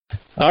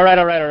All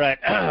right.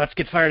 Let's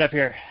get fired up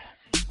here.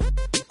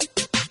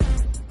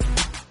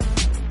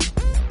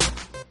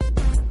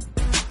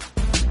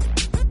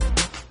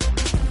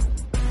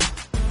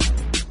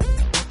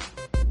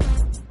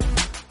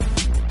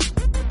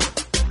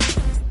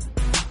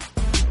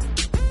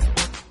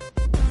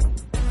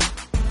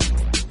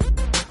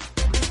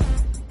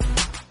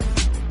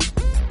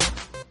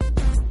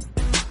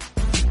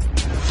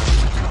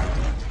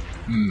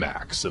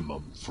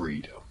 Maximum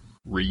freedom.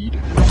 Read.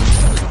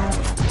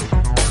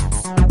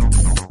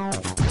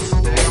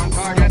 Stay on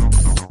target.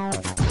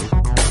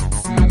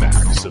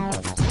 Maximum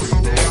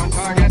freedom. Stay on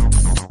target.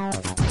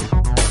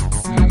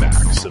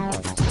 Maximum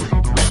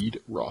freedom.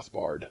 Read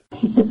Rothbard.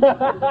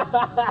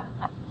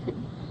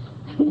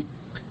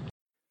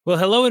 Well,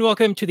 hello and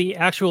welcome to the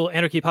Actual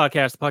Anarchy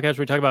Podcast, the podcast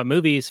where we talk about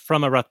movies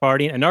from a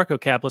Rothbardian,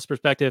 anarcho-capitalist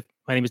perspective.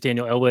 My name is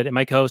Daniel Elwood, and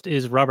my co-host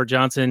is Robert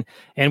Johnson,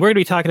 and we're going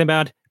to be talking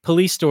about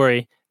Police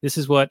Story. This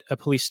is what a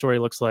police story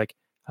looks like.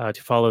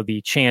 To follow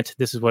the chant,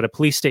 this is what a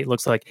police state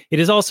looks like.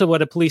 It is also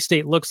what a police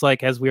state looks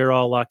like as we are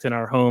all locked in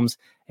our homes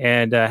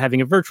and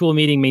having a virtual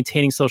meeting,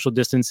 maintaining social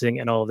distancing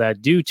and all of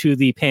that due to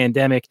the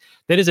pandemic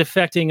that is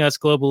affecting us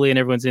globally, and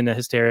everyone's in a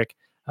hysteric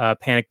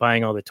panic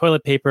buying all the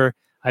toilet paper.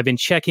 I've been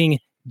checking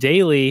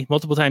daily,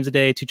 multiple times a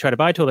day, to try to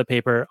buy toilet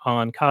paper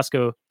on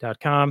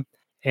Costco.com,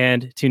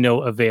 and to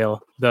no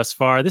avail thus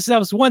far. This is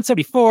episode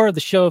 174 of the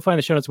show. Find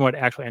the show notes more at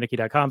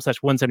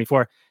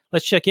actualanarchy.com/174.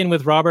 Let's check in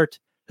with Robert,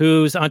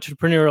 whose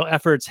entrepreneurial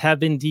efforts have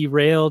been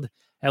derailed,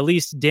 at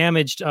least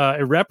damaged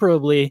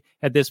irreparably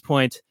at this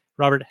point.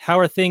 Robert, how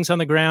are things on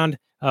the ground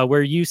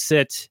where you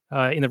sit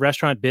in the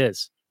restaurant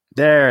biz?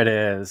 There it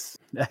is.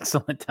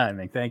 Excellent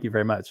timing. Thank you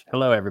very much.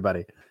 Hello,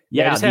 everybody.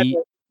 I just had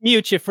to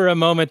mute you for a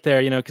moment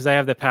there, because I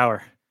have the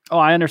power. Oh,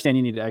 I understand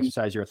you need to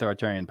exercise your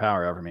authoritarian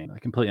power over me. I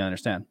completely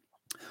understand.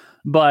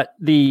 But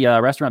the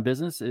restaurant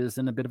business is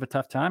in a bit of a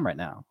tough time right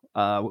now.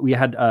 We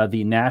had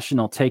the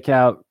National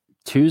Takeout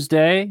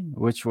Tuesday,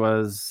 which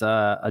was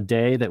a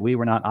day that we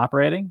were not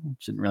operating.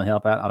 Shouldn't really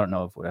help out. I don't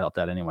know if it would have helped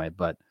out anyway,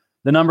 but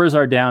the numbers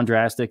are down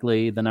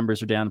drastically. The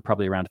numbers are down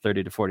probably around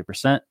 30 to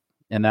 40%.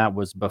 And that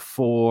was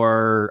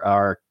before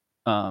our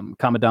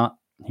commandant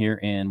here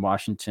in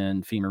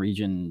Washington, FEMA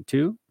Region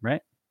 2,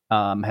 right?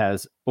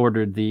 Has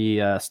ordered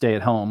the stay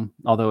at home,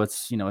 although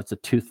it's a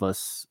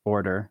toothless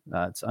order.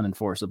 It's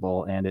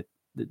unenforceable, and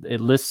it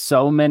lists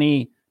so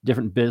many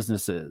different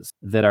businesses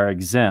that are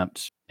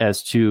exempt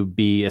as to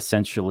be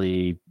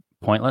essentially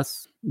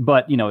pointless.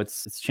 But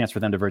it's a chance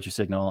for them to virtue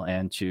signal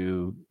and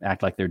to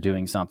act like they're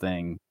doing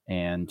something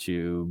and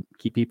to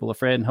keep people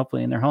afraid and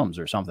hopefully in their homes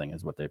or something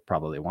is what they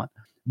probably want.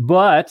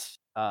 But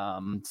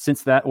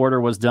since that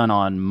order was done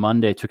on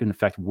Monday, took into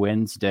effect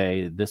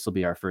Wednesday, this will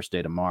be our first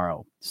day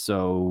tomorrow.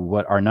 So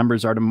what our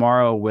numbers are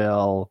tomorrow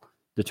will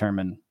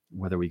determine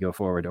whether we go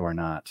forward or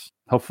not.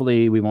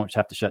 Hopefully we won't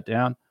have to shut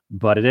down,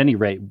 but at any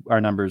rate,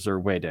 our numbers are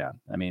way down.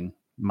 I mean,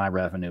 my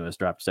revenue has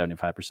dropped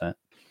 75%.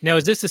 Now,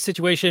 is this a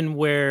situation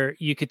where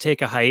you could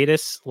take a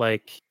hiatus,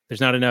 like there's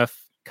not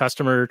enough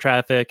customer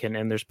traffic and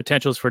there's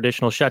potentials for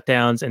additional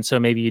shutdowns, and so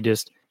maybe you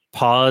just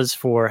pause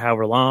for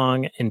however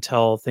long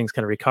until things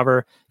kind of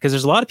recover? Because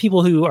there's a lot of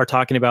people who are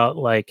talking about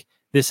like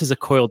this is a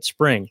coiled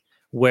spring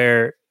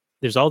where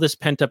there's all this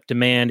pent up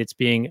demand. It's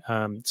being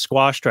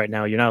squashed right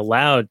now. You're not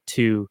allowed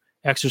to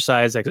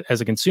exercise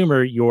as a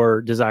consumer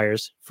your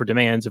desires for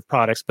demands of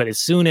products. But as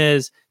soon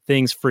as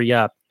things free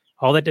up,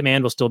 all that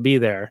demand will still be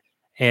there.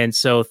 And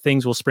so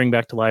things will spring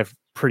back to life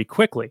pretty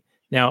quickly.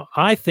 Now,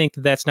 I think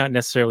that's not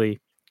necessarily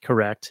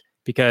correct,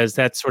 because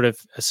that sort of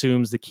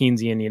assumes the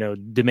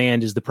Keynesian,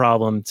 demand is the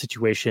problem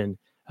situation.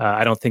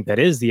 I don't think that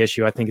is the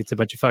issue. I think it's a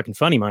bunch of fucking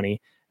funny money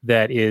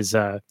that is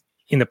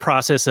in the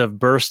process of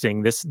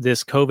bursting. This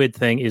COVID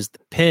thing is the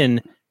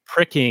pin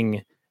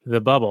pricking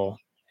the bubble.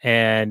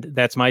 And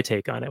that's my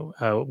take on it.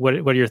 What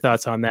are your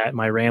thoughts on that?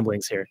 My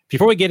ramblings here.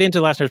 Before we get into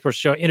the Last Night's Sports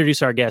Show,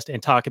 introduce our guest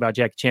and talk about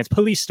Jackie Chan's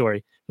Police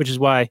Story, which is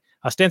why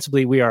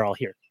ostensibly we are all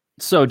here.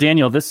 So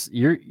Daniel,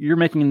 you're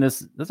making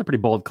that's a pretty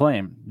bold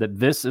claim that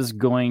this is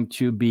going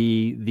to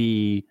be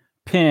the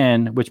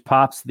pin which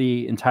pops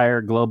the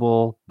entire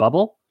global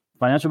bubble,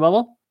 financial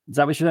bubble. Is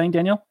that what you're saying,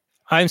 Daniel?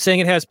 I'm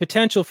saying it has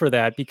potential for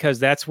that, because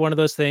that's one of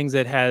those things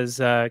that has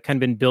kind of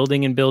been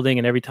building and building,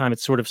 and every time it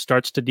sort of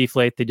starts to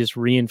deflate, they just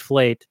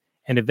reinflate.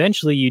 And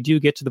eventually you do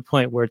get to the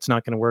point where it's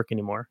not going to work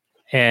anymore.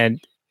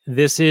 And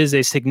this is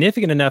a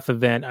significant enough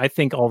event. I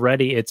think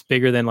already it's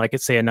bigger than, like,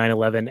 let's say, a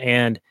 9/11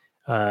 and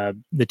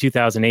the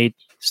 2008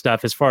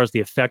 stuff as far as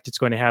the effect it's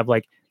going to have.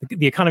 Like,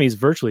 the economy is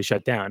virtually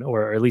shut down,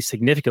 or at least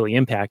significantly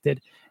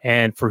impacted.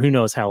 And for who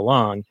knows how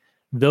long.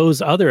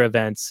 Those other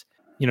events,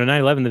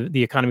 9/11,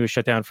 the economy was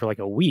shut down for like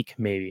a week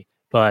maybe.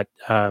 But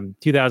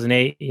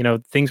 2008,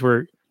 things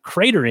were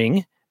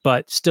cratering,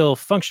 but still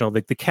functional.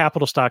 The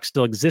capital stock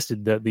still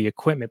existed. The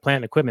equipment, plant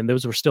and equipment,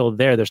 those were still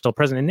there. They're still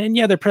present. And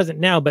yeah, they're present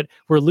now, but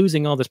we're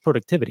losing all this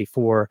productivity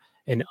for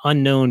an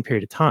unknown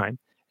period of time.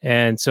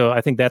 And so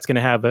I think that's going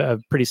to have a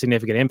pretty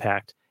significant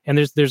impact. And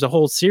there's a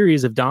whole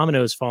series of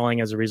dominoes falling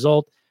as a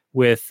result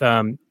with,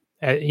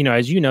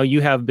 as you know,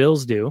 you have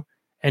bills due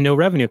and no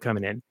revenue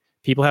coming in.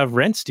 People have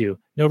rents due,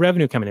 no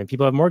revenue coming in.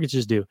 People have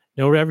mortgages due,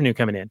 no revenue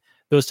coming in.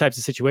 Those types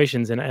of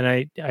situations. And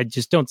I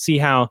just don't see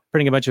how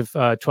printing a bunch of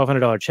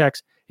 $1,200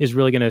 checks is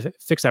really going to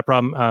fix that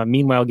problem.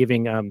 Meanwhile,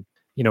 giving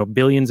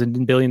billions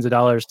and billions of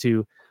dollars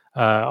to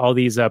all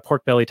these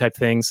pork belly type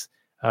things,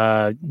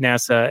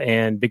 NASA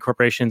and big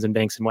corporations and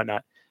banks and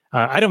whatnot.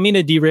 I don't mean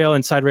to derail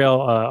and side rail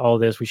all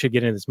this. We should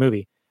get into this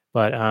movie.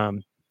 But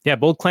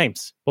bold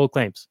claims. Bold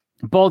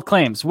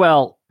claims.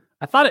 Well,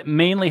 I thought it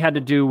mainly had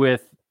to do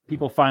with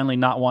people finally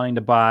not wanting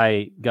to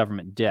buy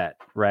government debt,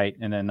 right?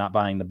 And then not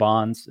buying the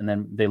bonds. And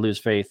then they lose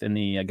faith in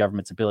the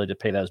government's ability to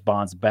pay those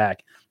bonds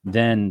back.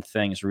 Then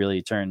things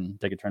really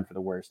take a turn for the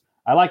worse.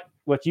 I like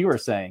what you were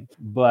saying,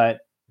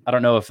 but I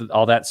don't know if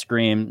all that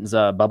screams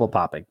bubble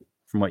popping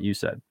from what you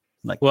said.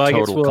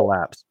 Total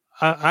collapse.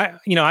 I'm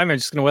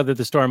just going to weather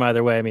the storm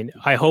either way. I mean,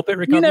 I hope it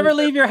recovers. You never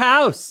leave your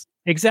house.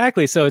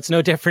 Exactly. So it's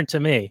no different to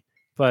me.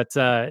 But,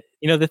 the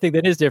thing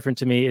that is different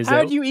to me is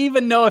how do you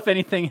even know if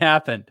anything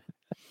happened?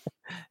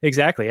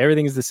 Exactly.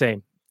 Everything is the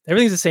same.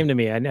 Everything's the same to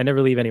me. I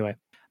never leave anyway.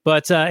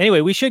 But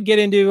anyway, we should get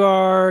into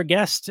our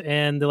guest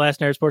and the Last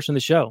Nighters portion of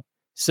the show.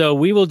 So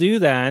we will do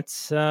that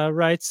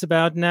right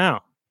about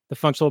now. The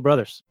Functional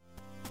Brothers.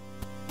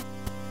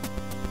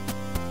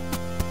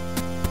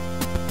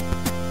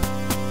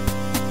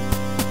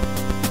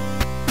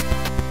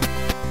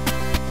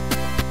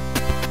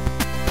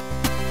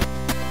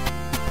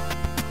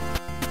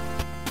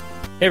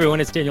 Hey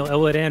everyone, it's Daniel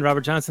Elwood and Robert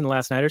Johnson, The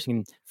Last Nighters. You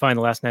can find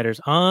The Last Nighters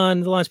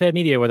on the Launchpad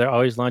Media, where they're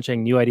always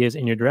launching new ideas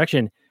in your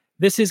direction.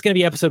 This is going to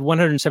be episode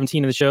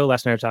 117 of the show,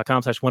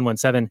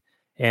 lastnighters.com/117.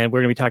 And we're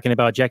going to be talking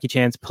about Jackie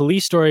Chan's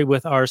Police Story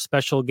with our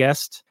special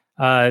guest.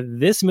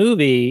 This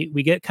movie,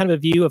 we get kind of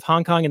a view of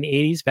Hong Kong in the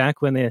 80s,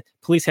 back when the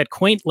police had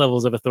quaint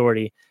levels of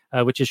authority,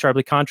 which is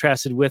sharply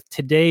contrasted with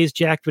today's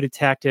jackbooted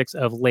tactics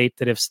of late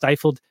that have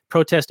stifled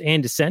protest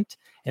and dissent.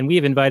 And we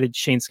have invited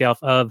Shane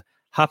Scalf of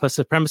Hapa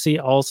Supremacy,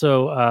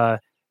 also...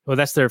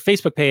 that's their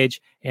Facebook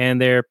page,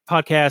 and their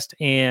podcast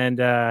and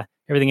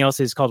everything else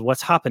is called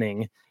What's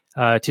Happening,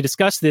 to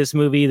discuss this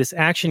movie, this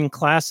action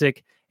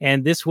classic.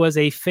 And this was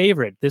a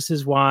favorite. This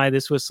is why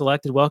this was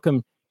selected.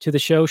 Welcome to the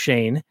show,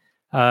 Shane.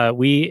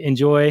 We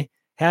enjoy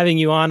having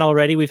you on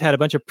already. We've had a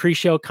bunch of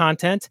pre-show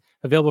content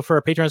available for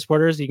our Patreon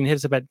supporters. You can hit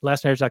us up at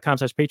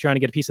lastnighters.com/Patreon to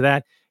get a piece of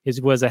that.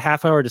 It was a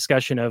half-hour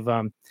discussion of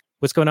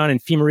what's going on in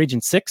FEMA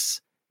Region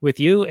 6 with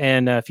you,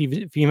 and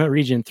FEMA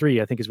Region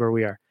 3, I think, is where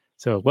we are.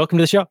 So welcome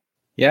to the show.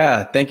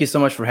 Yeah, thank you so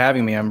much for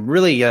having me. I'm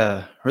really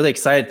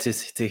excited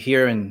to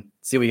hear and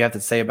see what you have to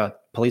say about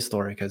Police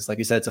Story, because, like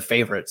you said, it's a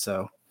favorite.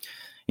 So,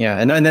 yeah,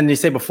 and then you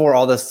say before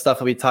all this stuff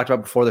that we talked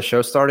about before the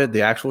show started,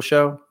 the actual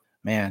show,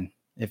 man,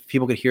 if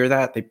people could hear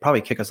that, they'd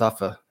probably kick us off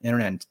the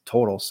internet in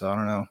total. So I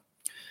don't know.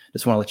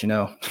 Just want to let you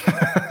know.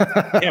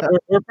 Yeah,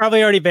 we're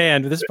probably already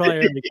banned. This is probably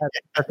already got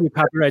a few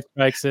copyright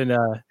strikes and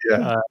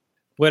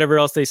whatever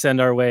else they send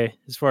our way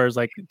as far as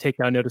like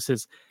takedown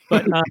notices.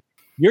 But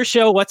your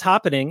show, What's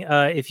Happening?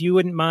 If you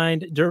wouldn't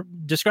mind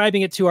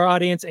describing it to our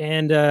audience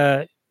and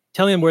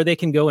telling them where they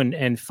can go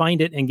and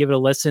find it and give it a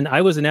listen.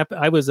 I was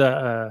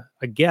a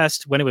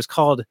guest when it was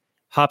called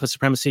Hapa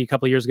Supremacy a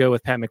couple of years ago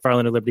with Pat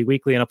McFarland of Liberty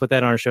Weekly, and I'll put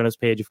that on our show notes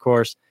page, of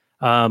course.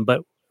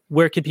 But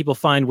where can people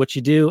find what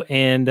you do?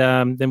 And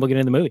then we'll get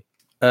into the movie.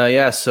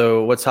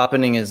 So What's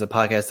Happening is a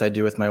podcast I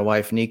do with my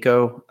wife,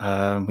 Nico.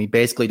 We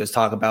basically just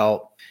talk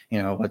about,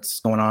 what's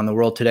going on in the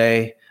world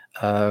today.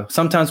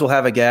 Sometimes we'll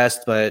have a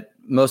guest, but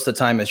most of the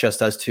time it's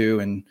just us two.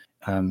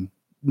 And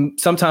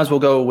sometimes we'll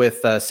go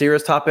with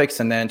serious topics.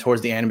 And then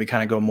towards the end, we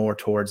kind of go more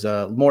towards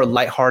more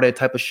lighthearted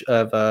type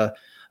of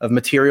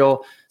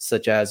material,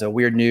 such as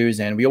weird news.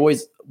 And we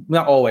always,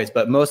 not always,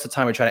 but most of the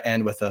time we try to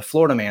end with a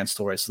Florida man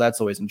story. So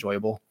that's always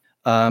enjoyable.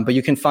 But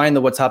you can find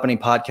the What's Happening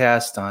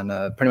podcast on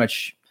pretty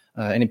much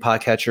any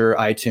podcatcher,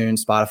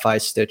 iTunes,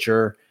 Spotify,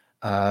 Stitcher.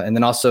 And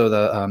then also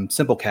the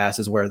Simplecast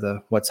is where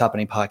the What's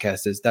Happening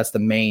podcast is. That's the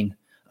main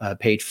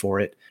page for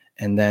it.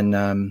 And then,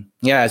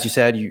 as you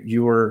said,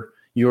 you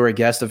were a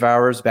guest of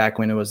ours back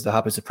when it was the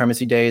Hapa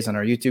Supremacy days on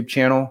our YouTube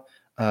channel.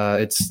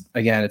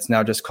 It's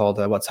now just called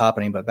What's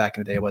Happening, but back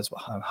in the day it was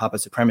Hapa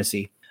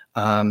Supremacy.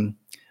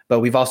 But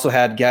we've also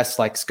had guests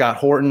like Scott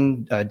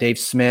Horton, Dave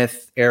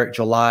Smith, Eric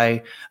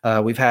July.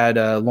 We've had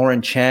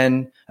Lauren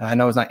Chen. I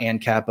know it's not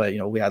ANCAP, but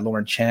we had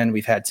Lauren Chen.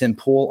 We've had Tim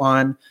Pool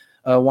on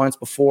once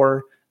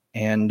before,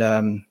 and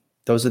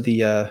those are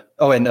the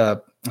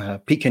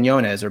Pete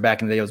Quinones, or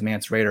back in the day it was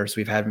Mance Raider. So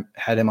we've had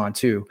him on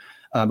too.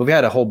 But we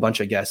had a whole bunch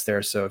of guests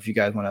there. So if you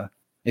guys want to,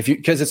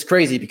 because it's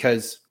crazy,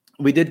 because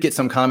we did get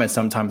some comments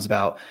sometimes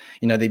about,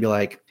 they'd be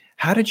like,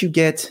 how did you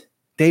get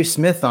Dave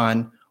Smith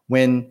on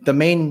when the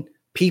main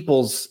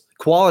people's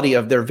quality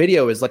of their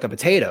video is like a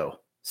potato?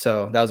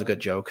 So that was a good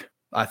joke,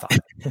 I thought.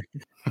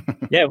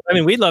 Yeah, I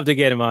mean, we'd love to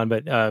get him on,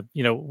 but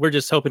we're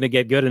just hoping to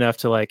get good enough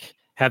to like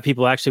have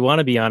people actually want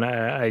to be on.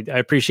 I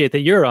appreciate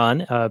that you're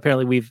on.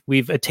 Apparently,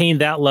 we've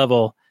attained that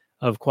level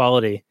of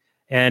quality.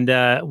 And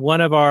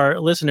one of our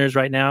listeners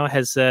right now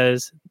had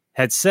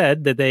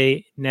said that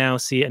they now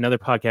see another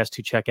podcast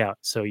to check out.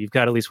 So you've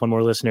got at least one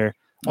more listener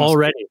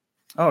already.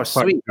 Oh,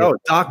 sweet. Oh,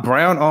 Doc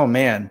Brown. Oh,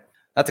 man.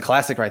 That's a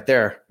classic right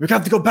there. We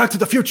have to go back to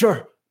the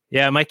future.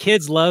 Yeah, my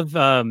kids love.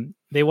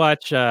 They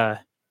watch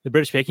the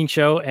British Baking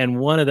Show, and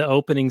one of the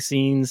opening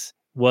scenes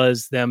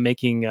was them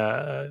making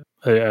a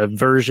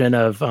version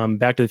of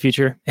Back to the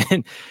Future,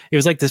 and it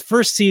was like the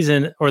first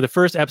season or the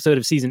first episode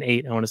of season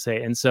 8, I want to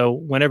say. And so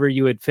whenever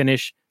you would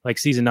finish like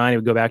season 9, it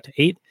would go back to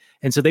 8,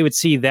 and so they would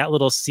see that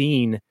little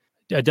scene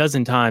a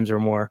dozen times or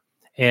more,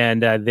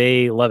 and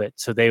they love it.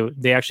 So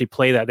they actually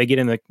play that. They get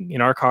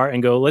in our car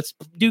and go, "Let's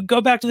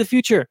go Back to the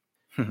Future."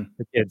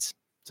 The kids.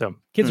 So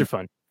kids are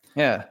fun.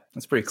 Yeah,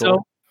 that's pretty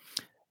cool.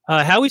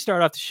 So, how we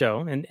start off the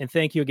show, and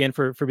thank you again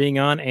for being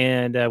on,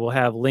 and we'll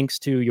have links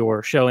to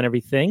your show and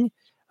everything.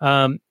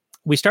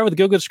 We start with the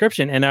Google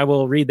description, and I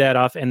will read that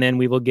off, and then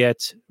we will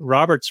get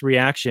Robert's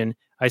reaction.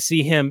 I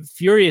see him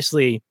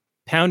furiously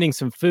pounding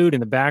some food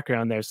in the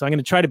background there, so I'm going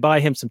to try to buy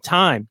him some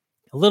time,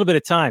 a little bit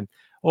of time.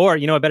 Or,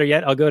 better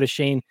yet, I'll go to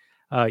Shane,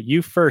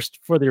 you first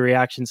for the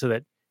reaction, so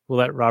that we'll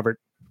let Robert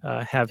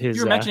have his...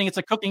 You're mentioning it's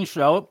a cooking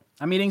show.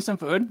 I'm eating some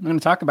food. I'm going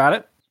to talk about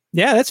it.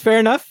 Yeah, that's fair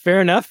enough.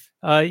 Fair enough.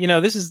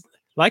 This is,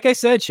 like I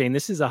said, Shane,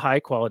 this is a high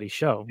quality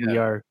show. Yeah. We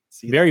are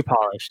very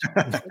polished.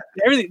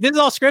 Everything. This is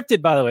all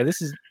scripted, by the way.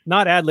 This is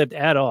not ad-libbed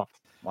at all.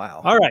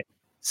 Wow. All right.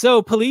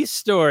 So, Police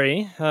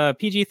Story,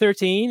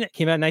 PG-13,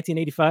 came out in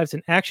 1985. It's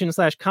an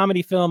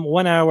action/comedy film,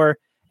 1 hour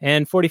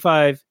and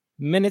 45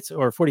 minutes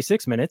or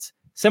 46 minutes.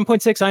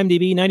 7.6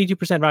 IMDb,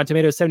 92% Rotten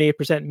Tomatoes,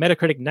 78%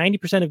 Metacritic,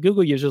 90% of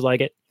Google users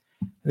like it.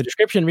 The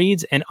description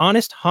reads, an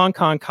honest Hong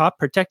Kong cop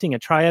protecting a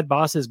triad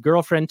boss's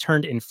girlfriend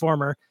turned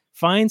informer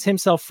finds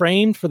himself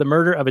framed for the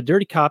murder of a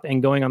dirty cop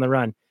and going on the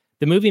run.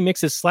 The movie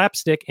mixes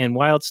slapstick and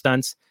wild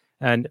stunts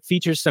and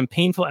features some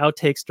painful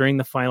outtakes during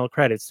the final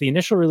credits. The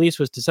initial release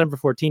was December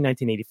 14,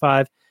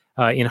 1985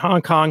 in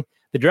Hong Kong.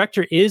 The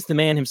director is the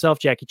man himself,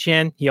 Jackie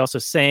Chan. He also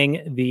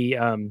sang the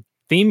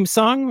theme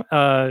song.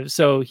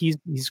 So he's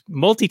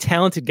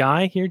multi-talented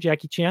guy here,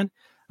 Jackie Chan.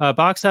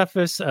 Box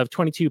office of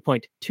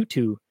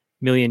 $22.22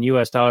 million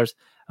US.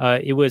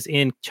 It was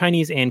in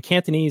Chinese and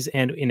Cantonese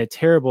and in a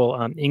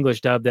terrible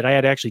English dub that I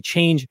had to actually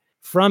change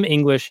from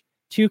English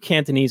to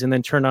Cantonese and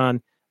then turn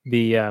on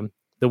the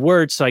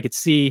words so I could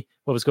see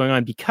what was going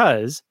on,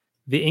 because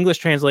the English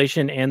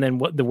translation and then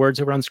what the words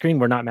that were on screen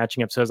were not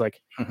matching up. So I was like,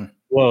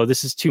 whoa,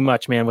 this is too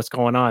much, man. What's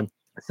going on?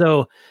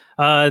 So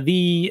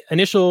the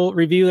initial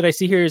review that I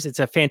see here is it's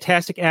a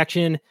fantastic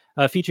action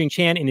featuring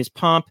Chan in his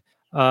pomp,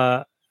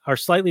 are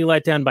slightly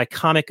let down by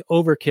comic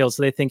overkill.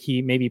 So they think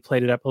he maybe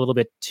played it up a little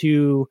bit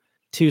too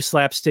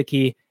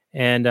slapsticky.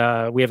 And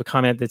we have a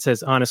comment that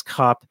says honest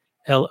cop,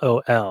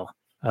 LOL.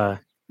 I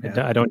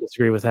don't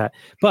disagree with that.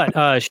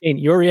 But Shane,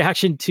 your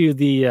reaction to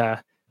the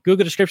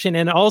Google description,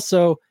 and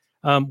also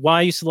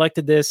why you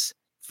selected this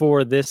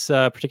for this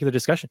particular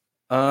discussion.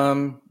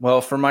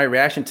 Well, for my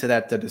reaction to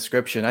that, the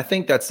description, I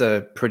think that's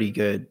a pretty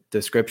good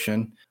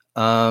description.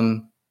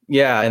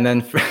 Yeah. And then,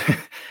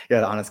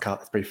 the honest cop,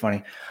 that's pretty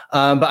funny.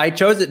 But I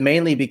chose it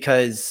mainly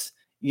because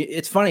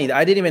it's funny.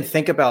 I didn't even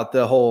think about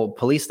the whole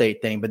police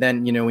state thing. But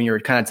then, when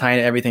you're kind of tying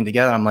everything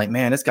together, I'm like,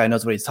 man, this guy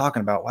knows what he's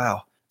talking about.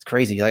 Wow. It's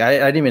crazy. Like, I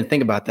didn't even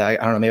think about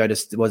that. I don't know. Maybe I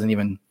just wasn't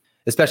even,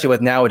 especially with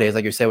nowadays,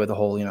 like you said, with the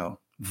whole,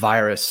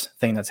 virus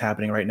thing that's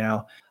happening right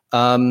now.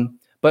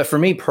 But for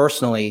me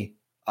personally,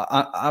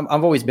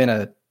 I've always been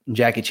a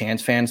Jackie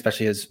Chan's fan,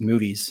 especially his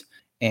movies.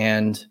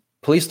 And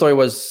Police Story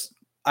was,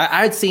 I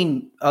had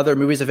seen other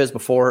movies of his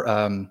before.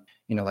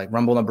 Like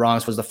Rumble in the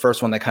Bronx was the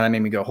first one that kind of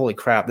made me go, holy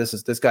crap,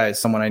 this guy is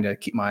someone I need to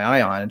keep my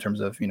eye on in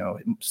terms of,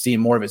 seeing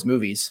more of his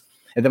movies.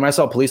 And then when I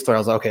saw Police Story, I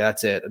was like, okay,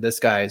 that's it. This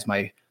guy is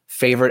my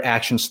favorite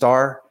action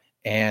star.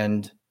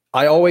 And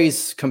I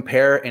always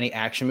compare any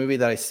action movie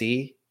that I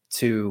see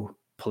to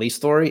Police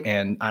Story.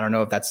 And I don't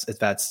know if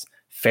that's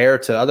fair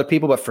to other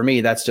people, but for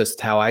me, that's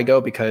just how I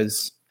go,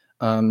 because,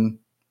 like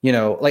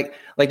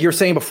you were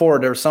saying before,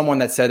 there was someone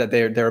that said that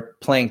they're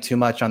playing too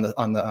much on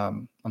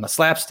the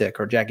slapstick,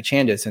 or Jackie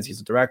Chan did, since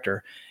he's a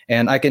director.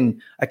 And I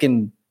can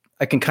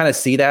kind of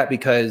see that,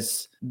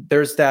 because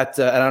there's that,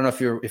 I don't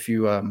know if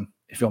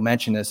you'll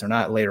mention this or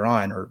not later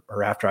on,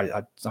 or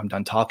after I'm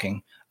done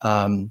talking.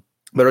 But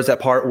there's that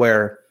part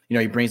where,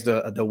 he brings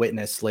the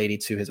witness lady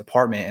to his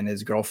apartment, and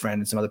his girlfriend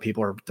and some other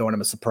people are throwing him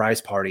a surprise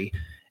party.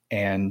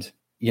 And,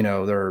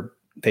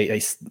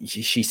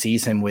 she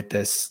sees him with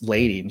this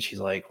lady, and she's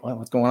like,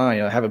 what's going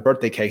on? I have a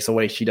birthday cake. So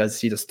what she does,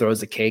 she just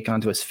throws the cake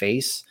onto his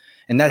face.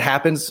 And that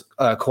happens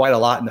quite a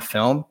lot in the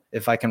film,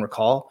 if I can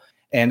recall.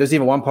 And there's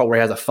even one part where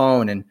he has a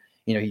phone, and,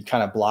 he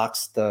kind of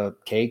blocks the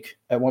cake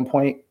at one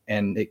point,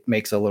 and it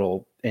makes a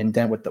little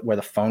indent with where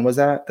the phone was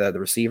at, the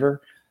receiver.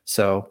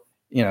 So,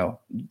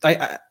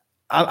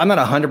 I'm not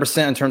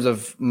 100% in terms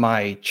of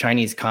my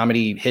Chinese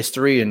comedy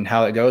history and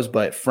how it goes,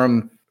 but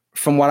from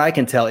what I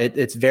can tell,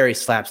 it's very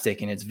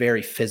slapstick and it's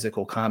very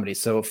physical comedy.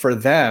 So for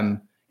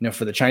them,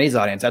 for the Chinese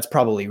audience, that's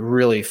probably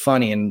really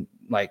funny and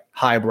like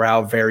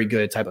highbrow, very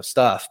good type of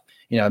stuff.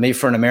 Maybe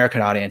for an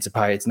American audience,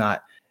 it's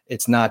not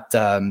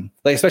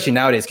like, especially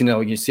nowadays,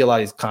 you see a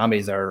lot of these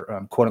comedies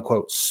are quote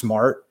unquote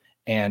smart,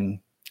 and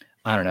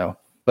I don't know,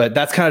 but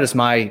that's kind of just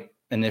my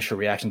initial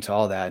reaction to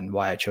all that and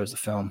why I chose the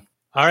film.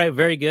 All right,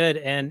 very good.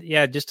 And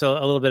yeah, just a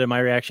little bit of my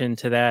reaction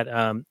to that.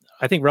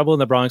 I think Rumble in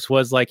the Bronx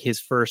was like his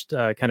first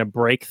kind of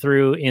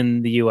breakthrough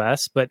in the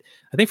U.S., but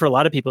I think for a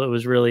lot of people, it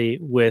was really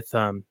with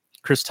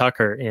Chris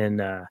Tucker in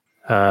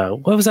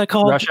what was that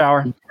called? Rush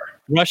Hour.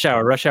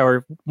 Rush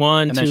Hour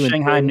 1, And 2, then and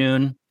Shanghai 3.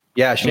 Noon.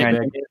 Yeah,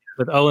 Shanghai.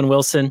 With Owen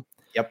Wilson.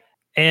 Yep.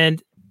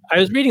 And I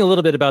was reading a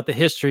little bit about the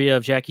history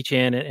of Jackie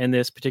Chan and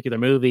this particular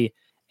movie,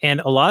 and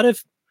a lot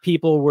of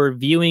people were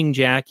viewing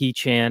Jackie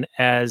Chan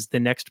as the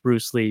next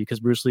Bruce Lee, because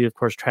Bruce Lee, of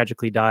course,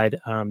 tragically died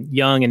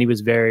young, and he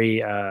was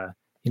very,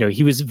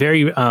 he was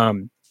very,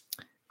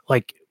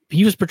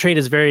 he was portrayed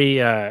as very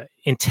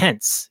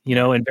intense,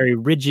 and very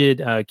rigid.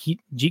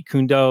 Jeet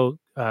Kune Do,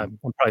 I'm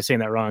probably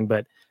saying that wrong,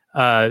 but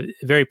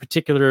very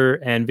particular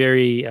and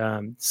very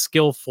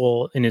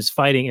skillful in his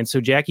fighting. And so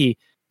Jackie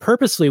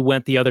purposely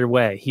went the other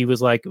way. He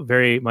was like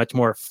very much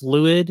more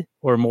fluid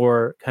or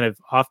more kind of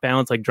off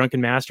balance. Like Drunken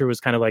Master was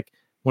kind of like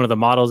one of the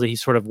models that he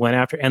sort of went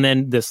after. And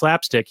then the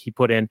slapstick he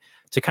put in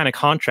to kind of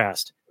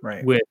contrast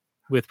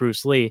with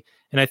Bruce Lee.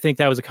 And I think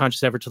that was a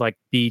conscious effort to like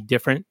be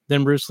different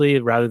than Bruce Lee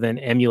rather than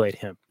emulate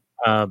him.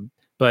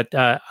 But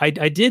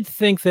I did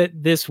think that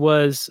this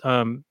was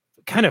kind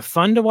of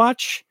fun to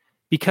watch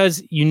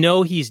because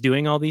he's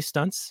doing all these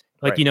stunts.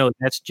 Like,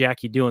 that's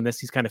Jackie doing this.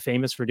 He's kind of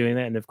famous for doing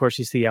that. And of course,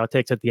 you see the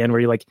outtakes at the end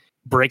where he like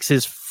breaks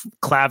his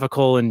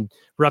clavicle and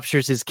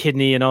ruptures his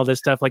kidney and all this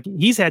stuff. Like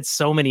he's had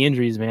so many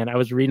injuries, man. I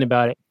was reading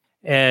about it.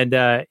 And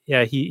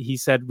he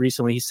said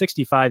recently, he's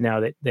 65 now,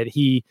 that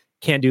he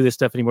can't do this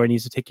stuff anymore. He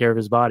needs to take care of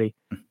his body.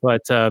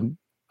 But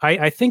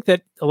I think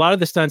that a lot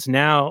of the stunts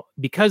now,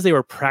 because they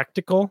were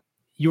practical,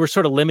 you were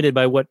sort of limited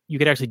by what you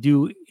could actually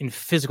do in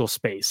physical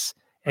space.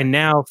 And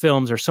now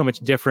films are so much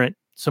different,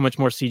 so much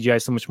more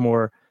CGI, so much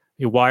more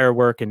wire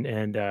work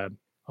and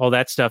all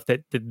that stuff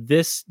that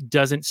this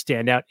doesn't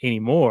stand out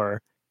anymore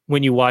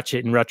when you watch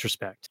it in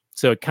retrospect.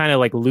 So it kind of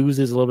like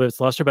loses a little bit of its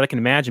luster. But I can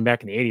imagine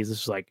back in the 80s, this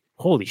was like,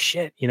 holy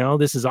shit,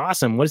 this is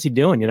awesome. What is he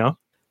doing,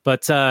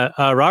 But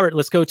Robert,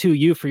 let's go to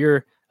you for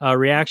your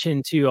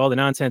reaction to all the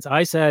nonsense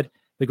I said,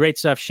 the great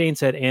stuff Shane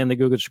said, and the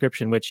Google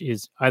description, which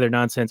is either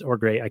nonsense or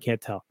great. I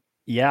can't tell.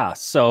 Yeah,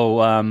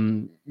 so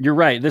you're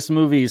right. This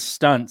movie's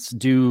stunts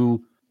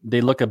they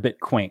look a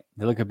bit quaint.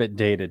 They look a bit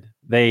dated.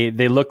 They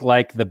look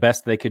like the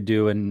best they could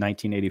do in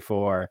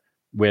 1984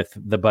 with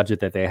the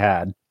budget that they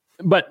had.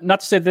 But not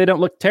to say they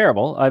don't look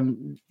terrible.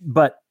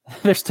 But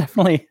there's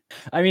definitely,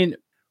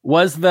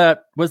 was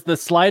the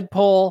slide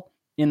pole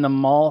in the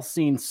mall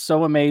scene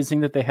so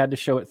amazing that they had to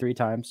show it 3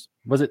 times?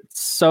 Was it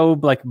so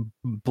like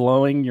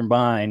blowing your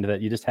mind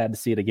that you just had to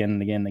see it again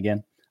and again and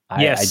again?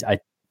 Yes.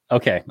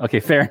 Okay,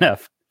 fair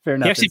enough. Fair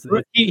enough.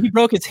 He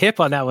broke his hip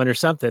on that one or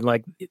something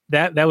like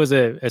that. That was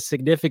a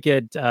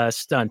significant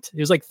stunt. It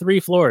was like 3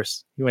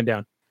 floors he went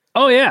down.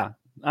 Oh yeah,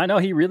 I know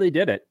he really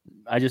did it.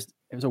 It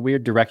was a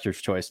weird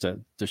director's choice to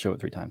show it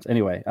 3 times.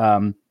 Anyway,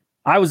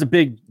 I was a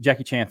big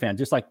Jackie Chan fan,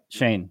 just like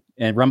Shane.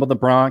 And Rumble in the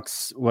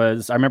Bronx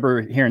I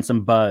remember hearing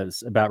some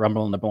buzz about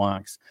Rumble in the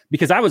Bronx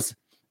because I was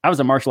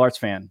a martial arts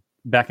fan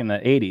back in the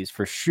 80s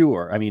for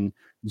sure.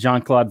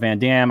 Jean-Claude Van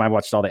Damme. I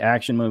watched all the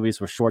action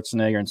movies with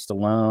Schwarzenegger and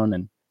Stallone,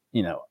 and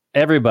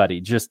everybody,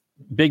 just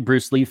big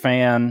Bruce Lee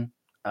fan.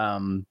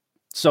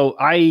 So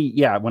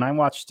when I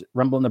watched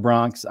Rumble in the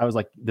Bronx, I was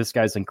like, this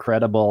guy's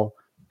incredible.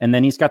 And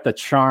then he's got the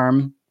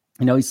charm.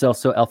 He's so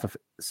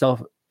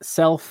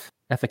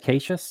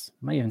self-efficacious.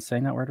 Am I even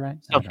saying that word right?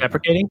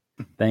 Self-deprecating.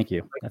 Thank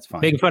you. That's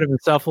fine. Making fun of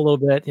himself a little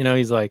bit.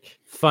 He's like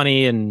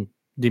funny and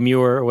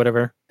demure or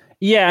whatever.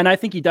 Yeah, and I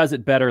think he does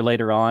it better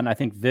later on. I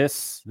think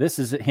this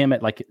is him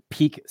at like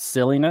peak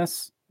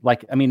silliness.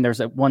 Like, there's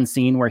that one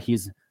scene where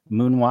he's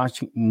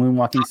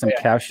moonwalking some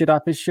cow shit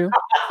off his shoe.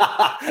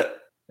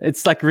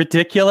 It's like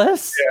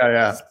ridiculous.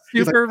 Yeah.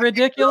 Super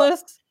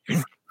ridiculous.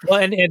 Well,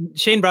 and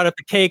Shane brought up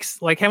the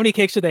cakes. Like, how many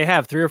cakes do they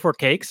have? 3 or 4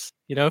 cakes,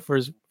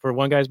 for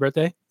one guy's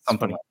birthday?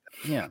 Something like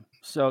that. Yeah.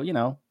 So,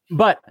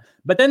 but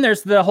then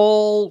there's the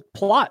whole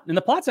plot, and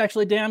the plot's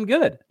actually damn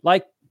good.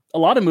 Like a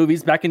lot of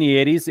movies back in the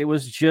 80s, it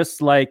was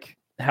just like,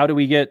 how do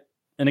we get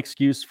an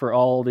excuse for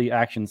all the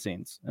action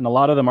scenes? And a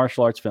lot of the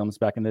martial arts films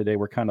back in the day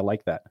were kind of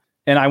like that.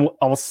 And I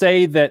will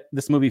say that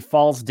this movie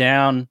falls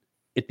down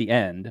at the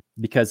end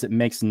because it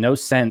makes no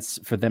sense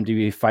for them to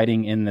be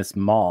fighting in this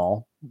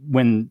mall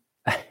when,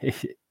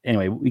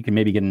 anyway, we can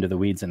maybe get into the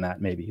weeds in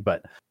that maybe,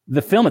 but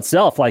the film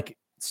itself like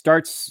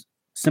starts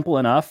simple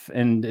enough.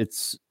 And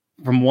it's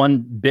from one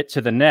bit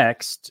to the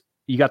next.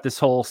 You got this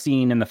whole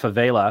scene in the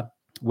favela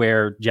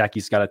where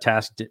Jackie's got a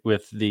task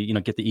with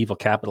get the evil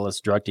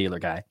capitalist drug dealer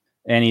guy,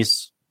 and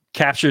he's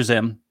captures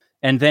him.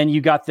 And then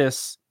you got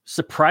this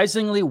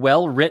surprisingly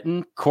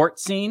well-written court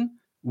scene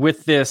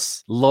with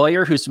this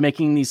lawyer who's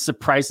making these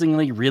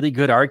surprisingly really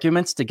good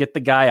arguments to get the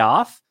guy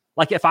off.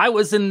 Like if I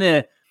was in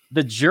the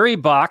jury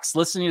box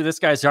listening to this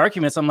guy's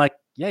arguments, I'm like,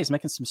 yeah, he's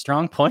making some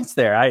strong points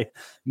there.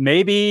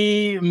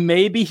 Maybe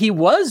he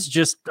was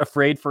just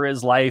afraid for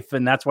his life,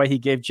 and that's why he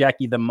gave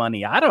Jackie the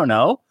money. I don't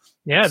know.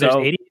 Yeah, there's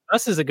 80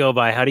 buses that go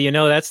by. How do you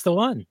know that's the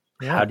one?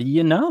 Yeah. How do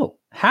you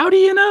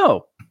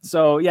know?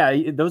 So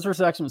yeah, those were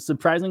sections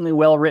surprisingly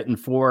well written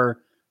for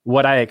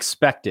what I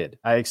expected.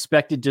 I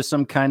expected just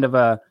some kind of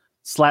a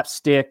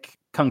slapstick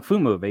kung fu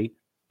movie,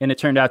 and it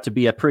turned out to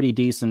be a pretty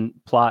decent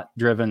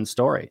plot-driven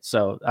story.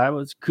 So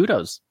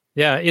kudos.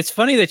 Yeah, it's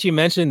funny that you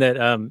mentioned that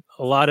a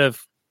lot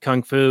of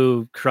kung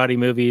fu karate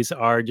movies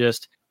are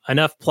just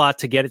enough plot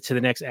to get it to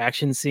the next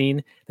action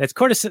scene. That's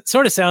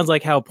sort of sounds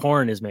like how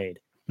porn is made.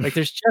 Like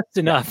there's just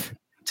enough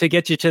to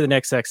get you to the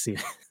next sex scene.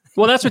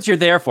 Well, that's what you're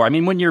there for. I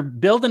mean, when you're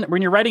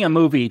writing a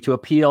movie to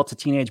appeal to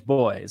teenage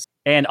boys,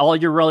 and all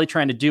you're really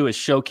trying to do is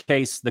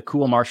showcase the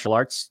cool martial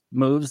arts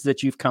moves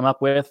that you've come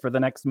up with for the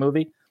next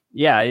movie.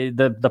 Yeah,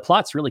 the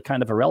plot's really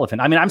kind of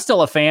irrelevant. I mean, I'm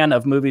still a fan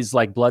of movies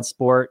like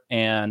Bloodsport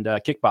and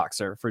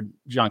Kickboxer for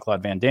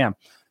Jean-Claude Van Damme.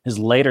 His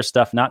later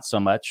stuff, not so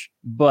much.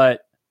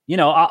 But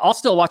I'll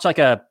still watch like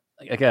a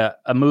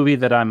movie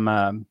that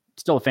I'm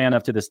still a fan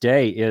of to this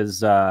day is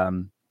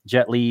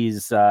Jet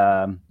Li's.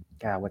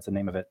 What's the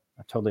name of it?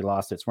 I totally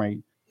lost it. It's where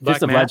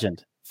Fist of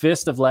Legend.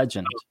 Fist of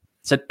Legend.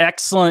 It's an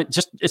excellent.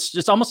 It's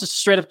just almost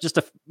straight up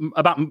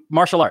about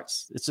martial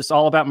arts. It's just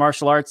all about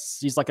martial arts.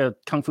 He's like a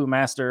kung fu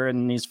master,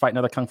 and he's fighting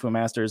other kung fu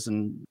masters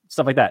and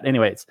stuff like that.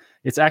 Anyways,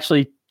 it's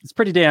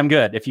pretty damn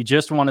good if you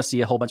just want to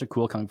see a whole bunch of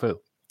cool kung fu.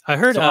 I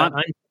heard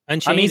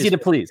Unchained. I'm easy to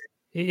please.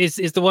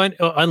 Is the one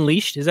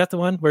Unleashed? Is that the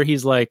one where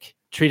he's like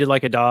treated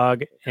like a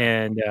dog?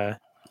 And I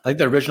think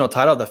the original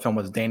title of the film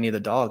was Danny the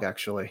Dog,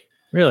 actually.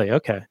 Really?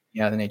 Okay.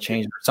 Yeah, then they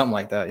changed it, something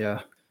like that. Yeah.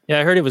 Yeah,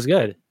 I heard it was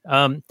good.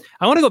 I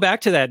want to go back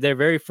to their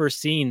very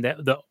first scene,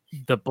 that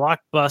the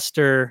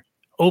blockbuster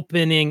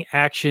opening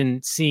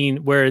action scene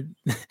where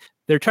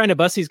they're trying to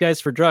bust these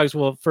guys for drugs.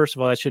 Well, first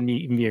of all, that shouldn't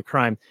even be a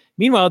crime.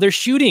 Meanwhile, they're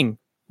shooting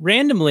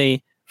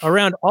randomly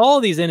around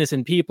all these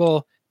innocent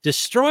people,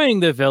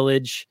 destroying the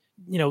village,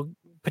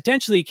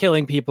 potentially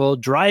killing people,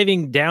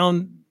 driving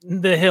down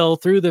the hill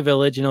through the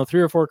village,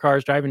 3 or 4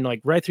 cars driving like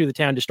right through the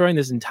town, destroying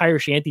this entire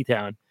shanty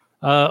town.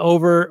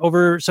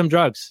 Over some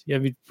drugs.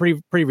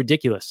 Pretty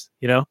ridiculous,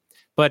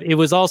 But it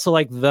was also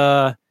like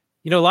a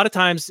lot of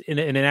times in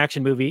an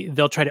action movie,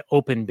 they'll try to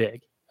open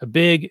a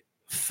big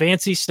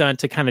fancy stunt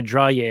to kind of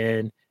draw you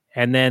in,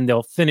 and then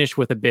they'll finish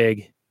with a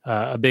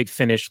big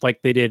finish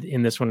like they did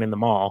in this one in the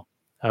mall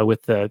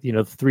with the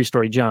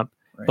 3-story jump.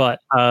 Right.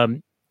 But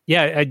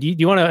do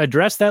you want to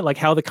address that, like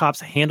how the cops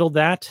handled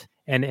that,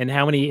 and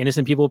how many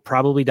innocent people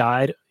probably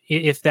died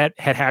if that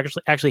had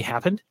actually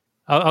happened?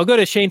 I'll go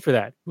to Shane for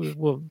that.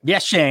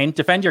 Yes, Shane,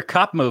 defend your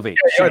cop movie.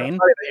 Yeah, Shane,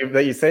 it's funny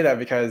that you say that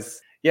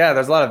because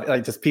there's a lot of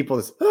like just people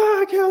just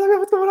I can't believe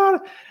what's going on,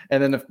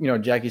 and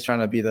then Jackie's trying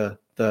to be the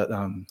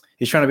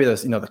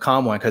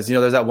calm one because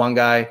there's that one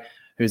guy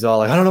who's all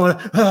like I don't know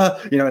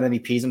what and then he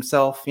pees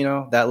himself.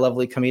 That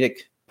lovely comedic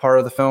part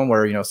of the film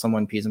where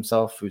someone pees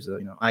himself who's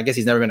I guess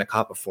he's never been a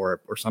cop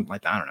before or something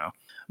like that. I don't know,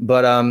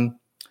 but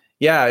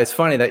it's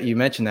funny that you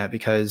mentioned that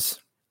because.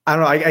 I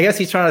don't know. I guess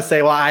he's trying to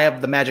say, well, I have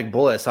the magic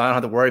bullet, so I don't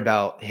have to worry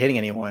about hitting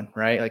anyone,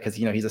 right? Like, because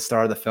he's a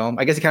star of the film.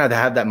 I guess he kind of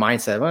have that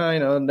mindset. Well,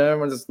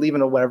 everyone's just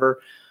leaving or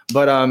whatever.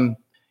 But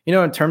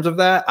in terms of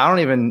that, I don't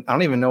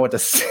even know what to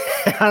say.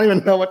 I don't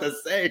even know what to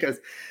say because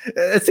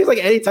it seems like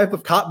any type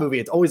of cop movie,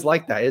 it's always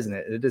like that, isn't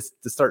it? It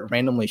just to start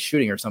randomly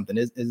shooting or something.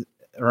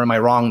 Or am I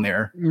wrong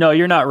there? No,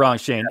 you're not wrong,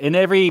 Shane. In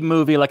every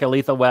movie, like a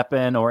Lethal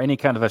Weapon or any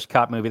kind of a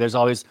cop movie, there's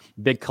always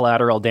big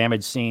collateral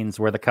damage scenes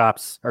where the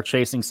cops are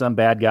chasing some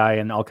bad guy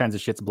and all kinds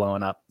of shit's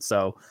blowing up.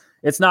 So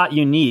it's not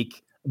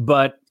unique,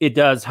 but it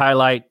does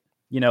highlight,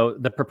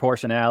 the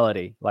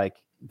proportionality. Like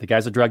the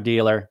guy's a drug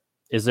dealer.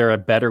 Is there a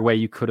better way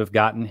you could have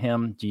gotten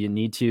him? Do you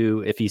need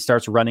to, if he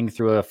starts running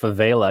through a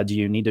favela, do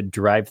you need to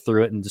drive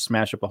through it and just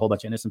smash up a whole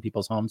bunch of innocent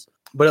people's homes?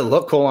 But it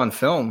looked cool on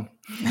film.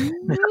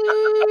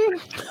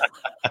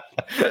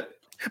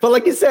 But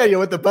like you said,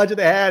 with the budget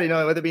they had,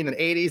 with it being in the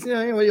 80s,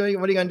 what are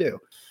you going to do?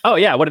 Oh,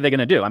 yeah. What are they going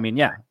to do? I mean,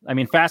 yeah. I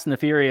mean, Fast and the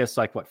Furious,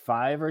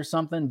 5 or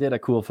something, did a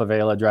cool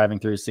favela driving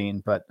through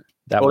scene. But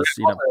that was,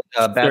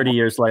 30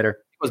 years later.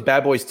 It was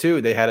Bad Boys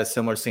 2. They had a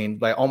similar scene,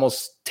 like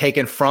almost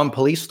taken from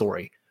Police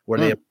Story, where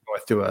they go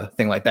through a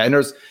thing like that. And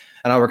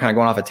I know we're kind of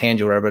going off a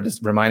tangent or whatever, but it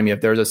just reminded me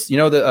of there's this,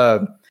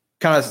 the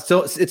kind of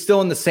still, it's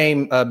still in the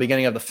same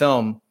beginning of the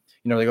film.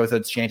 They go to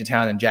the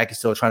shantytown and Jackie's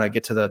still trying to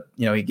get to the,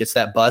 he gets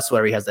that bus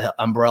where he has the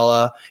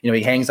umbrella,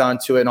 he hangs on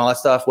to it and all that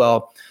stuff.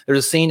 Well, there's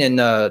a scene in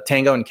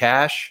Tango and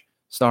Cash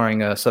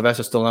starring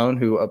Sylvester Stallone,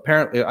 who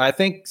apparently, I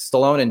think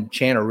Stallone and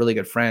Chan are really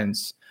good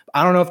friends.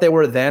 I don't know if they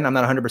were then. I'm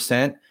not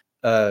 100%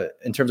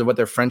 in terms of what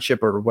their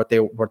friendship or what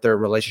their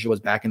relationship was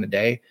back in the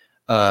day.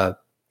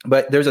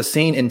 But there's a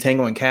scene in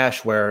Tango and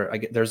Cash where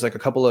there's like a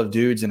couple of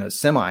dudes in a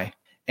semi.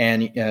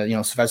 And,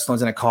 Sylvester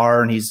Stallone's in a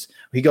car and he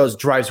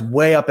drives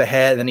way up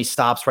ahead. And then he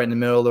stops right in the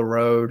middle of the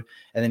road.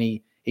 And then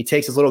he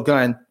takes his little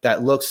gun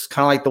that looks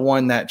kind of like the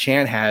one that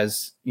Chan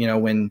has,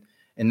 when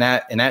in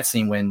that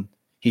scene, when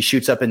he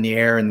shoots up in the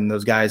air and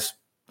those guys,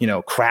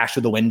 crash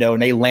through the window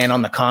and they land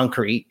on the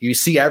concrete. You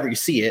see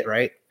it,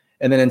 right?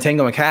 And then in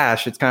Tango and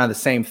Cash, it's kind of the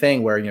same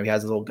thing where, he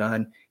has a little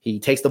gun.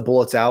 He takes the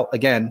bullets out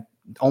again,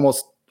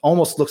 almost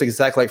looks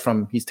exactly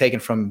like he's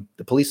taken from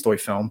the Police Story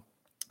film,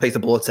 takes the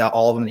bullets out,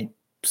 all of them. And he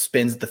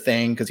spins the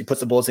thing because he puts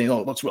the bullets in. It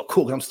looks real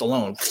cool because I'm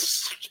Stallone.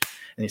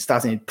 And he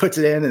stops and he puts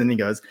it in, and then he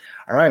goes,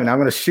 all right, now I'm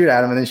going to shoot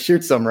at him, and then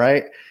shoots him,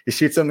 right? He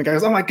shoots him, and the guy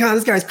goes, oh my God,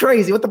 this guy's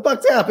crazy. What the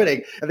fuck's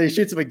happening? And then he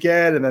shoots him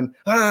again, and then,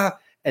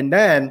 and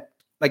then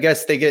I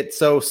guess they get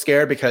so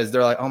scared because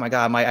they're like, oh my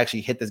God, I might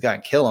actually hit this guy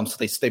and kill him. So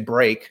they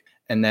break,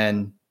 and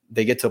then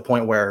they get to a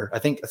point where I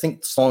think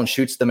Stallone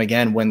shoots them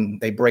again when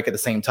they break at the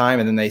same time,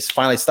 and then they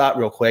finally stop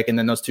real quick, and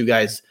then those two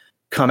guys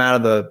come out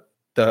of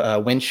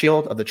the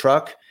windshield of the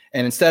truck,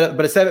 and instead of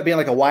it being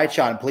like a wide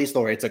shot in Police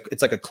Story,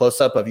 it's like a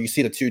close up of you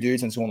see the two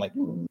dudes and it's going like,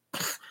 and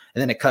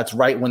then it cuts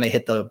right when they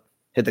hit the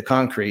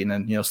concrete, and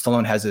then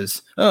Stallone has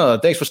his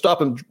thanks for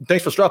stopping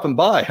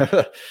by,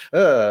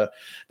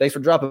 thanks for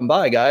dropping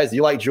by, guys. Do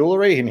you like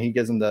jewelry? And he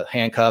gives them the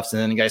handcuffs,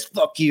 and then the guy's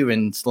fuck you,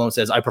 and Stallone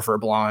says I prefer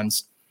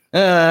blondes.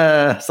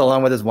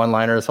 Stallone with his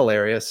one-liner is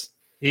hilarious.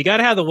 You got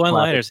to have the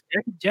one-liners.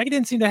 Jackie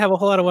didn't seem to have a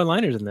whole lot of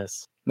one-liners in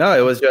this. No,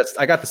 it was just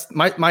I got this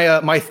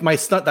my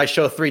stunt that I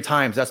show 3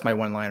 times. That's my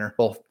one-liner.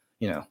 Both,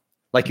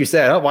 like you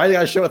said. Why did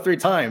I show it 3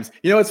 times?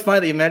 It's funny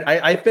that you meant.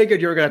 I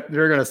figured you were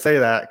gonna say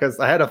that because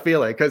I had a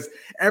feeling. Because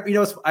I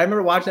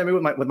remember watching that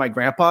movie with my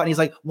grandpa, and he's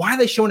like, "Why are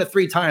they showing it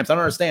 3 times? I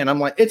don't understand." I'm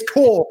like, "It's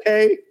cool,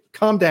 okay,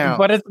 calm down."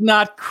 But it's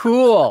not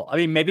cool. I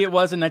mean, maybe it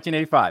was in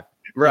 1985.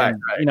 Right.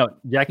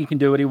 Jackie can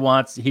do what he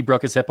wants. He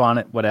broke his hip on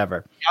it.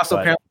 Whatever. He also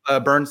apparently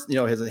burns,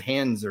 his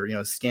hands or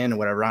his skin or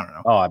whatever. I don't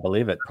know. Oh, I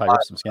believe it. Probably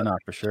ripped some skin off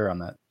for sure on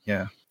that.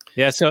 Yeah.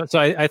 Yeah. So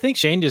I think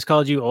Shane just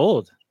called you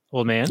old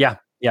man. Yeah.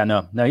 Yeah.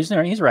 No.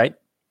 He's right.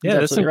 Yeah,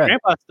 there's some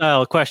grandpa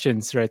style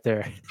questions right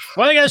there.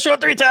 Why are you gonna show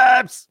it 3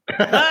 times?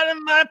 Not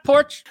in my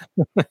porch.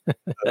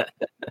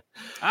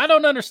 I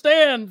don't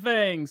understand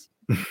things.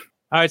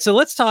 All right, so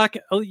let's talk.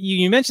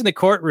 You mentioned the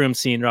courtroom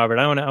scene, Robert.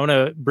 I want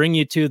to bring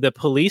you to the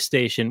police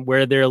station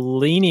where they're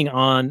leaning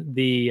on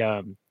the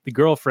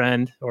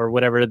girlfriend or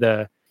whatever,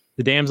 the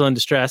damsel in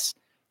distress,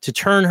 to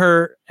turn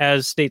her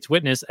as state's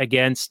witness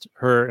against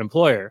her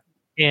employer.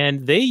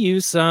 And they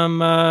use some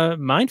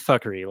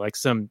mindfuckery, like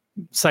some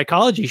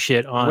psychology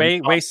shit on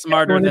way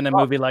smarter than a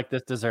movie like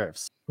this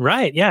deserves.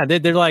 Right? Yeah,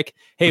 they're like,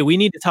 hey, we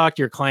need to talk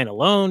to your client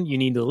alone. You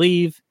need to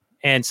leave.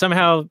 And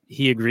somehow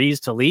he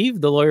agrees to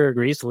leave. The lawyer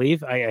agrees to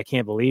leave. I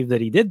can't believe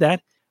that he did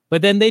that.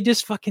 But then they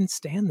just fucking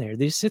stand there.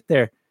 They just sit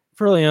there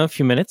for a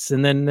few minutes,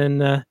 and then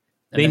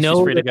they know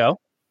she's free to go.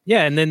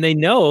 Yeah, and then they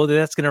know that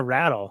that's going to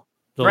rattle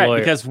the lawyer.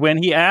 Because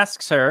when he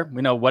asks her,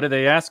 what did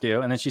they ask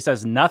you? And then she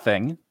says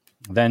nothing.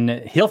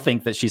 Then he'll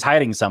think that she's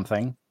hiding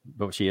something,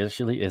 but she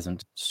actually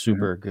isn't.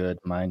 Super good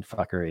mind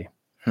fuckery.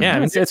 Yeah, I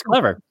mean, it's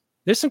clever.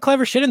 There's some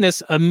clever shit in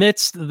this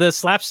amidst the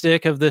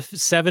slapstick of the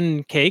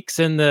 7 cakes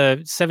and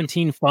the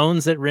 17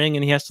 phones that ring,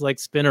 and he has to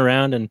spin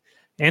around and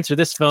answer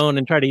this phone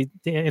and try to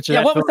answer that.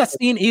 Yeah, what phone. was that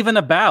scene even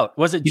about?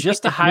 Was it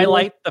just to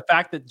highlight the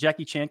fact that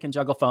Jackie Chan can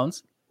juggle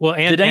phones? Well,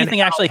 did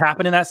anything actually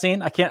happen in that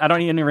scene? I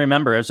don't even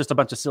remember. It was just a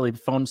bunch of silly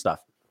phone stuff.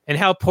 And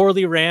how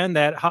poorly ran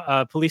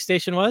that police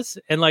station was.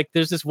 And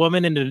there's this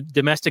woman in a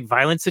domestic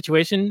violence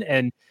situation,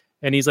 and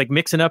he's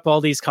mixing up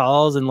all these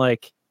calls, and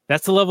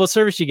that's the level of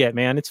service you get,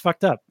 man. It's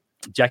fucked up.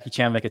 Jackie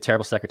Chan make a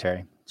terrible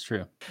secretary. It's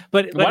true.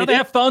 But why don't they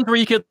have phones where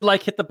you could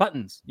hit the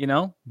buttons?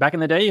 Back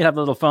in the day, you have a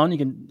little phone. You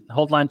can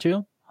hold line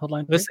 2, hold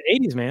line 3. It's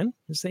the 80s, man.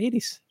 It's the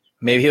 80s.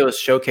 Maybe he was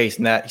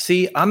showcasing that.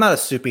 See, I'm not a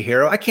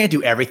superhero. I can't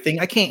do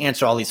everything. I can't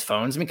answer all these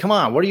phones. I mean, come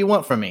on. What do you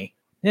want from me?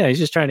 Yeah, he's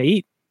just trying to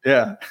eat.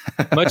 Yeah.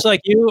 Much like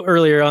you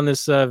earlier on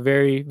this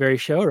very, very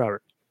show,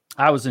 Robert.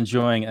 I was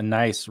enjoying a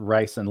nice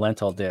rice and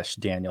lentil dish,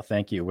 Daniel.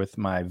 Thank you. With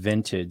my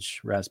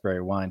vintage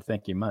raspberry wine.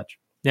 Thank you much.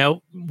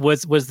 Now,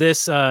 was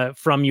this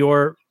from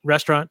your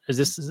restaurant? Is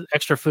this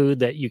extra food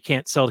that you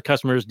can't sell to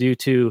customers due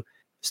to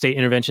state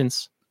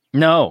interventions?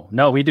 No,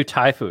 we do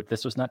Thai food.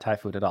 This was not Thai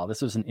food at all.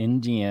 This was an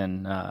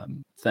Indian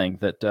thing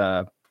that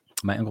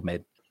my uncle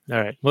made. All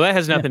right. Well, that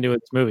has nothing to do with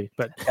this movie,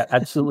 but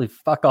absolutely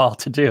fuck all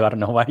to do. I don't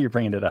know why you're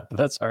bringing it up, but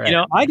that's all right.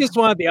 I just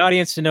want the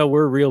audience to know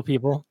we're real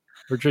people.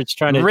 We're just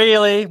trying to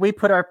really. We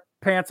put our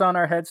pants on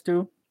our heads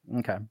too.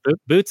 Okay,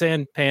 boots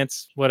and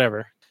pants,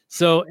 whatever.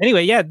 So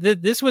anyway, yeah,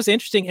 this was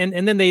interesting,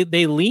 and then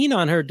they lean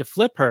on her to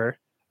flip her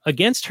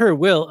against her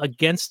will,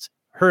 against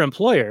her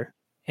employer,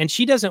 and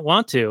she doesn't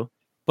want to,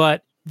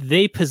 but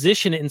they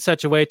position it in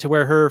such a way to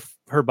where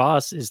her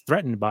boss is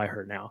threatened by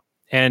her now,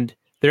 and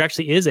there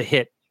actually is a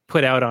hit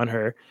put out on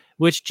her,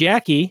 which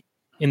Jackie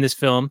in this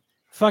film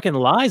fucking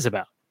lies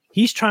about.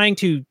 He's trying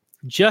to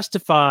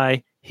justify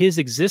his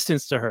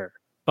existence to her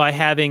by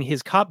having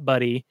his cop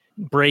buddy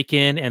break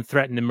in and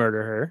threaten to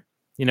murder her.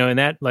 In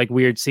that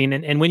weird scene.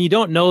 And when you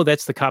don't know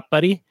that's the cop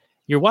buddy,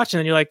 you're watching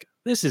and you're like,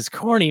 this is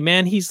corny,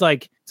 man. He's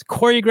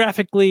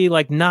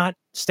choreographically not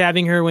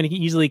stabbing her when he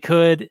easily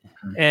could.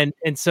 And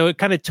so it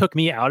kind of took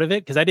me out of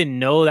it because I didn't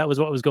know that was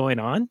what was going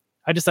on.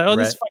 I just thought,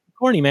 this is fucking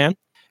corny, man.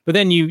 But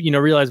then you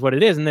realize what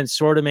it is, and then it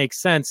sort of makes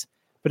sense.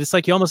 But it's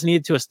you almost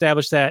needed to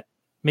establish that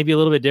maybe a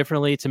little bit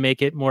differently to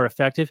make it more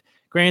effective.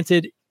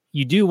 Granted,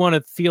 you do want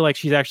to feel like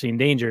she's actually in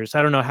danger. So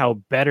I don't know how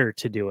better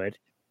to do it,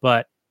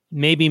 but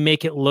maybe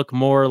make it look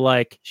more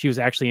like she was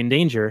actually in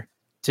danger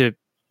to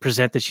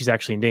present that she's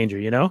actually in danger,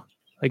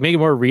 make it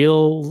more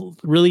real,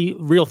 really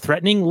real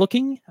threatening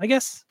looking, I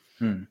guess.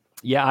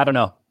 Yeah, I don't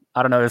know.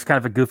 I don't know. It's kind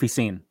of a goofy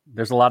scene.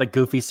 There's a lot of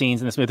goofy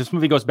scenes in this movie. This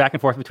movie goes back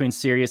and forth between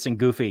serious and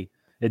goofy.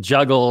 It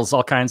juggles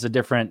all kinds of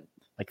different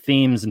like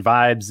themes and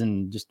vibes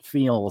and just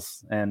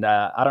feels. And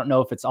I don't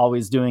know if it's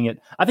always doing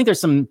it. I think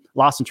there's some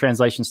lost in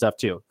translation stuff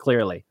too.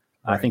 Clearly,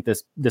 right. I think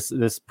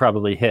this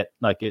probably hit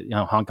like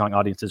Hong Kong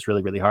audiences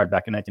really, really hard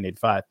back in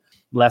 1985.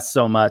 Less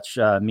so much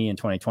me in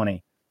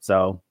 2020.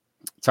 So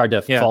it's hard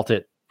to fault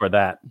it for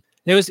that.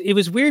 It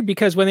was weird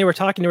because when they were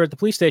talking to her at the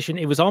police station,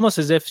 it was almost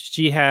as if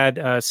she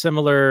had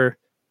similar,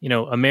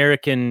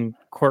 American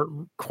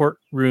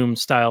courtroom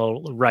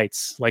style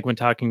rights, like when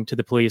talking to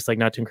the police, like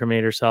not to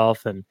incriminate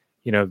herself and,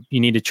 you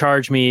need to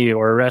charge me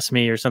or arrest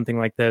me or something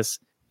like this.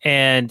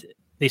 And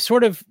they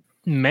sort of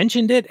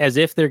mentioned it as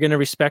if they're going to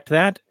respect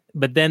that.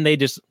 But then they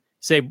just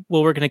say,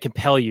 well, we're going to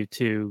compel you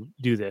to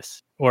do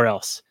this or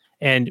else.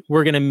 And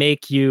we're going to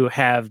make you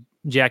have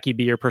Jackie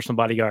be your personal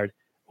bodyguard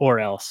or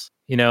else,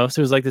 So it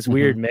was like this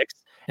weird mix.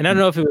 And I don't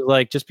know if it was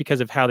like just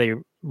because of how they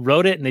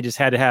wrote it and they just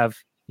had to have,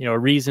 a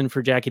reason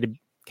for Jackie to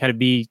kind of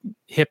be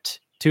hipped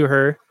to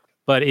her.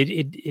 But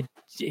it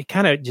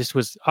kind of just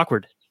was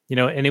awkward,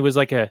 and it was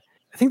like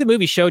I think the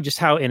movie showed just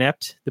how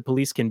inept the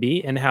police can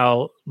be and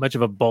how much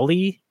of a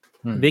bully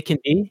they can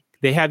be.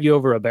 They have you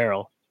over a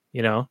barrel,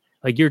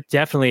 like you're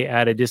definitely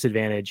at a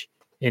disadvantage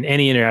in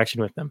any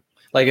interaction with them.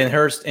 Like in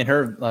her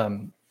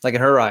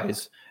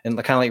eyes, and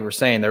kind of like you were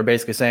saying, they're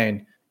basically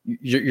saying,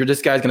 you're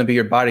this guy's going to be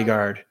your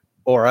bodyguard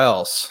or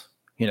else,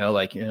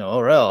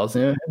 or else,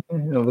 a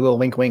little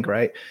wink, wink.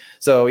 Right.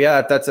 So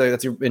yeah, that's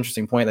an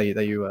interesting point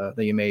that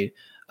you made.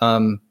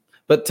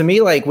 But to me,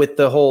 like with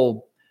the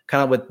whole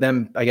kind of with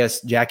them, I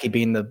guess Jackie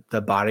being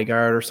the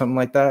bodyguard or something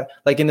like that,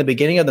 like in the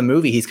beginning of the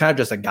movie, he's kind of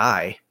just a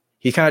guy.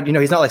 He's kind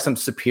of, he's not like some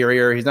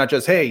superior. He's not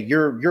just, hey,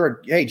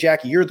 hey,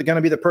 Jackie, you're going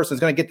to be the person who's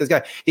going to get this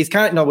guy. He's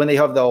kind of, when they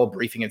have the whole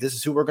briefing, if this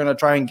is who we're going to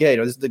try and get,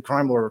 or this is the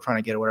crime lord we're trying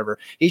to get or whatever.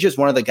 He's just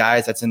one of the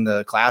guys that's in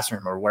the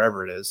classroom or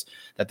wherever it is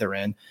that they're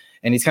in.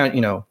 And he's kind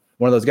of,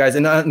 one of those guys.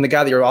 And the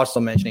guy that you're also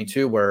mentioning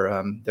too,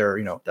 where they're,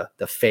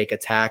 the fake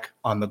attack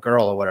on the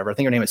girl or whatever. I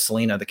think her name is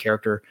Selena, the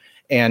character.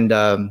 And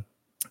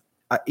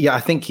I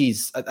think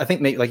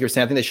maybe, like you're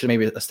saying, I think they should have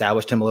maybe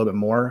established him a little bit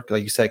more,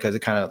 like you said, because it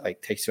kind of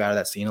like takes you out of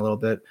that scene a little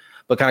bit.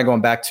 But kind of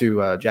going back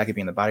to Jackie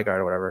being the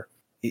bodyguard or whatever,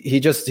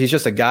 he's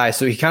just a guy.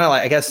 So he kind of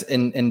like, I guess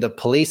in the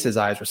police's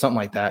eyes or something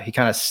like that, he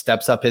kind of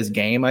steps up his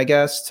game, I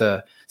guess,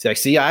 to say like,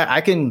 see,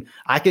 I can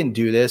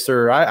do this,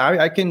 or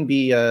I can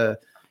be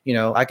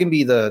I can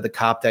be the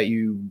cop that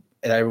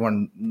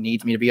everyone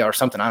needs me to be or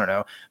something. I don't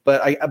know.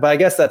 But I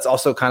guess that's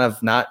also kind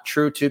of not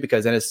true too,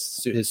 because then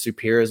his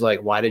superior is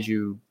like, why did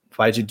you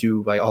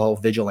do like all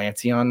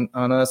vigilante on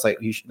us? Like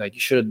you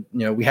should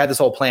have, we had this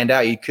all planned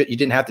out. You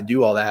didn't have to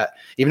do all that,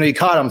 even though you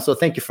caught him. So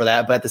thank you for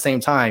that. But at the same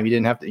time, you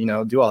didn't have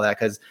to, do all that,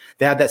 because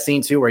they had that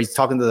scene too, where he's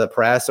talking to the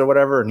press or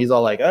whatever. And he's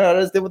all like, oh,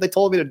 that's what they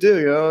told me to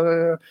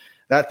do,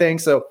 that thing.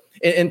 So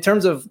in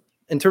terms of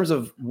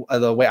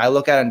the way I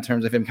look at it, in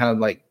terms of him kind of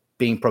like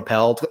being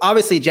propelled,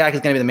 obviously Jack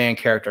is going to be the main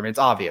character. I mean, it's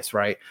obvious,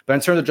 right? But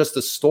in terms of just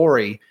the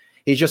story,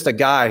 he's just a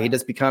guy. He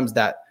just becomes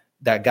that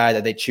guy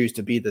that they choose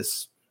to be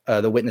this,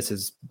 the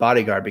witness's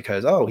bodyguard,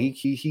 because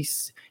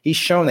he's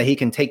shown that he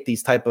can take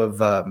these type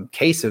of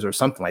cases or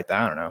something like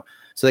that. I don't know.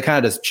 So they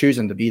kind of just choose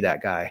him to be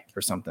that guy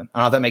or something. I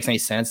don't know if that makes any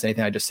sense.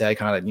 Anything I just said,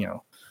 kind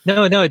of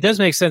No, it does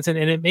make sense, and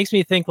it makes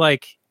me think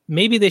like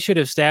maybe they should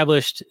have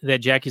established that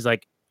Jackie's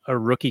like a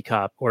rookie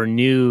cop or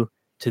new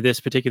to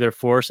this particular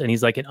force, and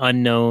he's like an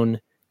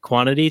unknown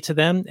quantity to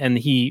them, and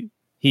he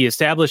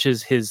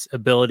establishes his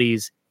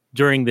abilities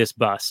during this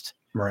bust,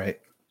 right?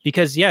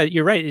 Because yeah,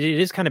 you're right. It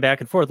is kind of back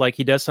and forth. Like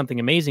he does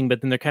something amazing,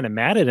 but then they're kind of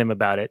mad at him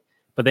about it.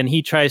 But then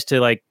he tries to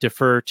like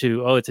defer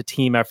to, oh, it's a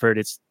team effort.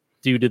 It's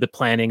due to the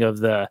planning of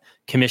the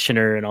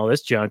commissioner and all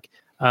this junk.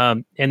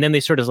 And then they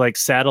sort of like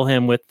saddle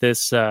him with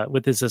this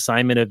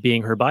assignment of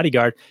being her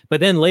bodyguard. But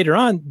then later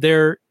on,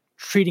 they're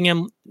treating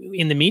him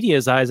in the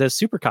media's eyes as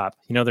super cop.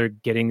 They're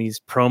getting these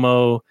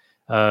promo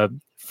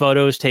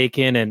photos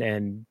taken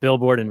and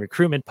billboard and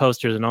recruitment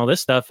posters and all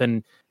this stuff.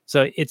 And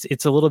so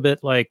it's a little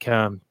bit like,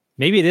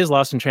 maybe it is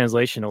lost in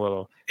translation a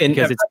little,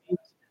 because it's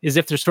as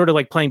if they're sort of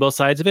like playing both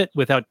sides of it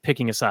without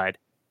picking a side.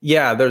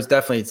 Yeah, there's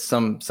definitely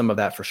some of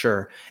that for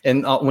sure.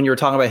 And when you were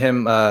talking about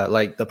him,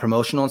 like the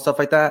promotional and stuff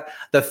like that,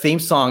 the theme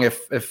song,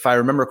 if I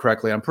remember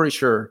correctly, I'm pretty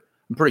sure,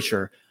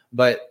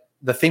 but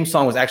the theme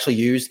song was actually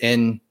used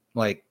in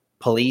like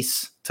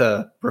police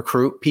to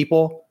recruit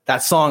people.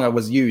 That song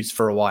was used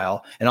for a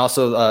while, and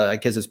also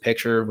like his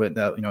picture with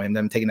and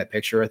them taking that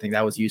picture. I think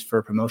that was used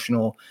for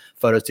promotional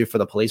photos too for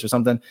the police or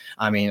something.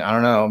 I mean, I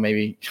don't know.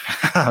 Maybe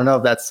I don't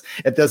know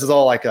if this is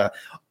all like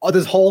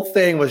this whole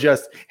thing was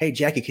just, hey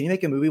Jackie, can you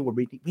make a movie where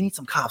we need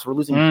some cops? We're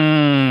losing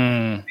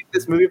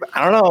this movie.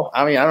 I don't know.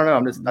 I mean, I don't know.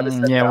 I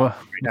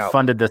just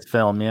funded this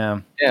film.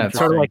 Yeah.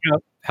 Sort of like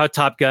how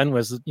Top Gun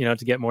was, to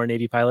get more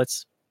Navy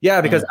pilots.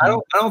 Yeah, because I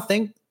don't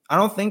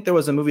think there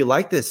was a movie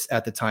like this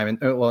at the time,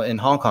 in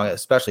Hong Kong,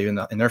 especially in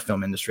their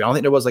film industry. I don't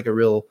think there was there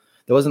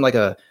wasn't like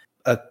a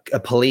a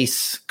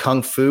police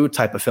kung fu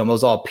type of film. It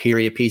was all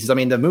period pieces. I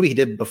mean, the movie he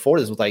did before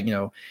this was like, you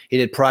know, he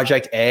did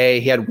Project A.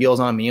 He had Wheels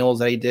on Meals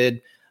that he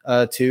did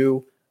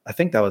too. I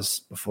think that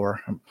was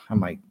before. I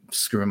might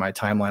screw in my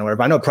timeline or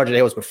whatever. I know Project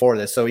A was before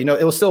this. So, you know,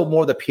 it was still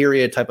more the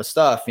period type of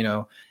stuff, you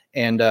know.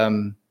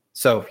 And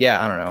so,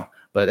 yeah, I don't know.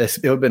 But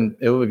it would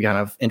be kind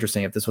of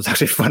interesting if this was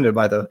actually funded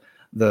by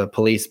the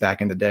police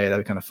back in the day.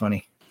 That'd be kind of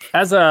funny.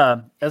 As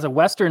a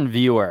Western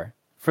viewer,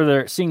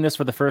 seeing this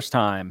for the first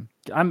time,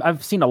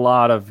 I've seen a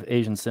lot of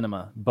Asian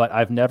cinema, but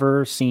I've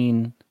never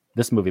seen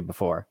this movie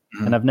before,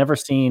 and I've never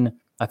seen,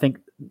 I think,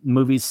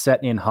 movies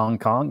set in Hong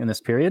Kong in this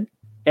period,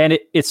 and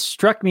it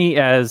struck me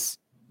as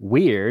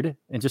weird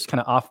and just kind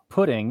of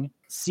off-putting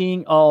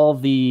seeing all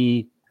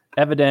the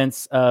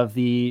evidence of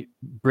the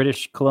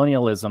British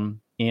colonialism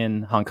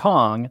in Hong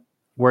Kong,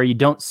 where you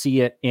don't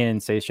see it in,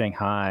 say,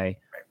 Shanghai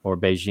or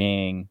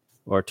Beijing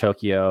or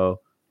Tokyo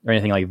or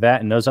anything like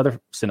that in those other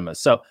cinemas.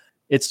 So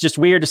it's just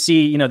weird to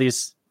see, you know,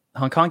 these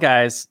Hong Kong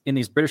guys in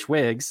these British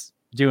wigs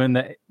doing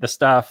the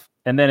stuff.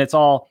 And then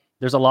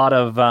there's a lot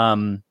of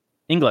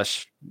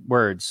English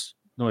words,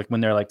 like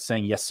when they're like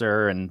saying yes,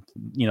 sir. And,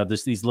 you know,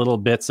 there's these little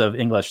bits of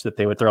English that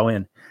they would throw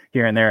in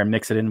here and there and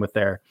mix it in with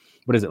their,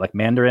 what is it, like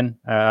Mandarin?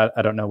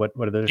 I don't know what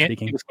are they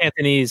speaking? It was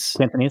Cantonese.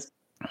 Cantonese.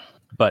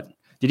 But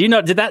did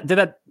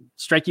that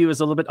strike you as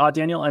a little bit odd,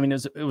 Daniel? I mean,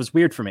 it was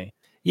weird for me.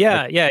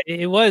 Yeah,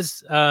 it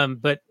was.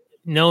 But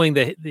knowing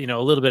that, you know,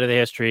 a little bit of the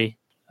history,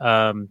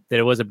 that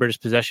it was a British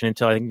possession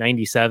until I think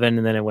 97,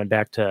 and then it went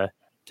back to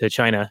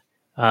China.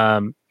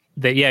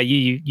 That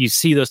you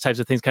see those types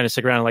of things kind of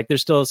stick around. Like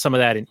there's still some of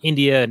that in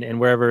India and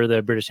wherever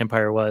the British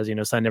Empire was. You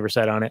know, sun never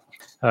set on it.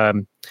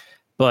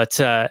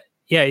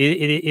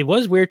 It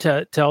was weird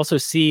to also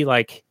see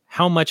like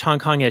how much Hong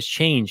Kong has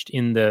changed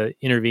in the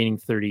intervening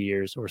 30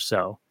 years or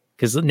so.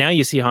 Because now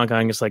you see Hong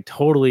Kong is like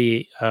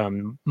totally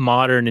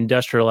modern,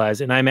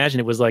 industrialized, and I imagine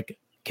it was like,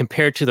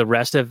 compared to the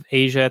rest of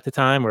Asia at the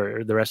time,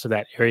 or the rest of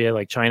that area,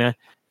 like China,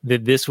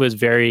 that this was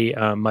very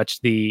much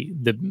the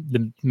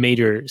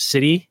major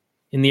city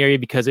in the area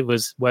because it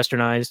was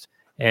westernized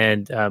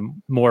and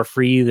more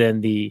free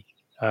than the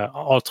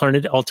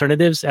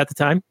alternatives at the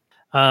time.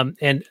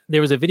 And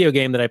there was a video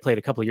game that I played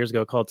a couple of years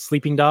ago called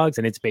Sleeping Dogs,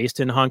 and it's based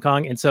in Hong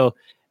Kong. And so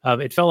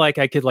it felt like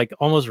I could like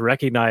almost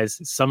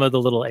recognize some of the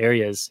little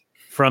areas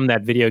from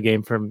that video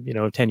game from, you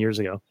know, 10 years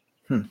ago.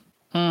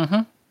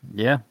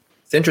 Yeah.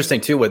 It's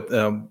interesting too with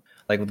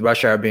with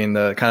Rush Hour being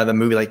the kind of the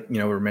movie, like, you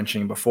know, we were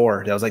mentioning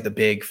before, that was like the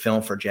big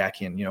film for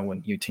Jackie, and, you know,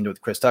 when you teamed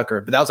with Chris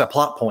Tucker, but that was a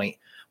plot point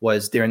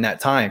was during that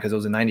time, because it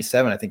was in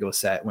 97, I think it was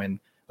set when,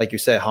 like you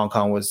said, Hong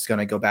Kong was going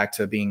to go back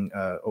to being,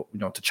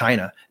 to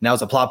China. And that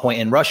was a plot point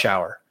in Rush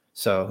Hour.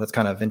 So that's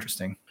kind of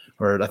interesting.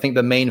 Or I think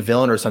the main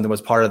villain or something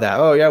was part of that.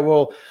 Oh yeah,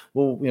 well,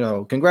 you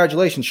know,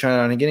 congratulations,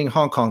 China, on getting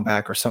Hong Kong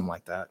back or something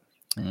like that.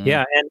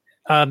 Yeah.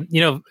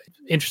 And,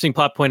 interesting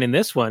plot point in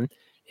this one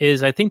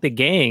is I think the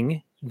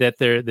gang that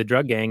the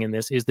drug gang in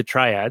this is the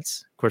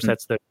Triads. Of course,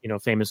 that's the, you know,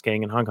 famous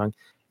gang in Hong Kong.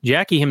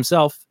 Jackie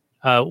himself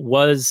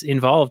was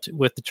involved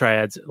with the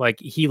Triads. Like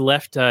he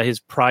left his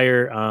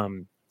prior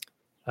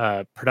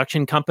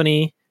production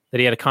company that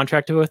he had a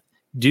contract with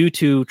due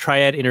to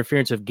Triad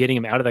interference of getting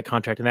him out of that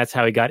contract. And that's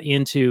how he got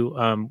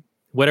into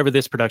whatever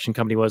this production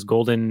company was,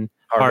 Golden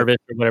Harvest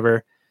or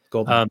whatever.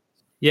 Golden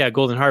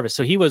Harvest.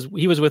 So he was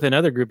with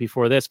another group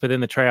before this, but then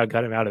the Triad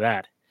got him out of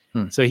that.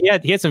 So he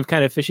had some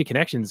kind of fishy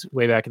connections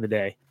way back in the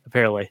day,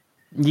 apparently.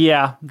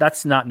 Yeah,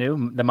 that's not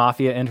new. The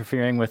mafia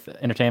interfering with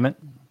entertainment.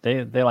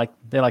 They like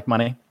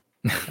money.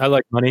 I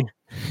like money.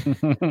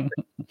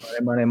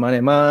 money, money,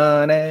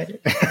 money.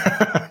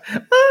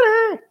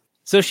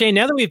 So Shane,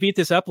 now that we've beat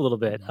this up a little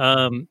bit,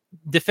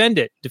 defend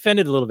it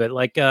a little bit.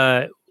 Like,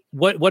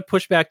 what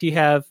pushback do you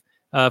have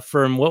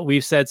from what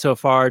we've said so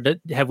far?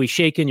 Have we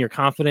shaken your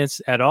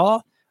confidence at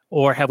all?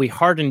 Or have we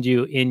hardened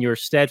you in your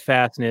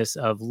steadfastness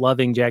of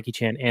loving Jackie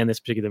Chan and this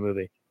particular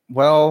movie?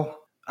 Well,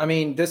 I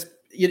mean,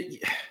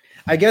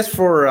 I guess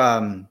for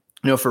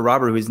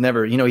Robert, who's he's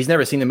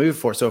never seen the movie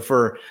before. So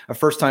for a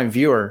first time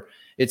viewer,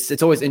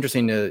 it's always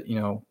interesting to, you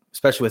know,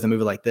 especially with a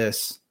movie like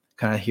this,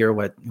 kind of hear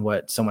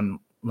what someone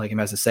like him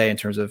has to say in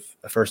terms of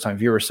a first time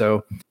viewer.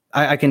 So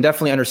I can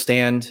definitely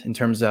understand in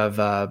terms of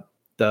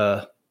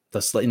the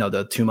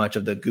too much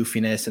of the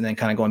goofiness, and then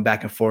kind of going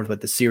back and forth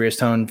with the serious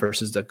tone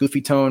versus the goofy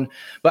tone.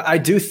 But I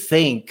do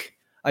think,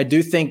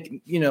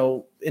 you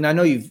know, and I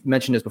know you've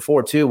mentioned this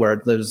before too,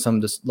 where there's some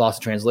just loss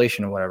of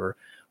translation or whatever,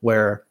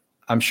 where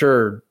I'm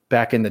sure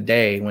back in the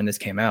day when this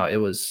came out, it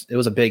was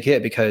a big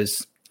hit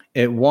because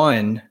it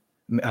won.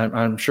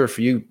 I'm sure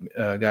for you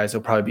guys,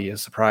 it'll probably be a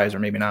surprise, or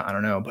maybe not. I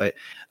don't know. But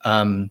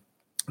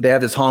they have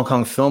this Hong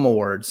Kong Film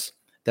Awards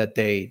that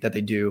they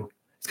do.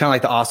 It's kind of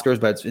like the Oscars,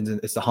 but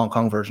it's the Hong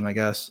Kong version, I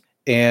guess.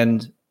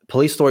 And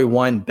Police Story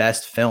won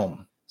Best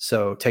Film.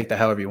 So take that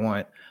however you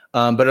want.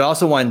 But it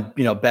also won,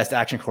 you know, Best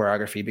Action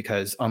Choreography,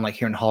 because unlike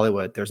here in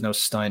Hollywood, there's no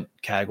stunt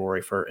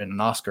category in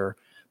an Oscar.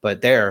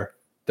 But there's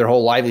their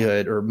whole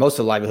livelihood or most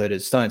of the livelihood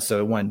is stunts. So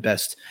it won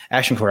best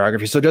action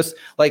choreography. So just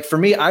like for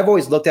me, I've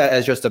always looked at it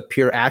as just a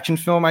pure action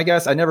film, I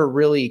guess. I never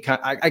really,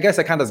 I guess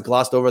I kind of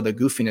glossed over the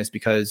goofiness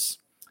because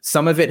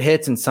some of it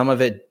hits and some of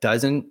it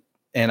doesn't.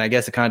 And I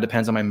guess it kind of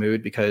depends on my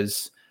mood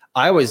because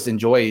I always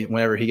enjoy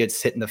whenever he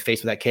gets hit in the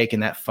face with that cake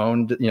and that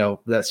phone, you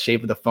know, that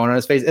shape of the phone on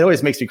his face. It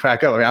always makes me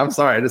crack up. I mean, I'm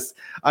sorry. I just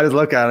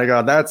look at it and I go,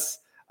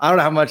 I don't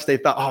know how much they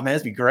thought, oh man,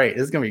 this be great.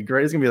 This is going to be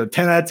great. It's going to be a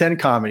 10 out of 10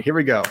 comedy. Here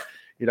we go.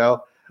 You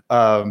know?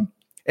 And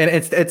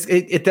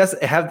it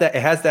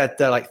has that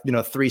like, you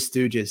know, Three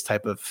Stooges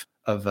type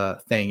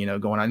of thing, you know,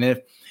 going on.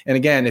 And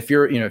again, if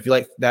you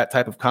like that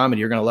type of comedy,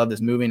 you're going to love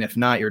this movie. And if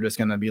not, you're just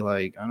going to be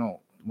like,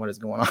 what is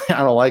going on? I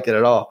don't like it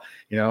at all,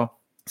 you know?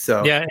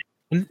 So yeah.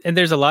 And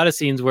there's a lot of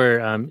scenes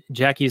where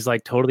Jackie's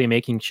like totally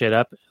making shit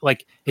up.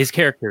 Like his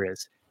character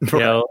is, you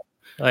know,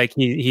 like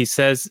he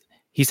says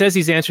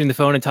he's answering the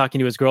phone and talking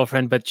to his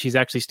girlfriend, but she's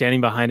actually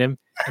standing behind him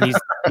and he's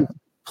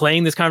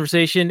playing this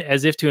conversation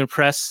as if to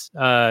impress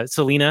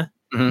Selena,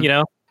 you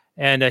know,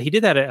 and he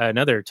did that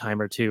another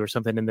time or two or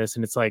something in this.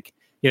 And it's like,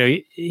 you know,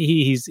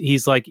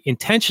 he's like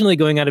intentionally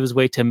going out of his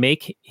way to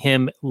make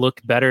him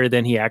look better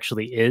than he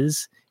actually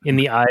is in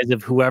the eyes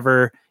of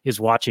whoever is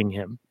watching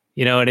him,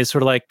 you know, and it's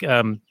sort of like,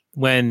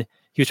 when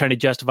he was trying to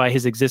justify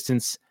his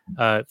existence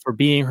for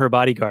being her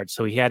bodyguard.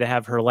 So he had to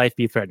have her life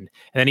be threatened.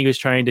 And then he was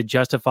trying to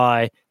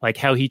justify like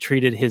how he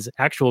treated his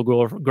actual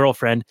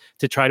girlfriend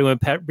to try to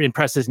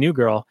impress this new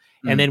girl.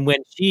 And then when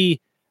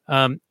she,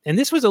 and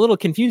this was a little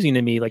confusing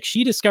to me, like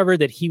she discovered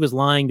that he was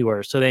lying to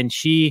her. So then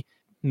she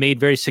made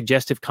very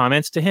suggestive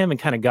comments to him and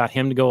kind of got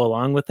him to go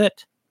along with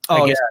it.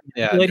 Oh,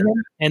 yeah.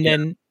 And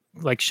then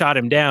like shot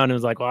him down and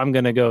was like, well, I'm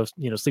going to go,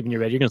 you know, sleep in your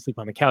bed. You're going to sleep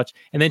on the couch.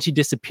 And then she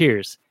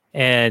disappears.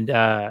 And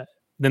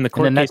then the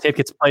court and then that tape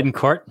gets played in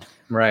court,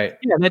 right?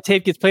 Yeah, that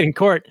tape gets played in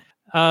court,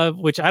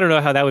 which I don't know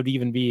how that would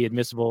even be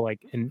admissible.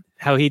 Like, and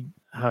how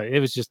it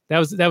was just that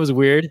was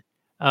weird.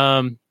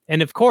 And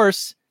of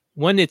course,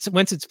 once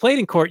it's played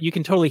in court, you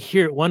can totally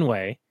hear it one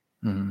way,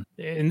 and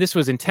this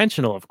was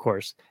intentional, of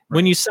course. Right.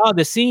 When you saw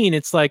the scene,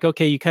 it's like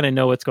okay, you kind of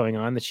know what's going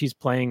on, that she's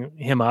playing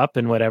him up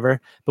and whatever.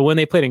 But when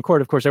they played in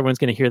court, of course, everyone's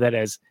going to hear that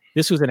as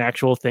this was an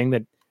actual thing,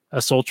 that a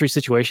sultry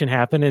situation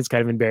happened. And it's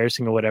kind of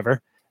embarrassing or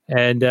whatever.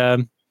 And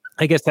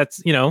I guess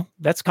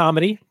that's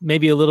comedy.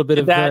 Maybe a little bit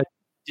of that.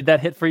 Did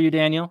that hit for you,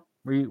 Daniel?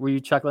 Were you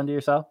chuckling to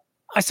yourself?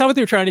 I saw what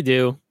they were trying to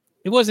do.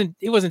 It wasn't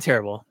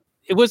terrible.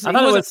 I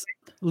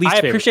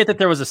appreciate that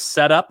there was a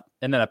setup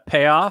and then a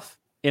payoff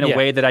in a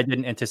way that I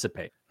didn't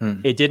anticipate.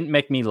 It didn't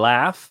make me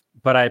laugh,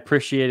 but I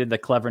appreciated the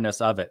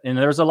cleverness of it. And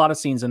there was a lot of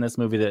scenes in this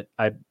movie that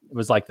I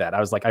was like that. I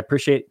was like, I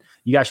appreciate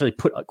you actually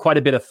put quite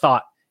a bit of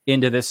thought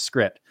into this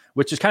script,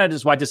 which is kind of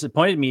just why it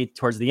disappointed me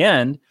towards the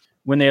end.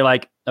 When they're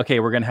like, okay,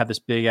 we're going to have this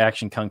big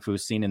action kung fu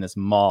scene in this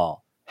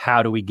mall.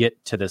 How do we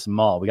get to this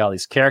mall? We got all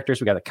these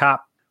characters. We got a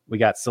cop. We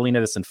got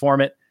Selena, this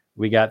informant.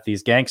 We got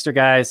these gangster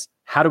guys.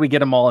 How do we get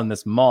them all in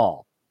this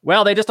mall?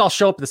 Well, they just all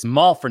show up at this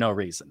mall for no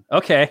reason.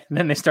 Okay. And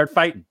then they start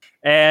fighting.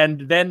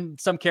 And then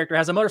some character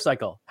has a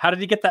motorcycle. How did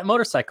he get that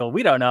motorcycle?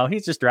 We don't know.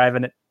 He's just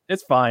driving it.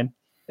 It's fine.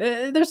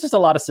 There's just a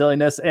lot of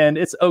silliness and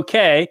it's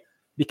okay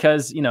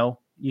because, you know,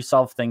 you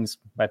solve things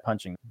by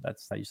punching.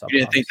 That's how you solve. You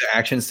didn't think the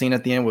action scene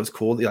at the end was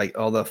cool? Like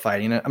all the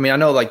fighting. I mean, I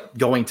know like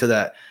going to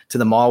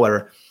the mall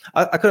where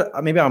I could,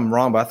 maybe I'm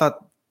wrong, but I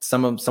thought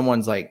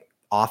someone's like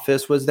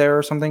office was there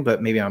or something,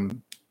 but maybe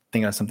I'm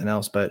thinking of something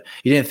else. But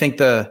you didn't think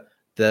the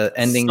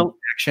ending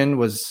action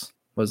was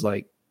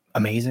like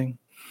amazing?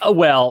 Oh,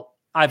 well,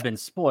 I've been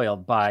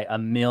spoiled by a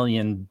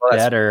million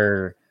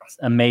better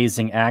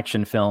amazing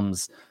action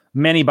films,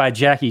 many by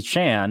Jackie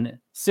Chan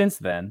since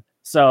then.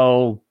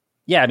 So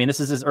yeah, I mean, this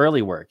is his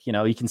early work. You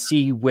know, you can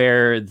see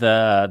where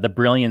the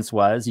brilliance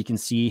was. You can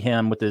see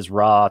him with his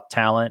raw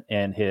talent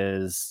and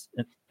his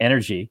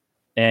energy.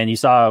 And you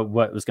saw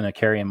what was going to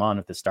carry him on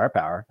with the star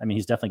power. I mean,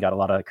 he's definitely got a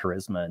lot of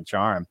charisma and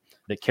charm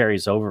that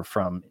carries over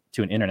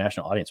to an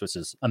international audience, which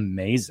is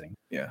amazing.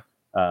 Yeah.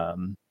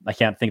 I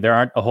can't think there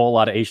aren't a whole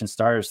lot of Asian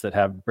stars that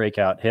have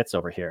breakout hits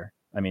over here.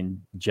 I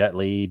mean, Jet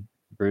Li,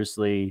 Bruce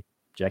Lee,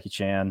 Jackie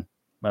Chan.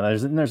 Well,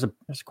 there's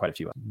quite a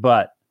few,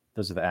 but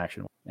those are the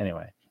action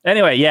ones.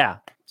 Anyway, yeah.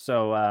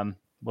 So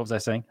what was I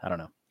saying? I don't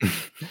know. What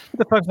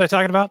the fuck was I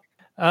talking about?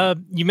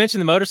 You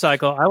mentioned the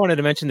motorcycle. I wanted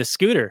to mention the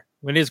scooter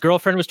when his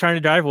girlfriend was trying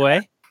to drive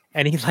away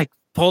and he like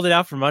pulled it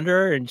out from under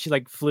her and she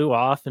like flew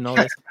off and all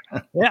this.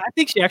 Yeah, I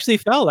think she actually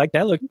fell. Like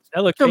that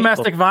looked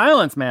domestic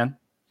violence, man.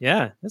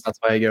 Yeah. That's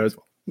why he goes,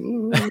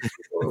 oh, God,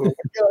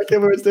 I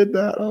can't believe I did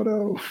that. Oh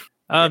no.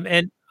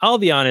 And I'll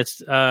be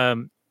honest.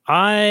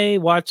 I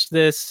watched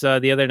this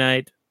the other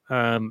night.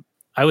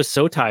 I was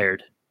so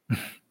tired.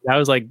 I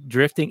was like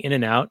drifting in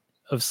and out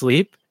of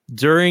sleep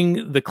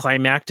during the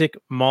climactic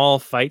mall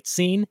fight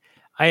scene.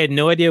 I had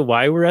no idea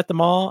why we were at the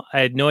mall. I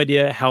had no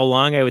idea how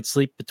long I would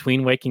sleep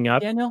between waking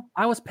up. Yeah, no,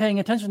 I was paying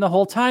attention the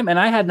whole time and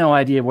I had no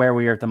idea where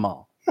we were at the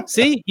mall.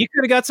 See, you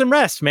could have got some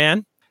rest,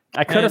 man.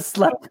 I could have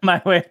slept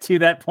my way to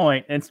that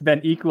point and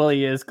been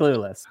equally as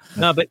clueless.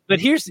 No, but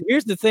here's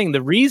the thing.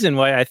 The reason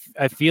why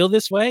I feel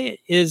this way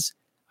is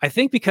I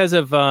think because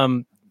of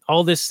all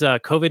all this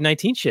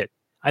COVID-19 shit.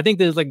 I think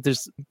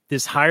there's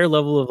this higher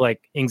level of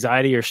like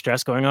anxiety or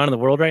stress going on in the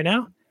world right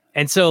now.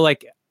 And so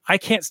like, I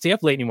can't stay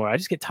up late anymore. I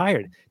just get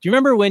tired. Do you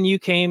remember when you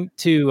came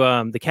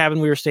to the cabin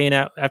we were staying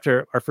at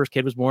after our first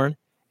kid was born?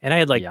 And I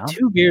had like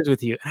 2 beers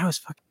with you, and I was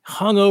fucking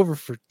hungover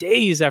for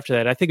days after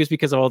that. I think it was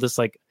because of all this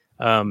like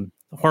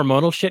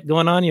hormonal shit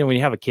going on. You know, when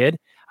you have a kid,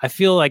 I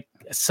feel like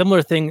a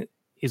similar thing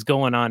is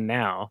going on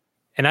now.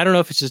 And I don't know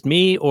if it's just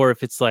me or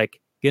if it's like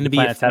going to be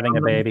having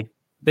a baby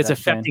that's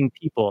affecting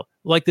people,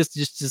 like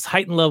this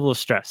heightened level of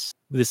stress,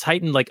 this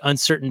heightened like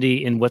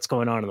uncertainty in what's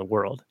going on in the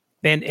world.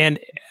 And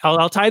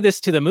I'll tie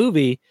this to the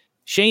movie.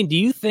 Shane, do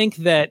you think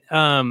that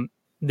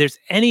there's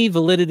any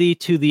validity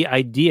to the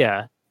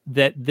idea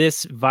that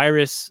this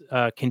virus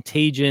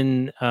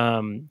contagion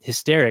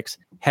hysterics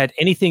had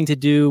anything to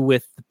do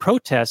with the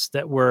protests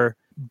that were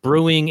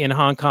brewing in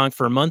Hong Kong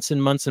for months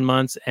and months and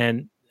months,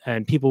 and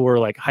people were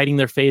like hiding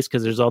their face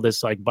because there's all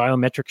this like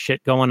biometric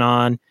shit going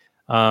on.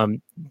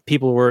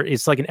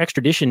 It's like an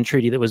extradition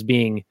treaty that was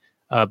being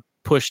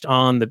pushed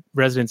on the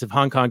residents of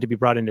Hong Kong to be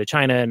brought into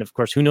China. And of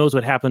course, who knows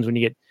what happens when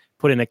you get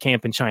put in a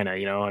camp in China?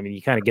 You know, I mean,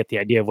 you kind of get the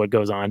idea of what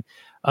goes on.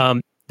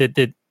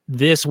 That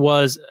this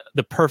was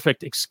the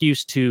perfect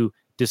excuse to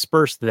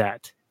disperse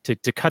that,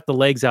 to cut the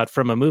legs out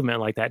from a movement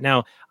like that.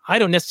 Now, I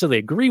don't necessarily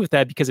agree with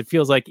that because it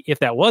feels like if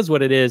that was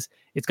what it is,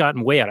 it's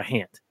gotten way out of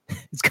hand.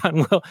 It's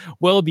gotten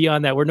well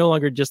beyond that. We're no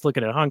longer just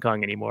looking at Hong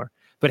Kong anymore.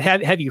 But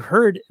have you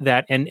heard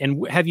that?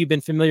 And have you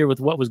been familiar with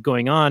what was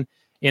going on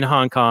in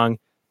Hong Kong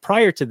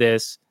prior to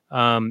this?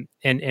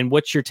 And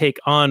what's your take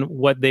on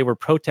what they were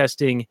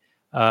protesting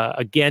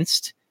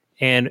against,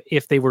 and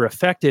if they were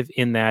effective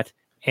in that?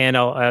 And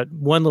I'll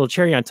one little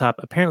cherry on top.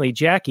 Apparently,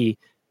 Jackie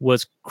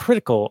was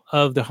critical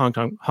of the Hong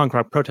Kong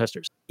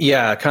protesters.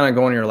 Yeah, kind of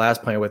going to your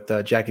last point with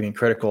Jackie being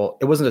critical.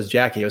 It wasn't just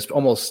Jackie. It was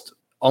almost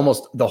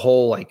the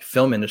whole like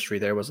film industry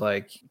there was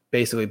like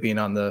basically being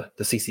on the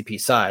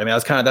CCP side. I mean,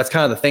 that's kind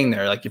of the thing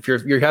there. Like if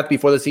you have to be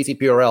for the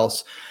CCP or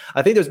else.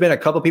 I think there's been a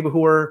couple of people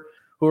who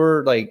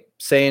were like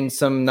saying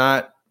some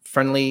not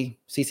friendly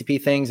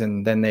CCP things,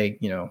 and then they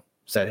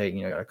said, hey,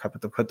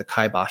 gotta put the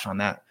kibosh on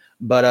that.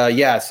 But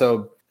yeah,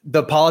 so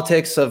the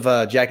politics of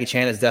Jackie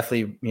Chan is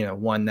definitely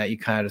one that you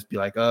kind of just be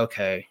like,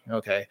 okay.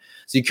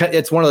 So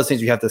it's one of those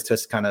things you have to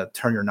just kind of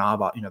turn your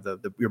knob off,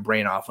 your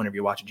brain off whenever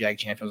you watch a Jackie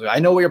Chan film. Like, I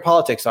know what your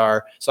politics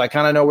are, so I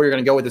kind of know where you're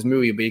going to go with this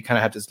movie, but you kind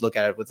of have to just look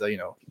at it with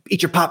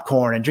eat your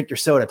popcorn and drink your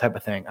soda type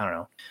of thing. I don't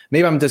know.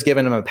 Maybe I'm just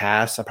giving him a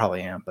pass. I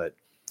probably am, but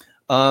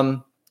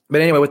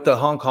anyway, with the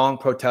Hong Kong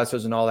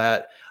protesters and all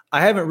that,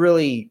 I haven't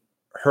really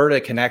heard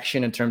a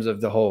connection in terms of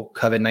the whole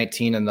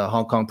COVID-19 and the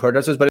Hong Kong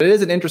protesters, but it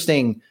is an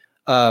interesting.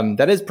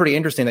 That is pretty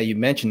interesting that you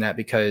mentioned that,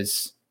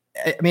 because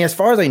I mean, as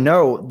far as I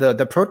know,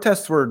 the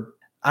protests were.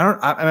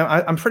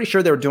 I'm pretty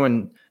sure they were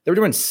doing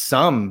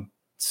some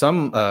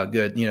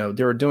good.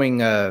 They were doing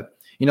like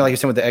you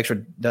said with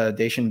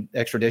the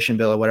extradition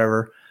bill or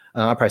whatever.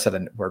 I probably said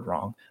the word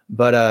wrong,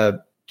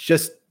 but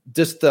just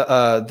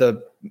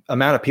the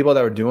amount of people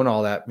that were doing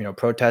all that,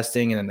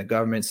 protesting, and then the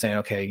government saying,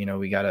 okay,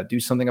 we got to do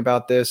something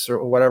about this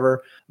or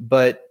whatever.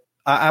 But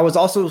I was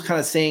also kind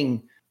of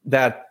saying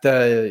that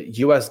the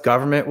U.S.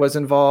 government was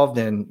involved,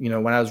 and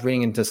when I was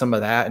reading into some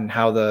of that and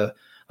how the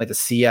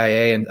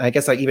CIA and I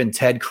guess like even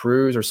Ted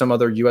Cruz or some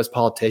other U.S.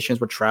 politicians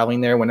were traveling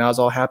there when that was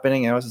all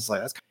happening, and I was just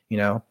like, that's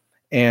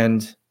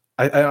and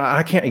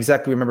I can't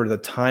exactly remember the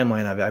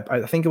timeline of it.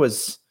 I think it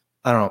was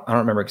I don't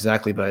remember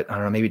exactly, but I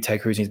don't know, maybe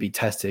Ted Cruz needs to be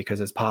tested because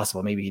it's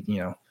possible maybe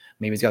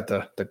maybe he's got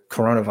the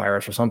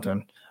coronavirus or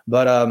something.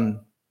 But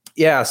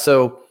yeah,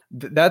 so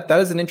that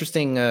is an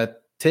interesting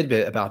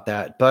tidbit about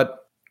that, but.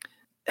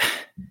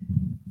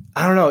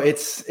 I don't know.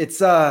 It's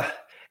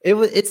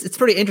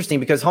pretty interesting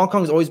because Hong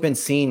Kong's always been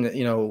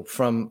seen,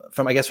 from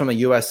I guess from a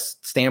U.S.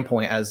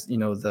 standpoint as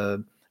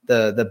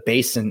the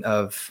basin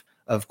of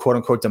quote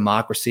unquote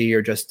democracy,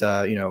 or just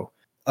a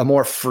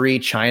more free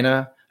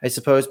China, I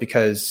suppose,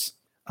 because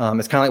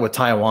it's kind of like with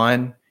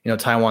Taiwan.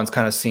 Taiwan's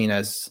kind of seen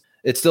as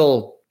it's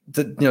still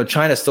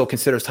China still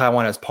considers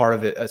Taiwan as part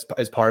of it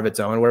as part of its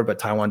own, but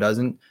Taiwan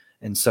doesn't,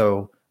 and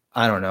so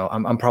I don't know.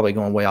 I'm probably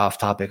going way off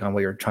topic on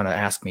what you're trying to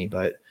ask me,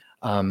 but.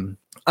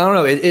 I don't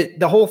know.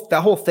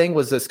 That whole thing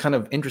was just kind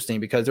of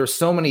interesting because there's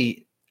so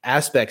many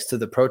aspects to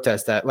the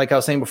protest that, like I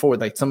was saying before,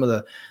 like some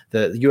of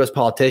the U.S.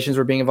 politicians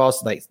were being involved.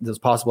 So like there's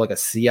possible like a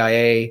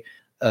CIA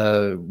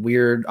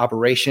weird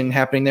operation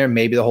happening there.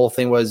 Maybe the whole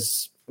thing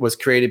was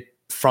created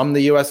from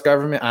the U.S.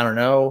 government. I don't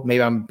know.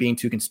 Maybe I'm being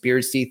too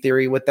conspiracy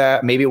theory with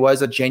that. Maybe it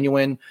was a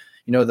genuine.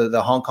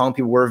 The Hong Kong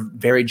people were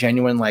very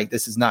genuine. Like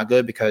this is not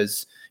good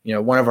because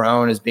one of our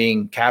own is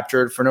being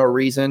captured for no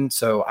reason.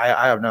 So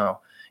I don't know.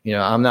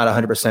 I'm not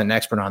 100% an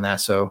expert on that,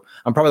 so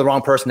I'm probably the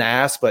wrong person to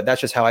ask, but that's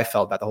just how I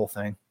felt about the whole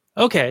thing.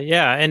 Okay,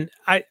 yeah, and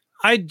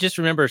I just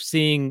remember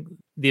seeing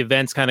the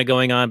events kind of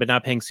going on, but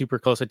not paying super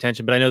close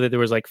attention. But I know that there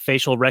was like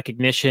facial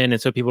recognition,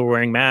 and so people were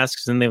wearing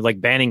masks, and they were like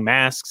banning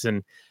masks,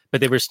 but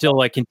they were still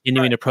like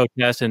continuing to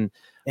protest and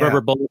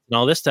rubber bullets and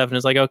all this stuff. And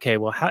it's like, okay,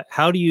 well,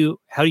 how do you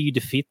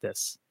defeat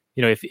this?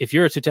 If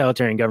you're a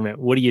totalitarian government,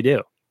 what do you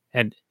do?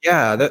 And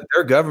Yeah,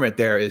 their government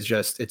there is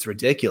it's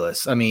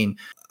ridiculous. I mean,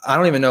 I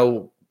don't even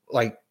know,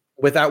 like,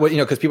 without what,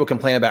 because people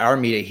complain about our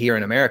media here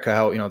in America,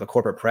 how, the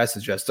corporate press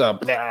is just,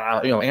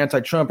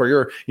 anti-Trump, or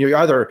you're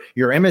either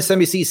you're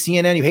MSNBC,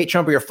 CNN, you hate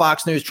Trump, or you're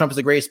Fox News, Trump is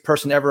the greatest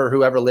person ever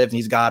who ever lived and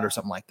he's God or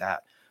something like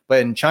that.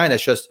 But in China,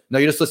 it's just, no,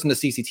 you just listen to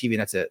CCTV and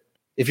that's it.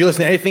 If you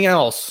listen to anything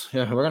else,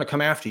 we're going to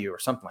come after you or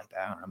something like that.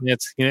 I don't know.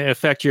 it's going to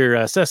affect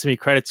your Sesame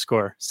credit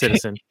score,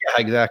 citizen.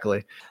 Yeah,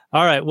 exactly.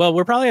 All right. Well,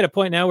 we're probably at a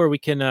point now where we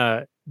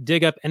can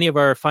dig up any of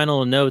our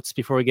final notes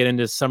before we get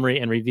into summary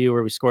and review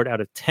where we scored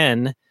out of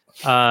 10.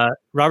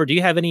 Robert, do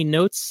you have any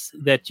notes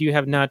that you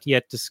have not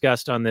yet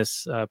discussed on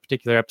this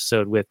particular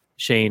episode with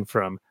Shane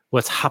from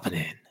What's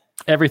Happening?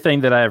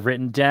 Everything that I have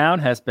written down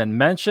has been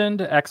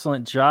mentioned.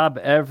 Excellent job,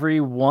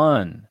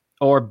 everyone.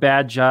 Or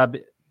bad job,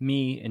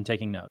 me, in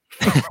taking notes.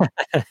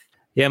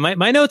 Yeah,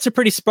 my notes are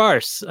pretty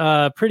sparse.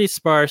 I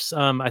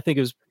think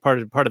it was part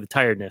of the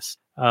tiredness.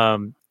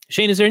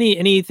 Shane, is there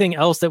anything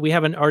else that we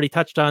haven't already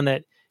touched on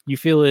that you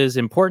feel is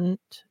important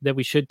that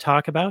we should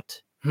talk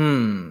about?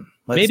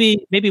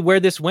 Maybe where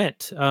this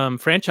went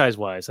franchise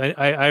wise.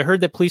 I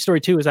heard that Police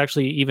Story 2 is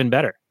actually even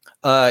better.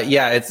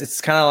 Yeah, it's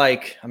kind of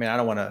like, I mean, I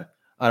don't want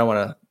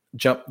to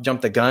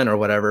jump the gun or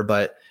whatever,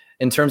 but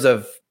in terms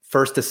of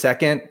first to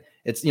second,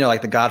 it's,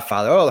 like The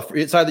Godfather. Oh,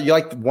 it's either you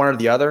like one or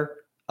the other.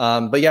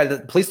 But yeah, the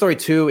Police Story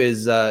 2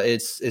 is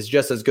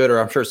just as good, or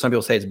I'm sure some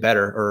people say it's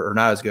better or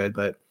not as good,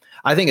 but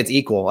I think it's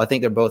equal. I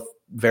think they're both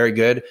very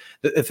good.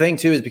 The thing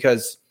too is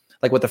because,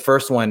 like with the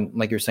first one,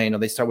 like you're saying,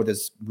 they start with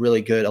this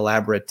really good,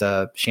 elaborate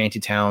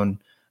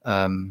shantytown,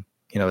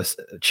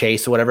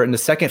 chase or whatever. In the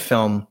second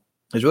film,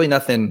 there's really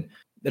nothing.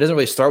 It doesn't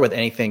really start with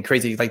anything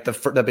crazy. Like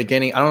the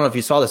beginning. I don't know if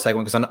you saw the second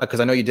one because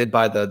I know you did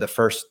buy the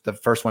first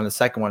one, the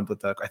second one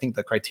with I think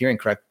the Criterion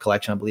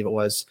collection, I believe it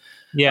was.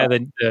 Yeah,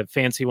 the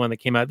fancy one that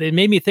came out. It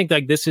made me think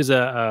like this is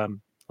a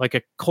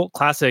cult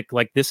classic.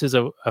 Like this is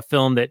a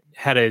film that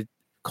had a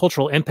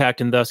cultural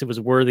impact, and thus it was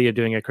worthy of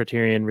doing a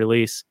Criterion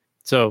release.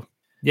 So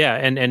yeah,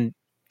 and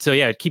so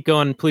yeah, keep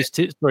going. Police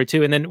Story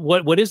 2, and then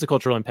what is the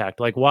cultural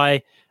impact? Like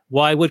why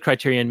would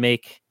Criterion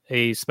make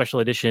a special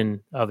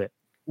edition of it?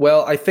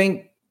 Well, I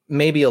think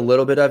maybe a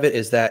little bit of it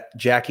is that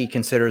Jackie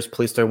considers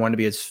Police Story 1 to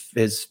be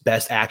his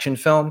best action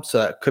film, so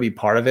that could be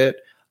part of it.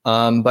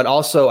 But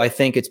also, I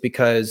think it's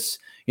because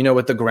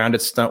with the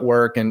grounded stunt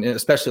work and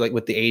especially like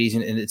with the 80s,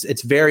 and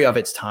it's very of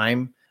its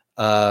time.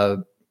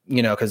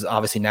 Because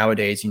obviously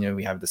nowadays,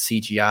 we have the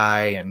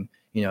CGI and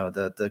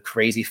the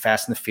crazy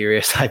Fast and the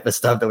Furious type of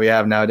stuff that we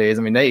have nowadays.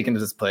 I mean, now you can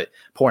just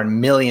pouring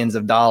millions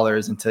of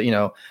dollars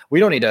into, we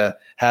don't need to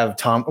have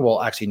Tom.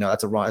 Well, actually, no,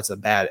 that's a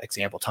bad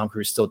example. Tom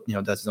Cruise still,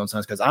 does his own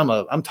stunts because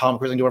I'm Tom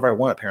Cruise and do whatever I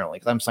want apparently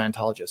because I'm a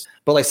Scientologist.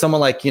 But like someone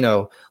like, I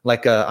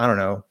don't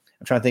know.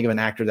 I'm trying to think of an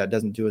actor that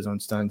doesn't do his own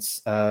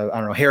stunts. I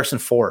don't know, Harrison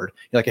Ford.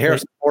 Like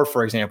Harrison Ford,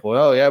 for example.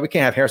 Oh yeah, we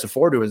can't have Harrison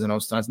Ford do his own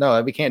stunts.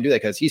 No, we can't do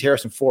that because he's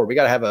Harrison Ford. We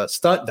got to have a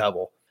stunt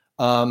double.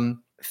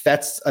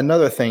 That's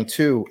another thing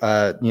too.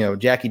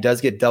 Jackie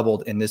does get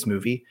doubled in this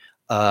movie.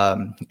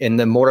 In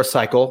the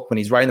motorcycle, when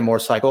he's riding the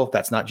motorcycle,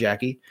 that's not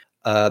Jackie.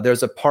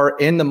 There's a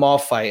part in the mall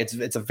fight.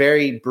 It's a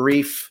very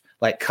brief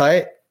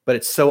cut, but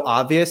it's so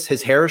obvious.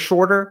 His hair is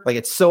shorter. Like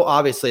it's so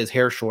obviously his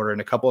hair shorter in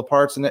a couple of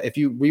parts. And if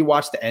you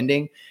rewatch the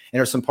ending, and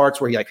there's some parts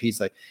where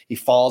he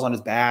falls on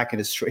his back and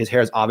his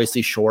hair is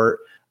obviously short.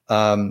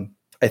 I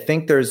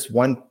think there's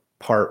one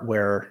part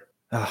where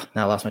now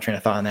I lost my train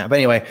of thought on that. But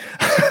anyway,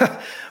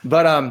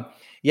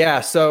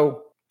 yeah.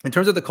 So in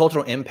terms of the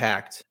cultural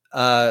impact,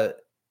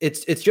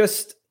 it's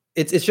just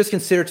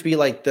considered to be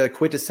like the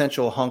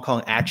quintessential Hong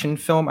Kong action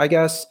film, I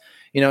guess.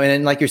 And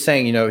then, like you're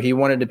saying, he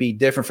wanted to be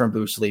different from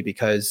Bruce Lee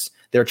because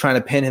they're trying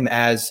to pin him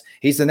as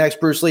he's the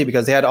next Bruce Lee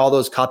because they had all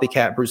those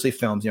copycat Bruce Lee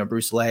films,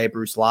 Bruce Lee,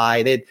 Bruce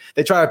Lie.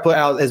 They try to put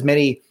out as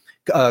many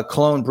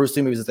clone Bruce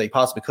Lee movies as they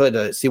possibly could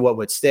to see what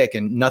would stick,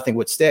 and nothing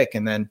would stick.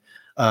 And then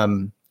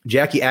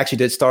Jackie actually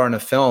did star in a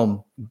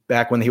film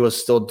back when he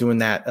was still doing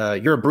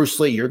that. You're Bruce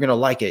Lee. You're going to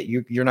like it.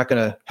 You're not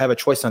going to have a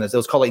choice on this. It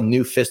was called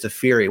New Fist of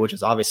Fury, which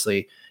is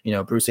obviously,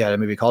 Bruce Lee had a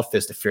movie called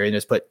Fist of Fury and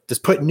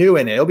just put new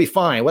in it. It'll be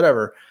fine,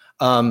 whatever.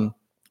 But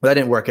that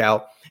didn't work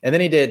out. And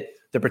then he did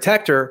The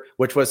Protector,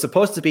 which was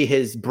supposed to be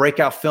his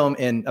breakout film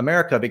in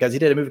America because he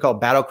did a movie called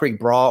Battle Creek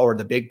Brawl or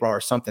The Big Brawl or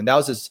something. I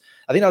think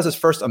that was his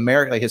first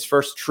his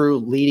first true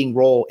leading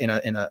role in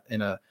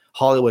a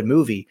Hollywood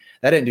movie.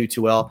 That didn't do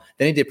too well.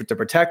 Then he did The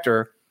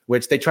Protector,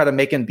 which they try to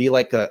make him be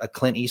like a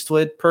Clint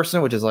Eastwood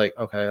person, which is like,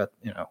 okay,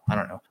 I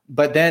don't know.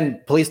 But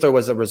then Police Story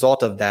was a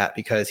result of that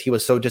because he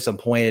was so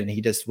disappointed and he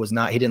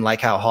didn't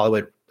like how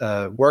Hollywood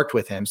worked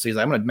with him. So he's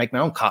like, I'm going to make my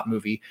own cop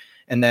movie.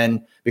 And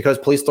then because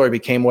Police Story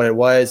became what it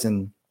was,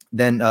 and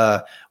then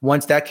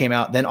once that came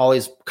out, then all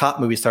these cop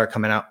movies started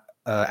coming out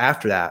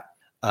after that.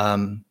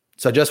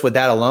 So just with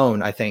that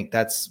alone, I think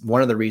that's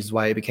one of the reasons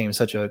why it became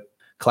such a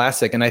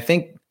classic. And I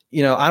think,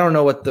 I don't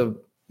know what the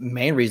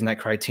main reason that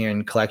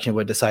Criterion Collection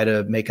would decide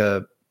to make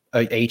a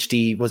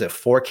HD, was it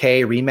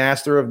 4K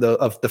remaster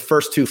of the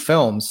first two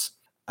films.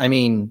 I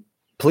mean,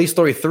 Police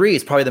Story 3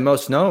 is probably the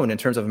most known in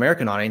terms of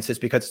American audiences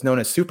because it's known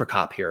as Super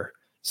Cop here.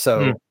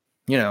 So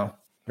you know,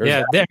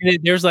 Yeah,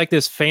 there's like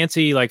this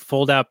fancy like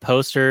fold out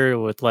poster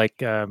with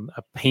like a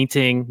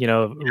painting,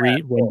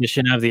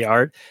 rendition of the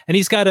art, and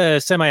he's got a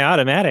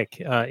semi-automatic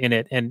in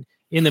it. And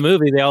in the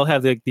movie, they all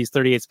have these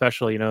 38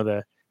 special,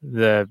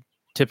 the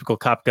typical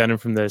cop gun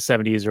from the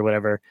 70s or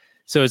whatever.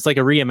 So it's like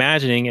a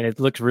reimagining, and it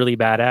looks really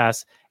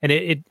badass. And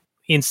it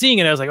in seeing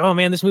it, I was like, oh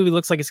man, this movie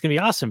looks like it's gonna be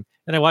awesome.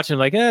 And I watched it,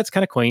 like, it's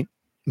kind of quaint,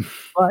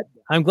 but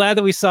I'm glad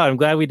that we saw it. I'm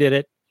glad we did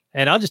it.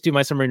 And I'll just do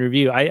my summary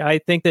review. I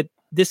think that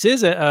this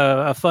is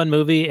a fun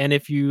movie, and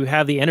if you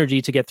have the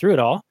energy to get through it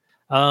all,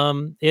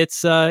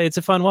 it's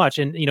a fun watch.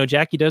 And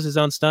Jackie does his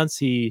own stunts.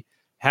 He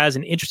has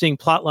an interesting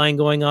plot line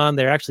going on.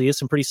 There actually is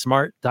some pretty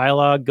smart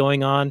dialogue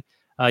going on.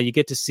 You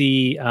get to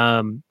see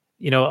a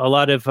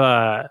lot of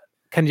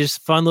kind of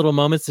just fun little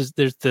moments.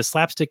 There's the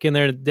slapstick in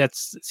there that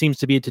seems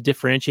to be to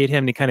differentiate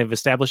him, and he kind of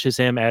establishes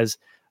him as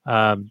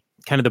kind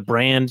of the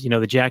brand,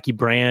 the Jackie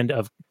brand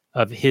of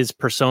his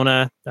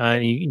persona.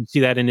 You can see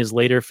that in his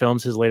later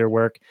films, his later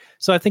work.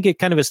 So I think it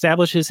kind of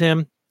establishes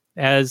him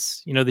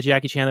as, the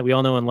Jackie Chan that we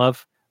all know and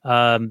love.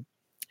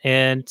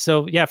 And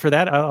so, yeah, for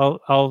that,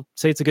 I'll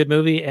say it's a good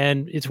movie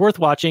and it's worth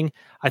watching.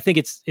 I think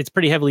it's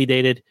pretty heavily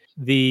dated.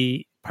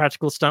 The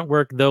practical stunt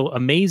work, though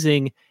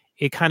amazing,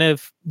 it kind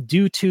of,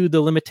 due to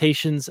the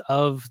limitations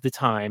of the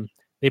time,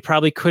 they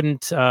probably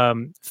couldn't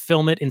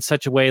film it in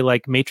such a way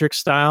like Matrix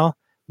style,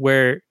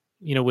 where,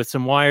 with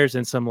some wires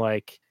and some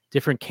like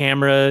different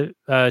camera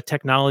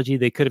technology,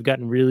 they could have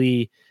gotten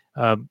really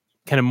kind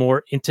of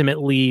more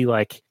intimately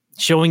like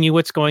showing you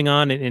what's going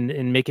on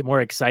and make it more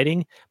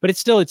exciting. But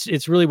it's still,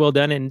 it's really well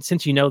done. And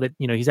since that,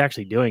 he's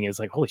actually doing it, it's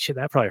like, holy shit,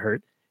 that probably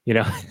hurt,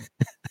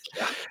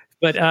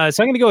 But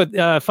so I'm going to go with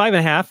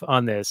 5.5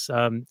 on this.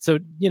 So,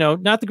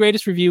 not the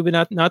greatest review,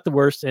 but not the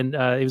worst. And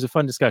it was a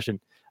fun discussion.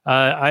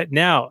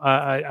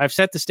 I've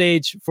set the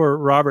stage for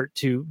Robert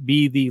to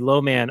be the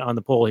low man on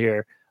the poll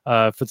here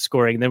for the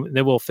scoring. And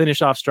then we'll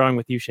finish off strong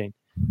with you, Shane.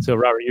 So,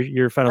 Robert,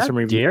 your final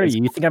summary. Dare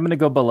you think I'm going to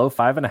go below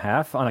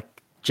 5.5 on a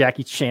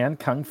Jackie Chan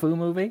kung fu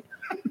movie?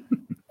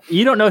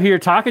 You don't know who you're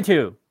talking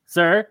to,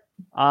 sir.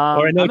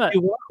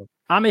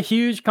 I'm a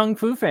huge kung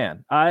fu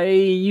fan. I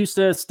used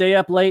to stay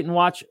up late and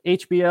watch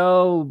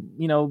HBO,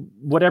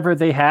 whatever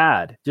they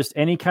had. Just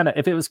any kind of,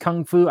 if it was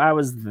kung fu, I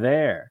was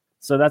there.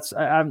 So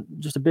I'm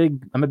a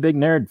big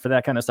nerd for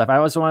that kind of stuff. I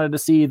always wanted to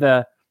see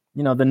the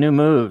new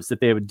moves that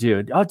they would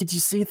do. Oh, did you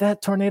see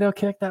that tornado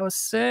kick? That was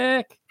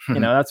sick.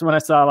 That's when I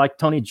saw like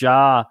Tony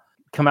Jaa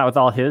come out with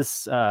all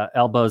his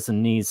elbows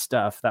and knees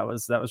stuff. That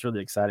was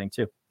really exciting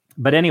too.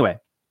 But anyway,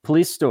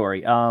 Police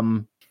Story.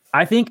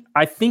 I think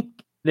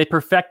they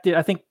perfected.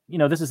 I think,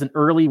 this is an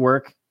early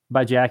work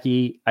by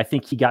Jackie. I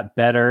think he got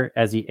better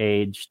as he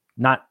aged,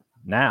 not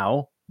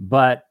now,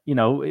 but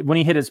when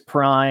he hit his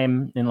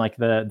prime in like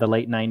the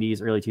late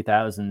 90s, early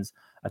 2000s,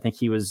 I think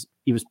he was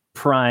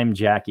prime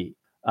Jackie.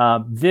 I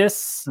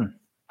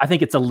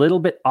think it's a little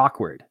bit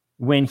awkward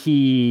when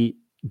he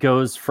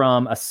goes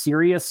from a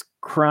serious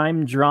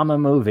crime drama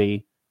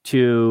movie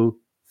to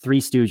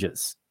Three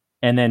Stooges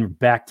and then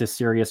back to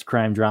serious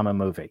crime drama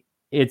movie.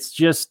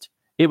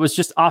 It was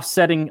just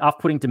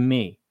off-putting to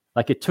me.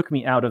 Like, it took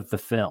me out of the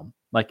film.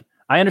 Like,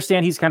 I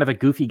understand he's kind of a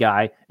goofy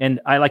guy, and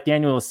I, like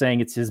Daniel was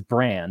saying, it's his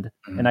brand,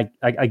 and I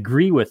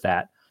agree with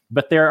that.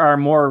 But there are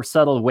more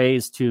subtle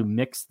ways to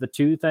mix the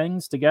two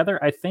things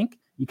together. I think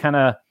you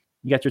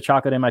got your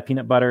chocolate in my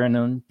peanut butter, and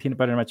then peanut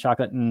butter in my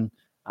chocolate, and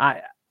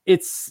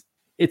it's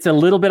a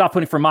little bit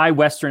off-putting for my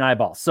Western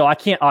eyeballs. So I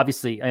can't,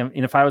 obviously, and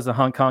if I was a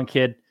Hong Kong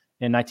kid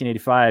in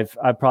 1985,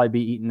 I'd probably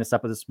be eating this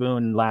up with a spoon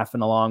and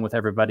laughing along with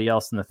everybody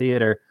else in the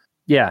theater.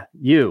 Yeah,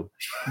 you.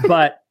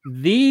 But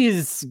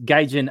these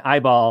Gaijin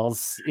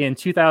eyeballs in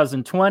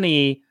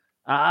 2020,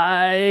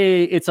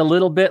 it's a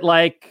little bit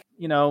like,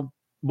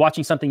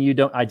 watching something you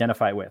don't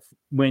identify with.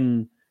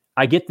 When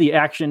I get the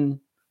action,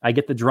 I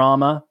get the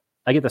drama,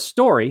 I get the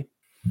story,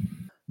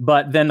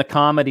 but then the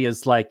comedy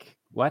is like,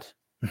 what?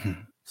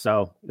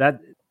 So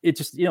that it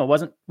just,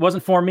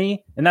 wasn't for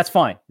me, and that's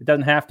fine. It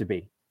doesn't have to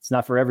be. It's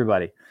not for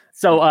everybody.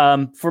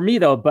 So for me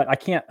though, but I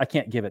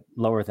can't give it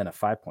lower than a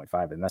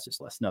 5.5, and that's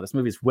just less. No, this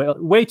movie is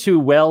way too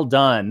well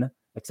done,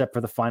 except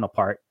for the final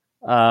part.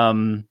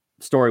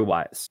 Story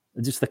wise,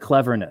 just the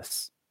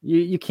cleverness.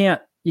 You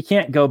can't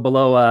go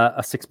below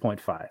a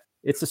 6.5.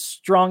 It's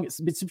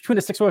between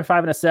a 6.5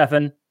 and a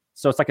 7,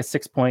 so it's like a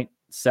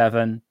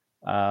 6.7.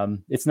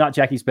 It's not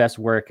Jackie's best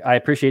work. I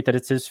appreciate that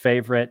it's his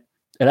favorite,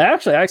 and I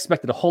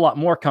expected a whole lot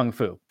more kung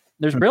fu.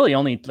 There's really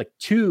only like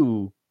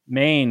 2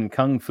 main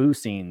kung fu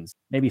scenes,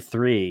 maybe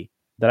 3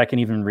 that I can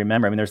even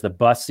remember. I mean, there's the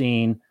bus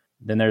scene,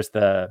 then there's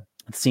the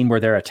scene where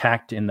they're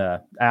attacked in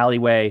the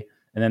alleyway,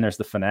 and then there's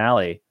the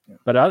finale.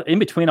 But in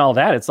between all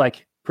that, it's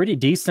like pretty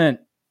decent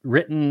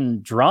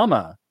written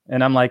drama,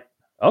 and I'm like,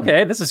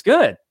 okay, this is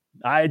good.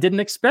 I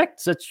didn't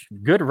expect such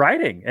good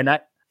writing, and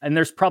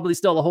there's probably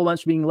still a whole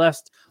bunch being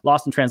lost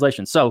in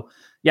translation. So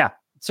yeah,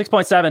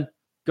 6.7.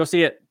 Go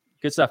see it.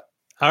 Good stuff.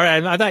 All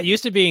right, I'm not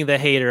used to being the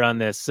hater on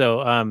this.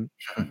 So,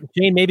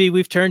 Jane, maybe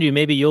we've turned you.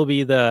 Maybe you'll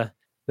be the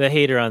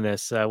hater on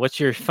this. What's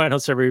your final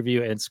summary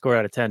review and score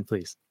out of 10,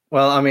 please?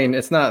 Well, I mean,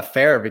 it's not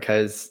fair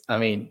because I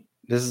mean,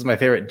 this is my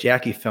favorite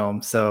Jackie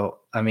film. So,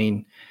 I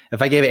mean,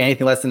 if I gave it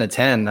anything less than a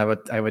 10,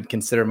 I would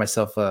consider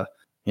myself a,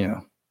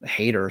 a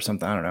hater or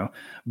something. I don't know.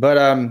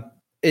 But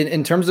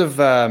in terms of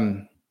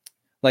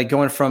like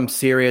going from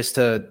serious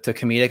to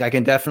comedic, I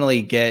can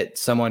definitely get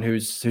someone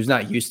who's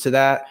not used to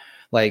that,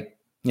 like,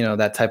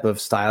 that type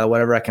of style or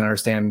whatever. I can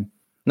understand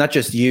not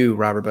just you,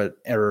 Robert, but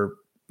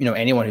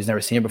anyone who's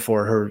never seen it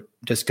before, who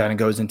just kind of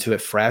goes into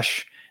it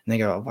fresh. And they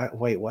go,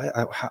 wait, what?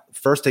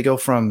 First they go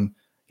from,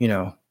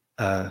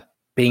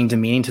 being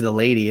demeaning to the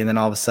lady, and then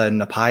all of a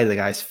sudden a pie to the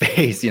guy's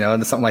face,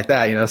 and something like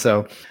that,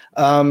 So,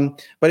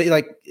 but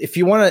if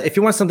you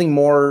want something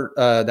more,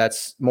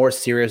 that's more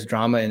serious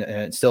drama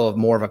and still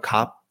more of a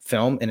cop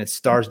film, and it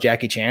stars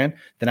Jackie Chan,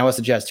 then I would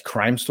suggest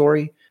Crime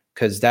Story,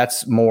 because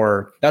that's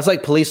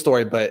like Police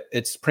Story, but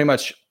it's pretty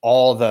much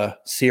all the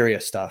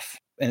serious stuff,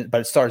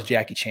 but it stars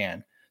Jackie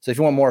Chan. So if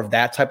you want more of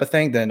that type of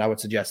thing, then I would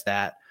suggest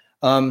that.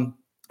 And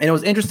it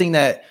was interesting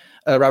that,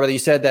 Robert, you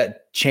said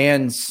that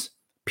Chan's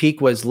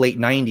peak was late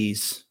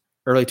 90s,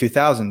 early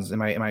 2000s.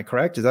 Am I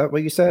correct? Is that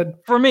what you said?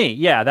 For me,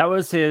 yeah, that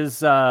was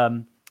his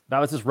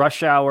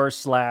Rush Hour /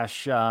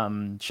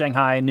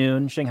 Shanghai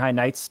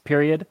Nights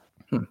period.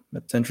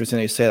 That's interesting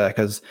that you say that,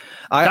 because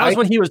that was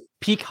when he was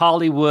peak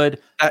Hollywood.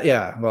 In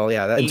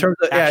terms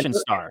of action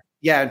star.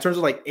 Yeah, in terms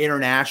of like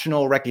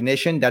international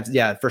recognition, that's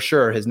for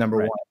sure his number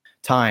one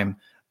time.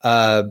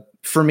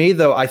 For me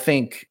though, I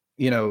think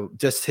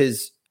just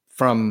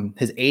from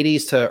his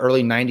 80s to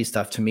early 90s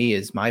stuff, to me,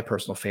 is my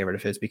personal favorite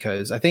of his,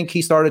 because I think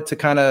he started to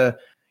kind of,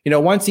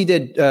 once he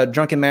did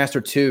Drunken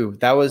Master 2,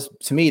 that was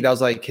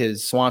like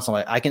his swan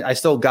song. I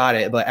still got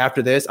it, but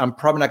after this, I'm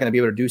probably not going to be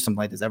able to do something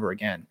like this ever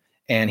again.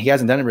 And he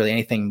hasn't done really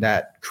anything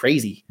that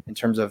crazy in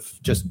terms of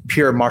just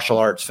pure martial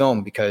arts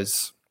film,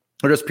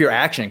 or just pure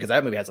action, because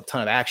that movie has a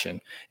ton of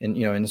action and,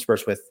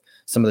 interspersed with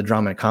some of the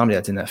drama and comedy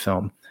that's in that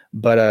film.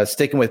 But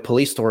sticking with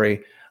Police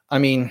Story, I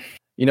mean,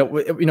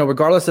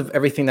 regardless of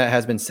everything that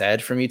has been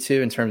said from you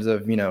two in terms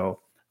of,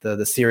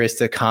 the serious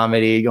to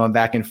comedy going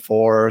back and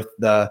forth,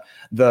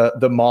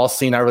 the mall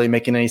scene not really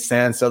making any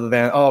sense other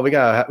than, we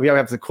gotta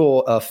have the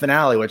cool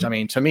finale, which, I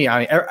mean, to me,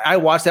 I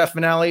watched that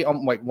finale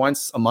like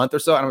once a month or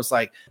so, and I was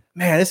like,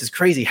 man, this is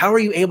crazy. How are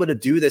you able to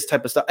do this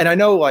type of stuff? And I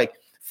know, like,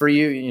 for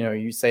you,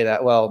 you say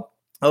that, well,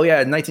 oh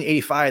yeah, in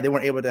 1985 they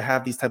weren't able to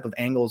have these type of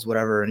angles,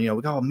 whatever, and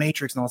we got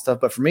Matrix and all that stuff.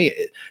 But for me,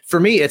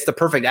 it's the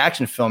perfect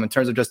action film in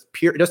terms of just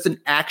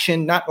an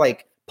action, not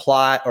like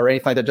plot or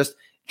anything like that.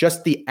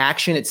 Just the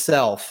action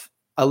itself.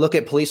 I look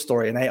at Police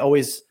Story and I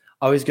always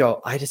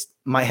go,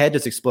 my head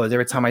just explodes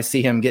every time I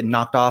see him get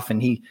knocked off,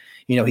 and he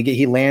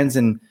lands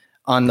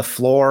on the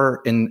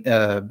floor. And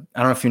I don't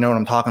know if you know what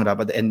I'm talking about,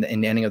 but in the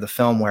ending of the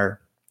film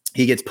where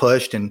he gets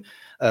pushed and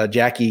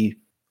Jackie,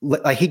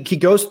 like he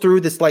goes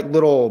through this like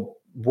little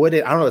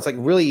wooded, I don't know, it's like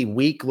really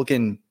weak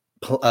looking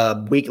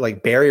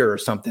like barrier or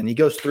something. He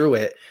goes through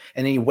it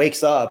and then he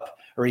wakes up,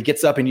 or he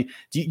gets up, and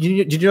did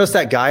you notice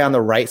that guy on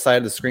the right side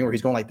of the screen where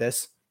he's going like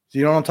this? Do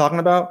you know what I'm talking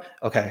about?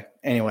 Okay.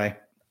 Anyway,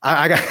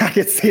 I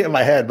can see it in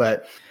my head,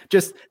 but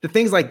just the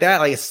things like that,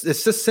 like it's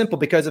just simple,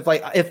 because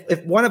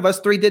if one of us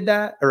three did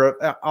that,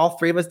 or all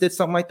three of us did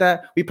something like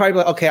that, we'd probably be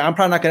like, okay, I'm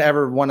probably not going to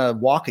ever want to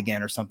walk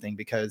again or something,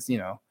 because,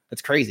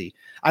 that's crazy.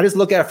 I just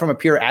look at it from a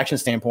pure action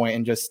standpoint,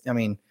 and just, I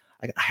mean,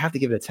 I have to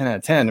give it a 10 out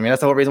of 10. I mean,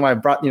 that's the whole reason why I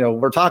brought,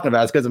 we're talking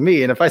about it, is because of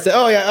me. And if I say, 2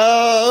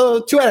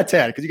 out of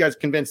 10, because you guys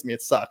convinced me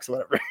it sucks,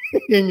 whatever,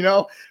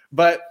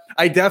 but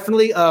I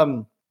definitely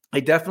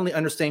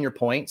understand your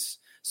points.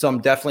 So I'm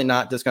definitely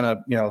not just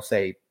going to,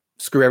 say,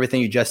 screw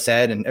everything you just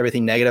said and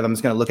everything negative. I'm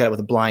just going to look at it with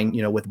a blind,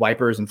 with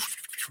wipers and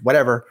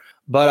whatever.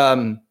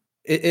 But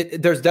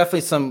there's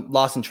definitely some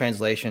loss in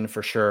translation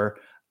for sure.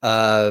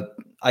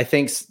 I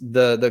think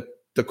the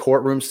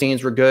courtroom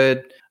scenes were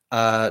good.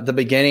 The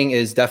beginning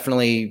is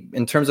definitely,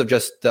 in terms of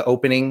just the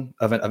opening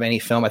of any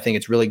film, I think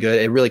it's really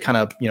good. It really kind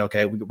of,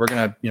 okay, we're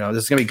going to,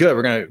 this is going to be good.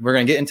 We're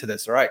going to get into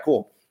this. All right,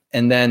 cool.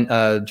 And then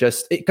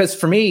because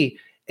for me,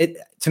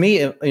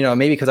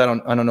 maybe because I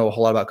don't know a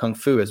whole lot about Kung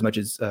Fu as much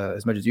as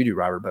you do,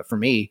 Robert. But for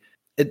me,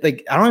 I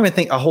don't even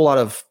think a whole lot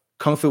of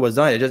Kung Fu was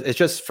done. It's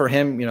just for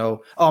him,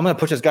 I'm going to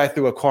push this guy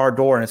through a car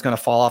door and it's going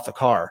to fall off the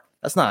car.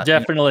 That's not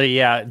definitely.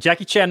 Yeah.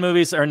 Jackie Chan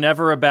movies are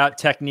never about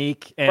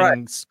technique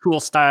and cool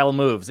style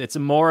moves. It's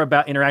more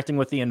about interacting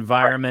with the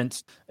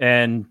environment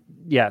and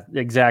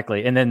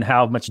exactly. And then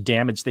how much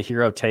damage the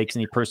hero takes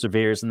and he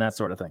perseveres and that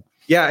sort of thing.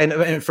 Yeah.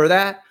 And for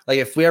that, like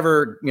if we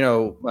ever, in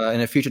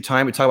a future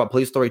time, we talk about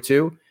Police Story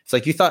 2, it's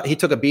like you thought he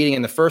took a beating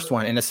in the first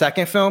one. In the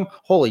second film,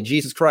 holy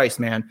Jesus Christ,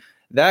 man,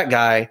 that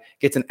guy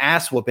gets an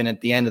ass whooping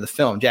at the end of the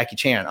film, Jackie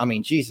Chan. I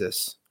mean,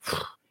 Jesus.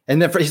 And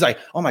then he's like,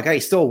 oh my God, he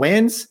still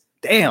wins?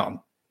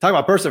 Damn. Talk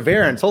about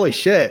perseverance. Holy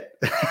shit.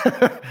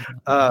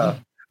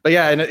 But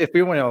yeah, and if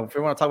we want to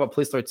talk about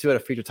Police Story 2 at a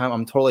future time,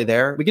 I'm totally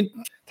there. We can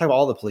talk about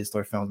all the Police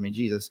Story films. I mean,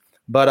 Jesus.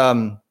 But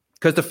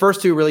because the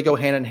first two really go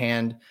hand in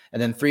hand, and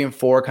then 3 and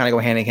 4 kind of go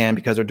hand in hand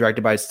because they're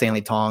directed by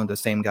Stanley Tong, the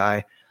same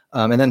guy.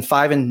 And then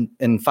 5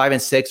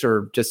 and 6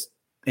 are just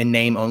in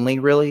name only,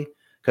 really,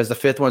 because the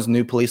fifth one's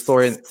New Police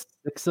Story.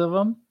 6 of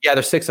them. Yeah,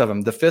 there's 6 of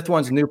them. The 5th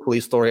one's New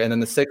Police Story, and then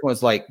the 6th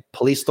one's like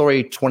Police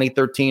Story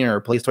 2013 or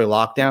Police Story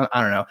Lockdown.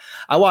 I don't know.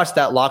 I watched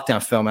that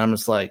Lockdown film, and I'm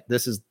just like,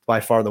 this is by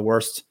far the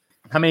worst.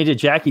 How many did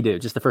Jackie do?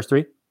 Just the first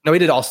 3? No, he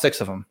did all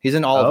 6 of them. He's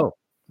in all of them.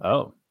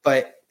 Oh.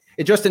 But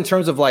it just in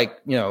terms of like,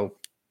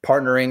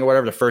 partnering or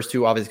whatever, the first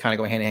 2 obviously kind of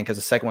go hand in hand because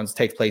the second one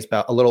takes place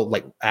about a little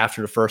like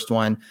after the first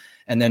one.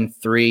 And then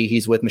 3,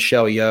 he's with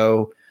Michelle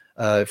Yeoh,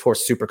 of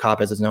course, Super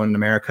Cop as it's known in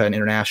America and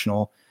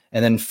international.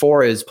 And then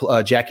 4 is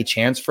Jackie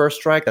Chan's First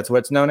Strike. That's what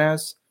it's known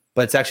as.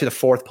 But it's actually the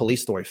 4th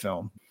Police Story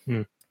film.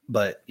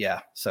 But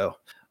yeah, for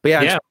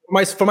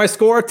my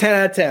score, 10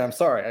 out of 10. I'm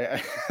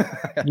sorry.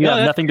 You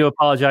have nothing to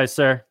apologize,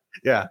 sir.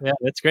 Yeah,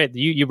 that's great.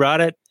 You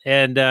brought it,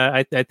 and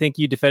I think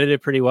you defended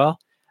it pretty well.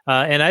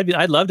 And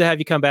I'd love to have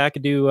you come back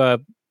and do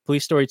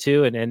Police Story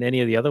 2 and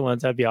any of the other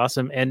ones. That'd be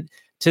awesome. And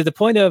to the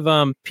point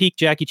of peak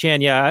Jackie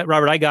Chan, yeah,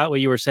 Robert, I got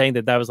what you were saying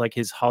that was like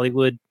his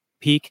Hollywood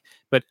peak.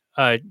 But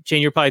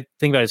Jane, you're probably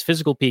thinking about his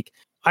physical peak.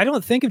 I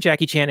don't think of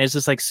Jackie Chan as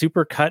this like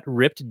super cut,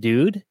 ripped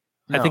dude.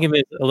 No. I think of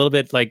it a little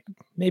bit like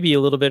maybe a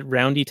little bit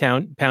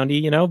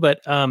poundy, But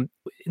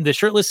the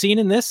shirtless scene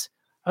in this,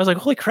 I was like,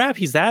 holy crap,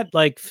 he's that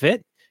like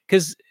fit.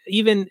 Because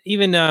even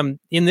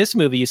in this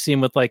movie, you see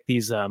him with like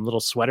these little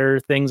sweater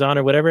things on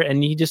or whatever,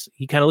 and he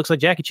kind of looks like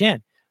Jackie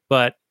Chan.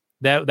 But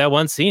that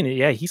one scene,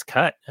 yeah, he's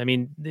cut. I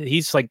mean,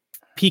 he's like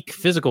peak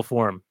physical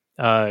form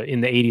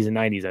in the 80s and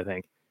 90s, I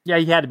think. Yeah,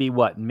 he had to be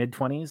what,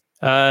 mid-20s?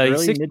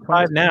 He's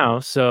 65 now.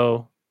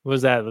 So what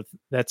was that?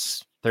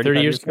 That's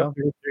 30 years ago.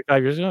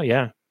 35 years ago.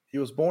 Yeah. He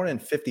was born in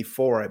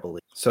 54, I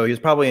believe. So he was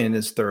probably in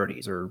his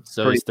 30s or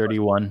so he's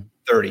 31,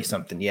 30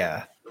 something.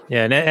 Yeah.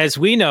 Yeah, and as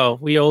we know,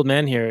 we old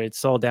men here,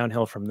 it's all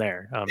downhill from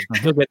there.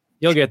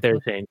 You'll get there,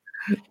 Shane.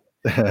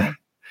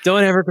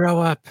 Don't ever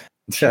grow up.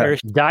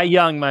 Die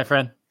young, my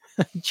friend.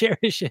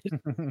 Cherish it.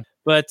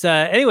 But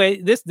anyway,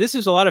 this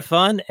is a lot of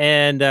fun,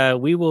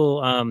 and we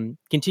will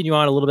continue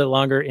on a little bit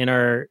longer in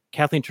our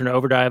Kathleen Turner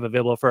Overdrive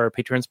available for our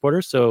Patreon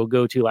supporters. So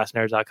go to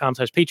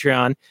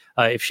lastnighters.com/Patreon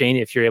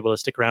if you're able to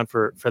stick around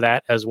for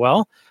that as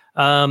well.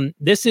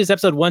 This is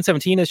episode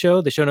 117 of the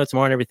show. The show notes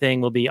more and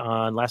everything will be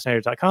on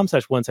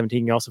lastnighters.com/117.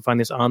 You can also find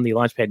this on the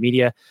Launchpad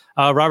Media.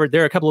 Robert,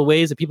 there are a couple of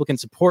ways that people can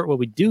support what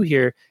we do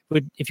here.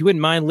 If you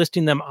wouldn't mind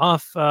listing them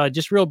off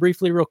just real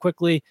briefly, real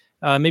quickly,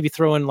 maybe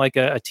throw in like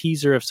a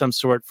teaser of some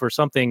sort for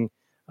something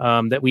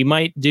that we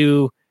might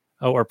do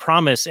or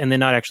promise and then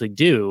not actually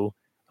do.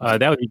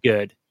 That would be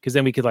good because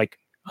then we could like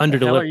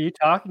underdeliver. What are you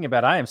talking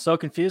about? I am so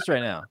confused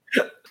right now.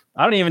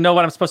 I don't even know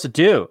what I'm supposed to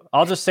do.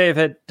 I'll just say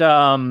that,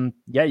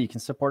 you can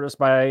support us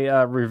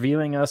by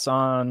reviewing us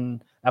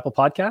on Apple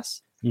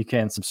Podcasts. You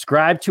can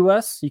subscribe to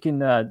us. You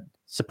can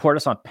support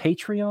us on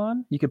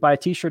Patreon. You could buy a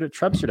t-shirt at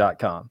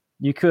Trubster.com.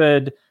 You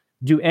could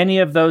do any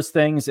of those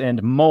things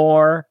and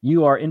more.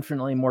 You are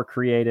infinitely more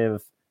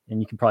creative, and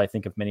you can probably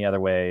think of many other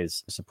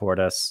ways to support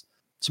us.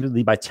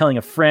 Simply by telling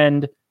a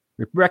friend,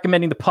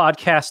 recommending the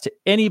podcast to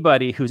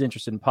anybody who's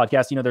interested in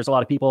podcasts. There's a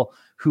lot of people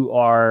who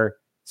are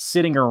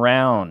sitting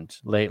around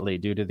lately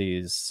due to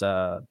these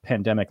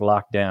pandemic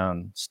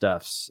lockdown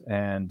stuffs,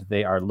 and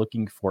they are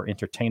looking for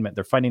entertainment.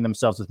 They're finding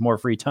themselves with more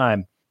free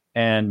time,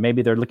 and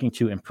maybe they're looking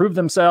to improve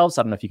themselves.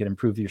 I don't know if you can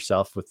improve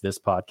yourself with this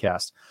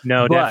podcast.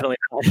 No, but definitely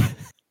not.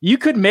 You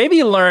could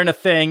maybe learn a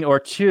thing or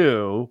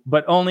two,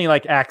 but only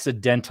like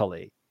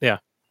accidentally. Yeah,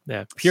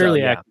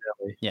 purely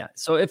accidentally. Yeah.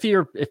 So I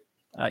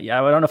don't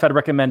know if I'd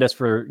recommend us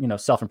for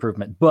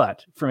self-improvement,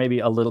 but for maybe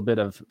a little bit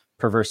of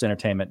perverse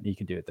entertainment, you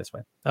can do it this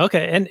way.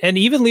 Okay, and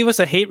even leave us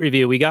a hate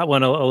review. We got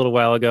one a little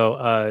while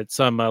ago.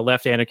 Some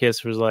left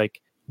anarchist was like,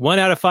 1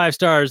 out of 5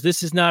 stars.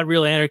 This is not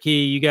real anarchy.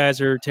 You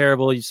guys are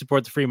terrible. You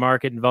support the free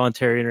market and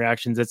voluntary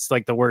interactions. It's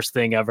like the worst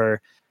thing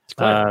ever.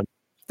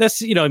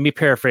 That's me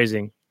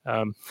paraphrasing.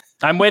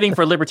 I'm waiting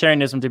for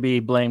libertarianism to be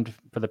blamed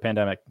for the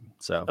pandemic.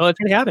 So, it's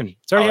already happened.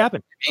 It's already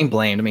happened. Being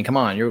blamed. I mean, come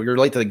on, you're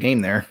late to the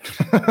game there.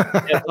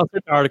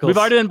 Articles. We've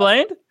already been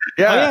blamed.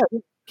 Yeah.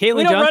 Caitlin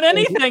we don't run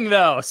anything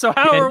though. So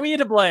how are we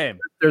to blame?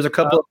 There's a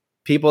couple of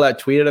people that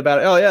tweeted about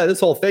it. Oh yeah, this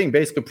whole thing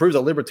basically proves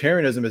that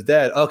libertarianism is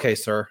dead. Okay,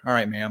 sir. All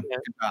right, ma'am.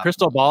 Yeah.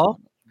 Crystal Ball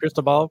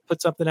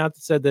put something out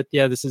that said that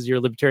this is your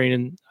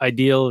libertarian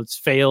ideal. It's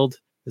failed.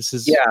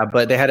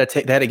 But they had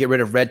to get rid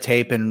of red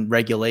tape and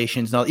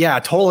regulations. No,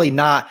 totally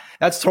not.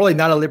 That's totally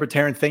not a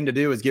libertarian thing to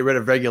do. Is get rid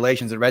of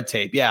regulations and red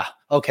tape. Yeah,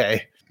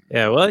 okay.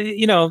 Yeah,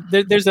 well,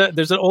 there's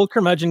an old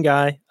curmudgeon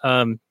guy.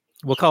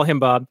 We'll call him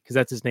Bob because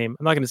that's his name.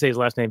 I'm not going to say his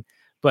last name,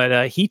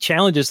 but he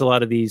challenges a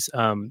lot of these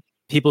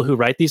people who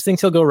write these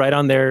things. He'll go right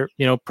on their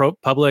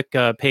public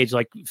page,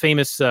 like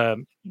famous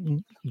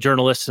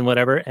journalists and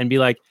whatever, and be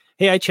like,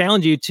 "Hey, I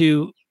challenge you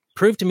to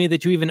prove to me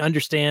that you even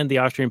understand the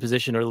Austrian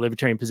position or the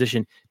libertarian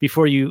position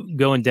before you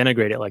go and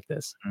denigrate it like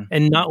this." Mm-hmm.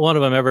 And not one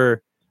of them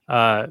ever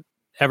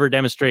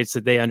demonstrates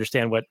that they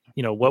understand what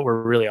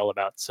we're really all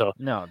about. So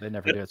no, they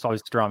never do. It's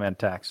always straw man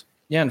attacks.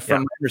 Yeah, and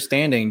from my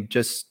understanding,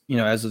 just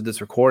as of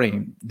this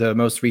recording, the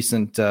most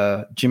recent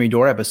Jimmy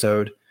Dore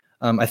episode,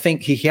 I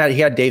think he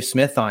had Dave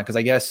Smith on because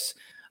I guess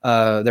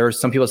there were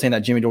some people saying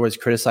that Jimmy Dore was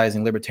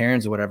criticizing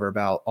libertarians or whatever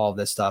about all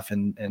this stuff,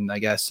 and I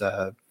guess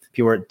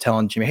people were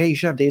telling Jimmy, hey, you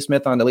should have Dave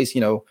Smith on, at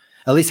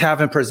least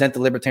have him present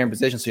the libertarian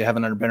position so you have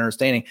better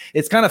understanding.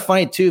 It's kind of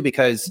funny too,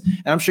 because,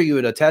 and I'm sure you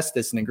would attest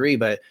this and agree,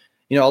 but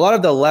a lot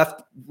of the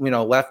left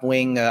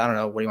wing, I don't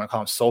know, what do you want to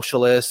call them,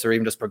 socialists or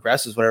even just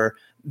progressives, whatever,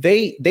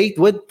 they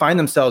would find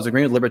themselves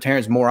agreeing with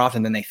libertarians more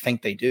often than they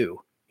think they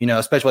do.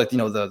 Especially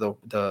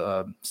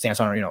the stance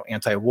on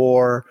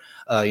anti-war,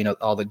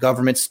 all the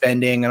government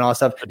spending and all that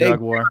stuff. The drug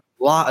war.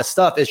 A lot of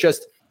stuff. It's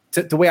just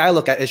the way I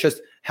look at it, it's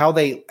just how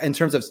they, in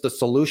terms of the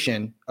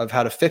solution of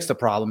how to fix the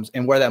problems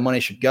and where that money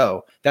should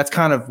go. That's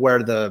kind of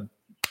where the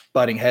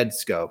butting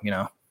heads go.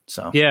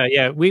 So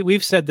yeah.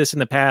 We've said this in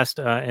the past,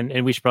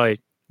 and we should probably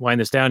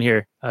wind this down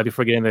here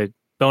before getting the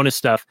bonus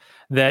stuff.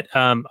 That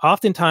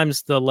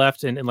oftentimes the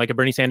left and like a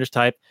Bernie Sanders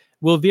type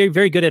will be very,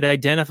 very good at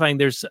identifying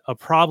there's a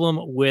problem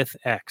with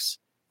X.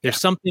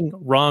 There's something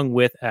wrong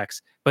with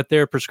X, but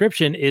their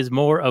prescription is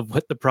more of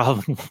what the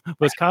problem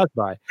was caused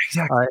by.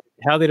 Exactly.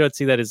 How they don't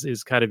see that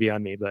is kind of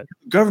beyond me. But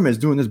the government is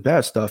doing this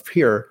bad stuff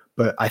here,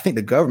 but I think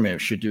the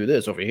government should do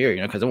this over here,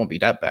 because it won't be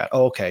that bad.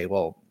 Oh, okay,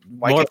 well,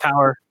 more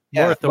power.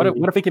 Yeah. More authority.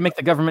 What if we can make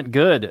the government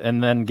good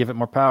and then give it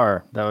more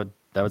power? That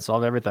would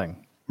solve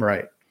everything.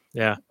 Right.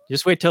 Yeah.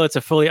 Just wait till it's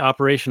a fully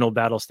operational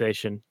battle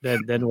station.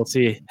 Then we'll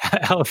see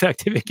how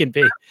effective it can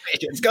be.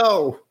 Let's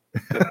go.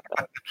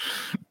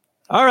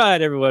 All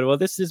right, everyone. Well,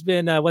 this has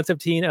been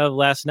 117 of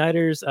Last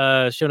Nighters.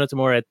 Show notes and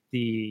more at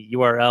the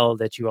URL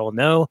that you all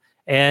know.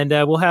 And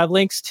we'll have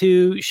links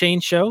to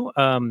Shane's show,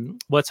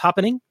 What's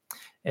Happening.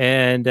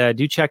 And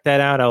do check that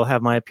out. I'll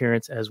have my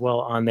appearance as well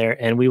on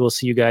there. And we will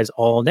see you guys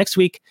all next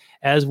week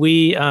as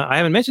I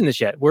haven't mentioned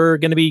this yet. We're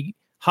going to be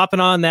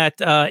hopping on that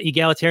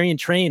egalitarian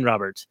train,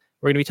 Robert.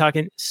 We're going to be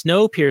talking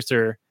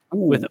Snowpiercer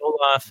with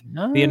Olaf,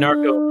 the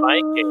anarcho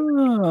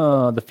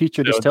Viking. The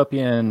future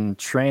dystopian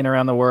train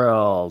around the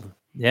world.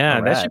 Yeah,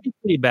 All that right. should be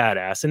pretty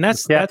badass. And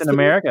that's Captain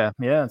America.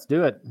 Yeah, let's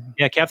do it.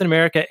 Yeah, Captain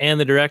America and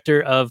the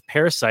director of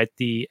Parasite,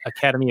 the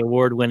Academy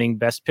Award-winning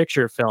Best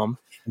Picture film.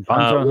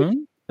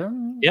 Bong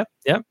Yep.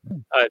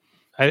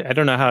 I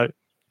don't know how.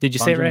 Did you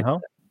say it right?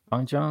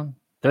 Bong Joon.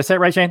 Did I say it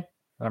right, Shane?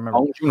 I don't remember.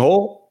 Bong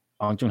Joon-ho.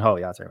 Bong Joon-ho.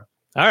 Yeah, that's right.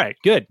 All right,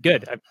 good.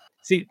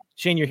 See,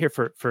 Shane, you're here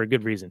for a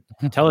good reason.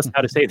 Tell us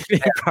how to say the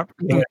name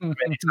properly.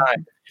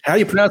 How do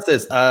you pronounce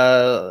this?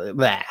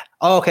 Blah.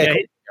 Oh, okay. Yeah,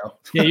 cool.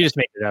 Yeah, you just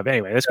made it up.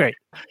 Anyway, that's great.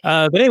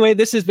 But anyway,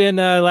 this has been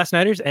Last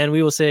Nighters, and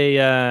we will say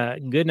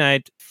good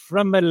night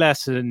from the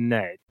last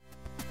night.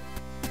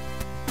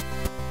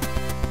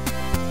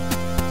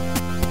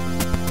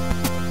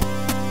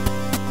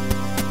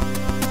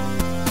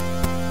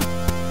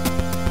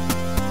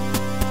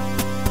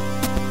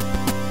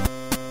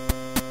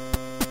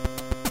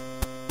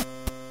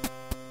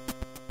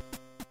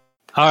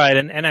 All right,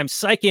 and I'm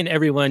psyching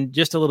everyone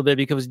just a little bit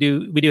because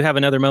we do have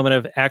another moment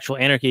of actual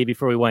anarchy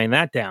before we wind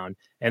that down,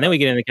 and then we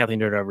get into Kathleen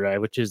Nerd Overdrive,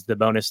 which is the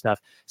bonus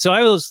stuff. So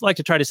I always like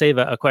to try to save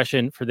a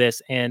question for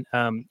this, and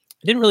I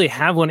didn't really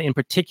have one in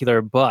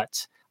particular,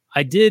 but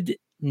I did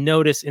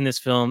notice in this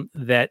film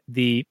that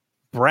the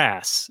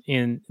brass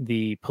in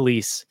the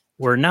police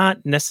were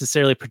not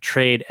necessarily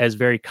portrayed as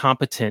very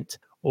competent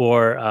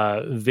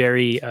or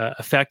very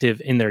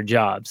effective in their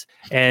jobs,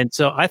 and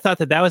so I thought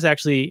that was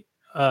actually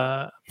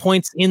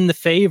points in the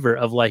favor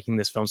of liking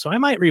this film. So I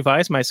might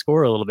revise my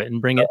score a little bit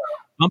and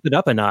bump it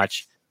up a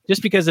notch,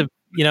 just because of,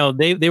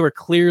 they were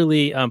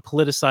clearly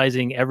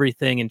politicizing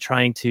everything and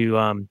trying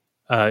to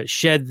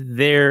shed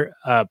their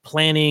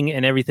planning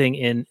and everything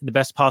in the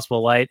best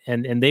possible light.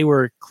 And they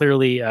were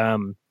clearly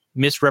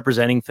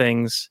misrepresenting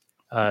things,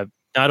 not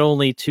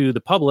only to the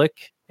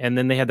public, and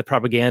then they had the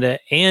propaganda,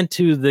 and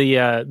to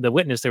the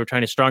witness. They were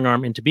trying to strong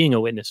arm into being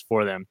a witness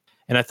for them.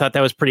 And I thought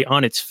that was pretty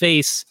on its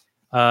face.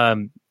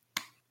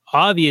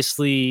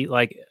 Obviously,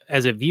 like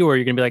as a viewer,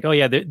 you're gonna be like, oh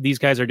yeah, these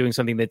guys are doing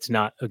something that's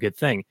not a good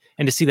thing,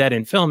 and to see that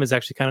in film is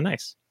actually kind of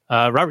nice.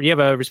 Robert, you have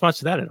a response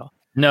to that at all?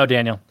 No,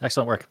 Daniel,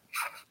 excellent work.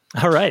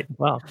 All right,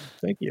 well,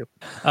 thank you,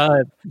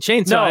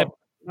 Shane. So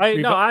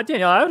Daniel,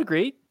 I would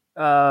agree.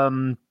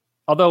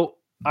 Although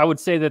I would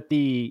say that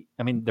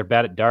they're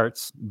bad at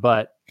darts,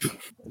 but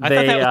I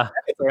thought that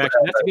was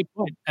actually, that's a good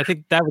point. I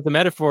think that was the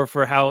metaphor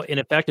for how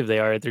ineffective they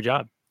are at their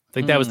job. I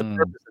think that was the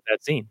purpose of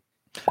that scene.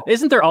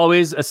 Isn't there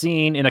always a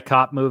scene in a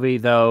cop movie,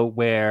 though,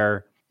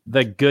 where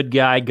the good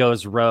guy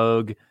goes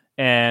rogue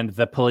and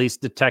the police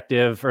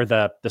detective or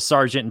the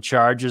sergeant in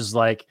charge is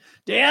like,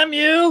 damn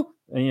you,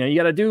 and, you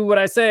got to do what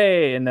I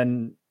say.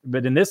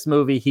 But in this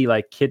movie, he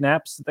like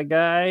kidnaps the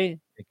guy.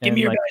 Give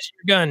me your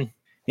gun.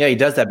 Yeah, he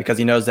does that because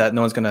he knows that no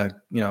one's going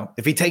to,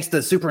 if he takes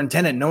the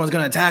superintendent, no one's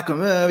going to attack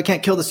him. We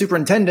can't kill the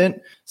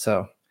superintendent.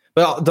 So,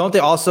 but don't they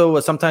also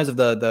sometimes of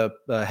the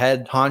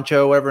head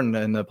honcho, whatever,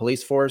 in the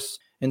police force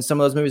in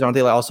some of those movies, aren't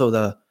they also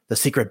the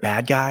secret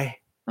bad guy?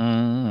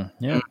 Yeah,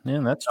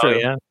 that's true. Oh,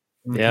 yeah,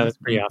 yeah, that's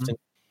pretty often.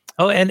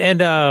 Oh, and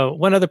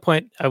one other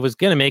point I was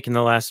going to make in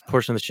the last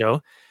portion of the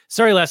show.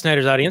 Sorry, Last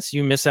Nighters audience,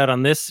 you miss out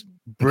on this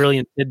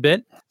brilliant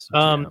tidbit.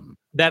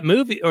 That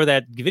movie or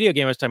that video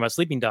game I was talking about,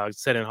 Sleeping Dogs,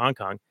 set in Hong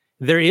Kong,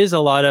 there is a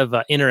lot of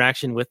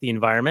interaction with the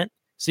environment.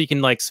 so you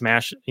can like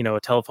smash, a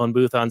telephone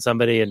booth on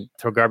somebody and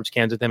throw garbage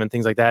cans at them and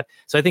things like that.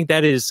 So I think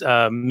that is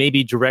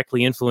maybe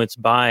directly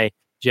influenced by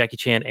Jackie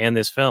Chan and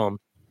this film,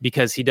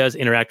 because he does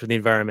interact with the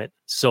environment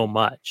so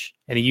much,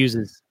 and he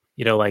uses,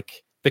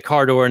 like the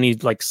car door, and he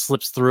like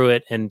slips through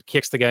it and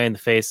kicks the guy in the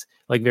face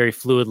like very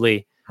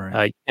fluidly.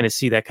 Right. You kind of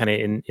see that kind of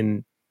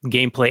in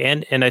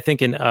gameplay, and I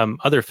think in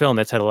other film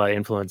that's had a lot of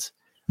influence.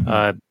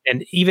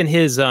 And even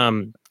his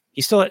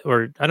he still,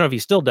 or I don't know if he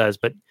still does,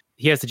 but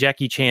he has the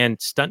Jackie Chan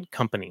stunt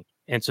company,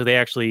 and so they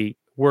actually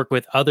work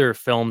with other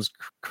films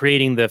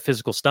creating the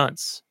physical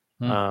stunts.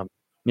 Yeah,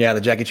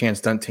 the Jackie Chan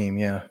stunt team.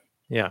 Yeah.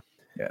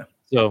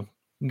 So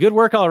good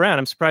work all around.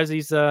 I'm surprised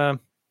he's one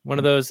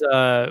of those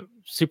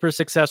super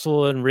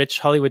successful and rich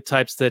Hollywood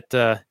types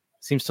that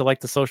seems to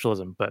like the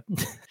socialism. But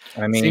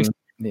I mean,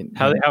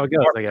 how it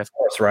goes, I guess. Of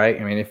course, right?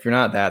 I mean, if you're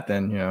not that,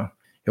 then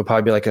he'll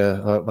probably be like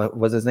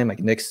what's his name, like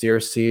Nick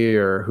Searcy,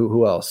 or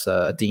who else,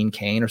 Dean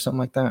Cain or something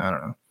like that. I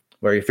don't know.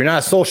 Where if you're not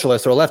a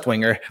socialist or a left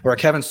winger or a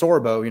Kevin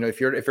Sorbo, if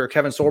you're a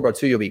Kevin Sorbo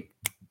too, you'll be.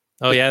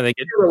 Oh yeah, they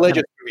get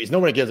religious movies.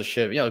 Nobody gives a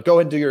shit. Go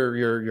and do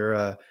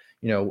your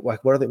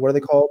like what are they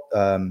called?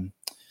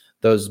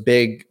 Those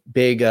big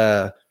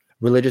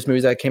religious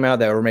movies that came out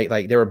that were made,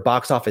 like they were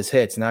box office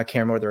hits, and I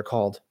can't remember what they're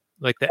called.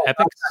 Like the Epics?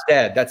 God's Not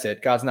Dead. That's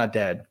it. God's Not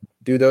Dead.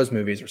 Do those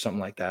movies or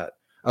something like that.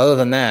 Other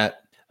than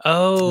that,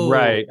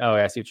 right. Oh,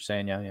 I see what you're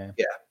saying. Yeah.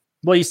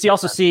 Well, you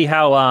also see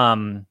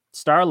how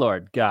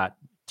Star-Lord got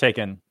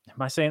taken.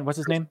 Am I saying what's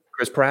his name?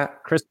 Chris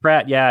Pratt. Chris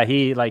Pratt. Yeah,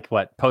 he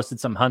posted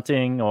some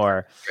hunting,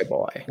 or good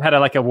boy. Had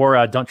a wore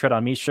a "Don't Tread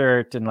on Me"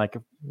 shirt, and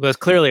was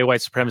clearly a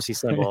white supremacy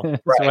symbol.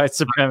 Right. White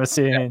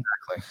supremacy. Yeah,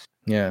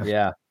 exactly.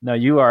 Yeah. No,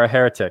 you are a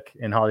heretic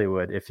in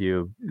Hollywood if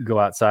you go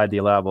outside the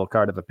allowable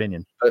card of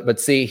opinion. But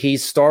see,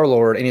 he's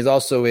Star-Lord, and he's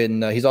also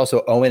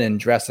Owen in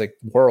Jurassic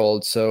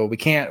World. So we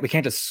can't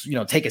just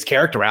take his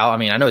character out. I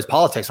mean, I know his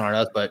politics aren't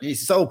us, but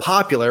he's so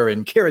popular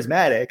and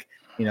charismatic.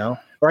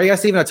 Or I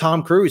guess even a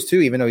Tom Cruise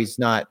too, even though he's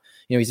not.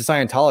 He's a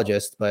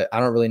Scientologist, but I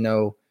don't really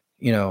know.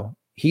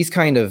 He's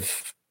kind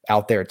of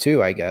out there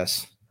too, I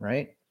guess.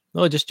 Right?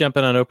 Well, just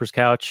jumping on Oprah's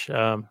couch.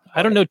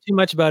 I don't know too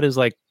much about his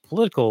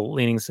political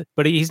leanings,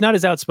 but he's not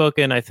as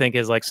outspoken, I think,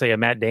 as say a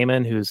Matt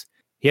Damon,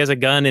 he has a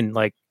gun in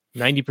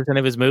 90%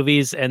 of his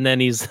movies, and then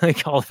he's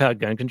all about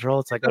gun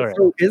control. It's like, all right.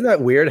 So, isn't that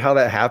weird how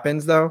that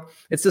happens though?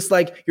 It's just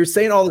like you're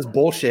saying all this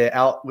bullshit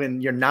out when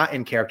you're not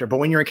in character, but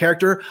when you're in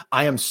character,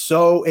 I am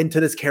so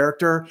into this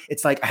character.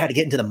 It's like I had to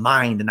get into the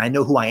mind, and I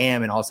know who I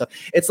am and all stuff.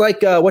 It's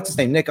like what's his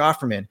name, Nick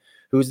Offerman,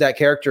 who's that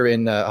character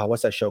in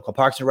what's that show called,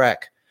 Parks and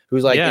Rec,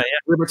 who's a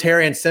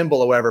libertarian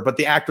symbol or whatever, but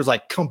the actor's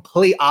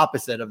complete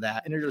opposite of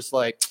that, and you're just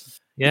like,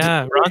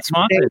 yeah, Ron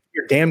Swanson,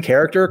 your damn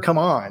character, come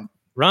on.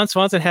 Ron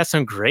Swanson has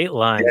some great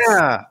lines.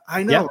 Yeah,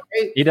 I know.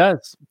 Yeah, right? He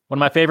does. One of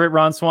my favorite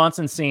Ron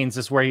Swanson scenes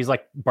is where he's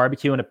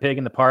barbecuing a pig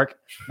in the park.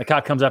 The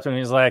cop comes up to him and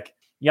he's like,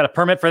 "You got a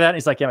permit for that?" And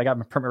he's like, "Yeah, I got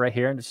my permit right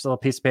here." And it's just a little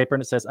piece of paper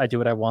and it says, "I do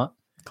what I want."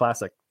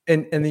 Classic.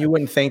 And you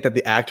wouldn't think that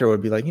the actor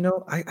would be like,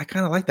 I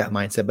kind of like that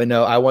mindset, but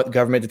no, I want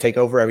government to take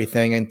over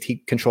everything and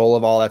take control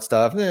of all that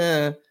stuff.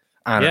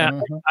 I don't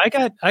know.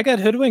 I got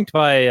hoodwinked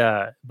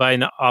by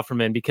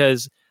Offerman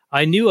because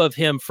I knew of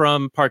him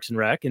from Parks and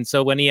Rec. And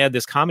so when he had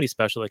this comedy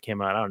special that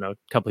came out, I don't know, a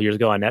couple of years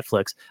ago on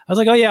Netflix, I was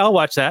like, oh yeah, I'll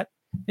watch that.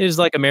 It was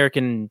like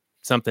American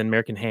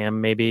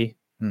Ham, maybe.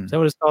 Is that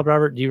what it's called,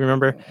 Robert? Do you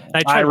remember?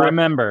 And I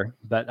remember,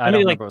 but I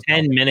don't remember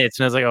 10 minutes,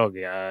 and I was like, oh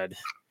God.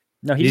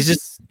 No, he's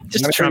just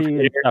Trump.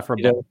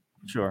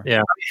 Sure.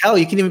 Yeah. Hell,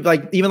 you can even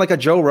like a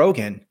Joe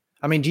Rogan.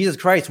 I mean, Jesus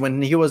Christ,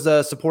 when he was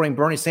supporting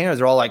Bernie Sanders,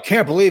 they're all like,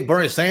 can't believe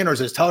Bernie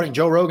Sanders is touting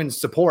Joe Rogan's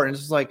support. And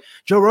it's just like,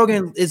 Joe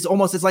Rogan is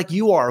almost as like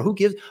you are. Who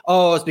gives?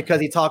 Oh, it's because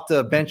he talked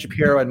to Ben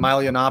Shapiro and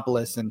Milo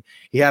Yiannopoulos, and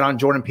he had on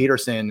Jordan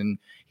Peterson, and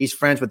he's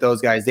friends with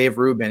those guys, Dave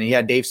Rubin. He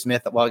had Dave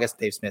Smith. Well, I guess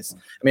Dave Smith.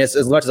 I mean,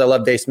 as much as I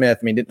love Dave Smith,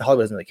 I mean,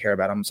 Hollywood doesn't really care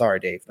about him. I'm sorry,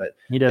 Dave, but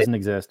he doesn't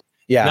exist.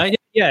 Yeah. Not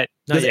yet.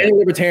 Any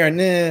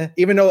libertarian,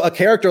 even though a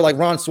character like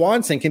Ron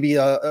Swanson can be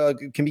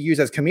used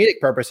as comedic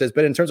purposes,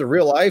 but in terms of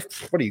real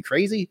life, what are you,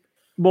 crazy?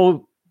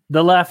 Well,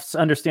 the left's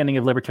understanding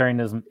of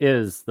libertarianism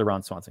is the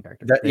Ron Swanson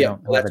character. They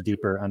don't have a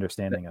deeper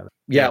understanding of it.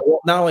 Yeah. Well,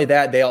 not only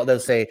that, they'll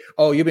say,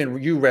 "Oh, you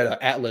read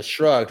Atlas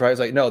Shrugged, right?" It's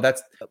like, no,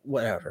 that's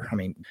whatever. I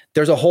mean,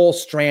 there's a whole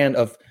strand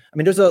of. I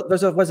mean, there's a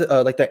was it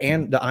like the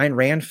Ayn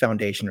Rand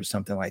Foundation or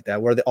something like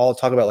that, where they all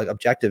talk about like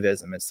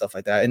objectivism and stuff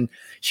like that. And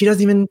she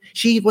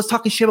was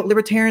talking shit about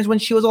libertarians when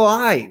she was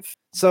alive.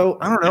 So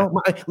I don't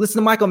know. Listen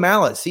to Michael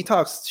Malice. He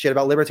talks shit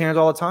about libertarians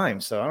all the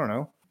time. So I don't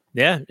know.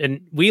 Yeah,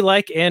 and we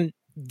like and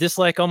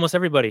dislike almost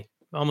everybody,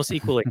 almost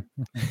equally.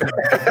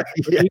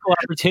 Equal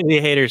opportunity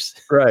haters,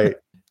 right?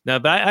 No,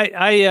 but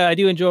I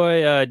do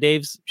enjoy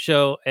Dave's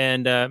show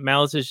and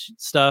Malice's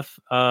stuff.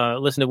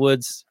 Listen to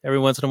Woods every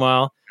once in a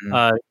while.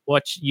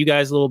 Watch you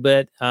guys a little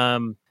bit.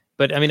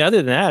 But I mean, other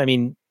than that, I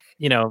mean,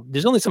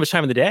 there's only so much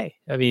time in the day.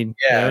 I mean,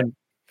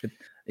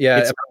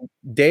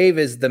 Dave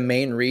is the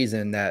main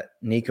reason that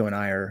Nico and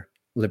I are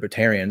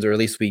libertarians, or at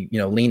least we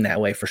lean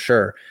that way for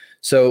sure.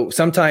 So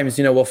sometimes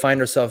we'll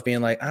find ourselves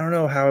being like, I don't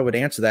know how I would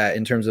answer that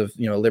in terms of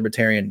a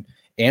libertarian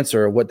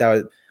answer, or what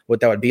what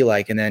that would be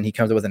like. And then he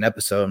comes up with an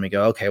episode and we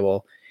go, okay,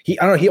 well, I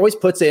don't know. He always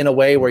puts it in a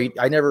way where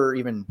I never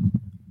even,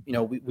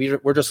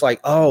 we're just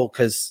like, oh,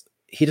 because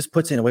he just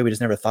puts it in a way we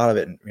just never thought of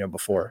it,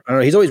 before. I don't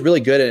know. He's always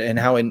really good at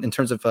how in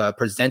terms of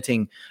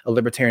presenting a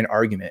libertarian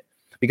argument,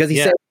 because he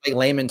said like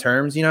layman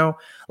terms,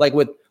 like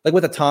with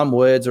a Tom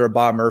Woods or a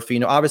Bob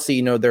Murphy,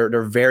 obviously,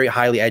 they're very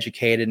highly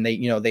educated and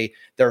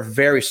they're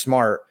very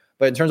smart.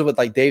 But in terms of with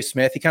like Dave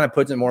Smith, he kind of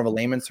puts it in more of a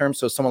layman's term.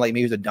 So someone like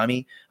me who's a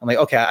dummy, I'm like,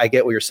 okay, I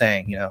get what you're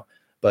saying,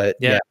 but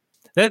yeah.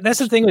 That's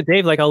the thing with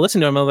Dave. Like, I'll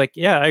listen to him. I'm like,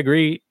 yeah, I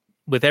agree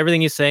with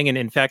everything he's saying. And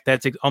in fact,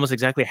 that's almost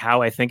exactly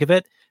how I think of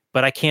it,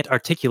 but I can't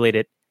articulate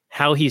it,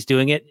 how he's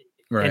doing it.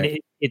 Right. And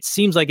it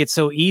seems like it's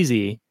so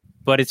easy,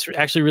 but it's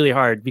actually really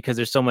hard because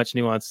there's so much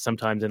nuance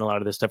sometimes in a lot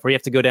of this stuff where you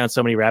have to go down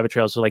so many rabbit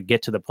trails to like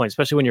get to the point,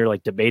 especially when you're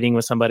like debating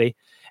with somebody.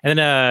 And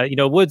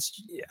then,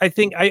 Woods, I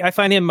think I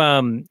find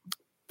him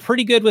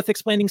pretty good with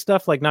explaining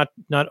stuff, like not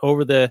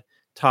over the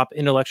top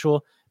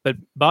intellectual. But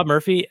Bob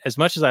Murphy, as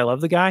much as I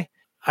love the guy,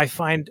 I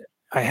find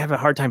I have a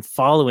hard time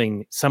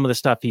following some of the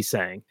stuff he's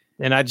saying.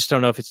 And I just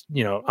don't know if it's,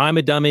 I'm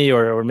a dummy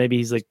or maybe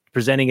he's like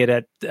presenting it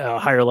at a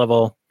higher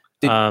level.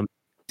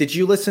 Did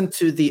you listen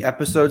to the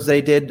episodes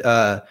they did?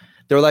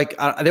 They were like,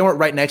 they weren't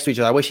right next to each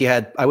other.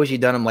 I wish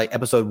he'd done them like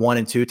episode 1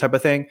 and 2 type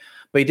of thing.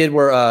 But he did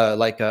where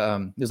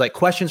there's like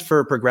questions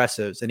for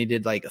progressives, and he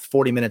did like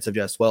 40 minutes of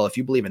just, well, if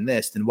you believe in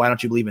this, then why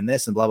don't you believe in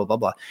this, and blah blah blah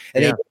blah.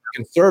 And he did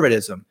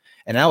conservatism,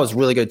 and that was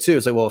really good too.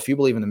 It's like, well, if you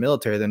believe in the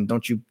military, then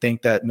don't you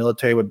think that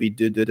military would be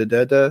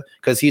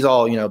because he's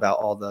all about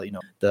all the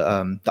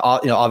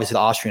obviously the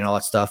Austrian and all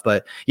that stuff.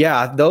 But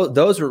yeah,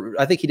 those were,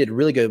 I think he did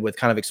really good with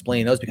kind of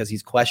explaining those because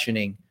he's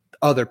questioning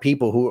other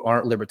people who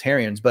aren't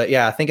libertarians. But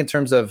yeah, I think in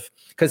terms of,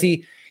 because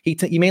he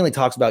mainly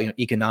talks about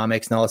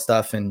economics and all that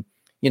stuff, and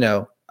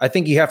I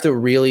think you have to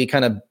really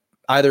kind of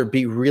either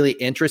be really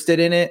interested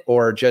in it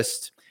or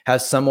just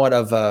have somewhat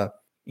of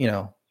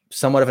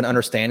an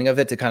understanding of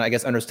it to kind of, I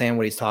guess, understand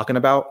what he's talking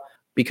about.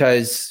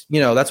 Because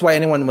that's why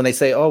anyone, when they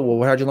say, oh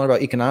well, how'd you learn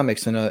about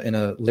economics in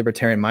a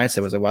libertarian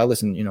mindset, was like, well, I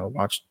listened,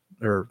 watched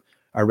or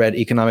I read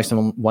Economics in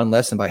One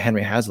Lesson by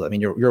Henry Hazlitt. I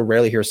mean, you'll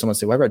rarely hear someone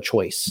say, well, I read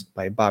Choice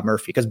by Bob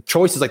Murphy, because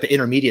Choice is like the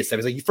intermediate step.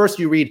 It's like first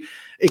you read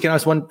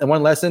Economics one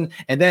Lesson,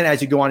 and then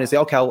as you go on, you say,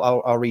 okay,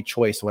 I'll read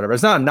Choice or whatever.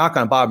 It's not a knock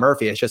on Bob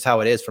Murphy. It's just how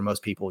it is for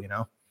most people,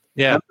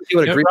 Yeah.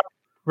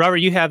 Robert,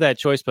 you have that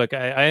Choice book.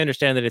 I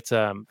understand that it's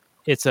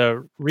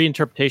a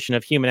reinterpretation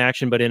of human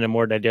action, but in a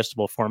more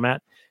digestible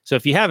format. So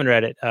if you haven't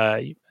read it,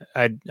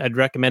 I'd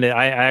recommend it.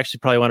 I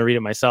actually probably want to read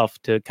it myself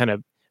to kind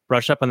of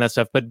brush up on that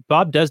stuff. But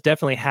Bob does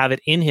definitely have it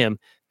in him,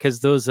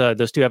 because those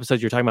 2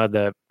 episodes you're talking about,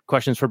 the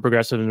questions for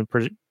progressives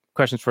and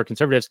questions for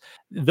conservatives,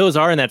 those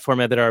are in that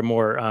format that are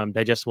more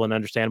digestible and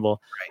understandable.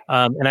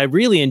 Right. And I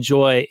really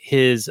enjoy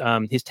his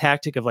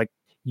tactic of like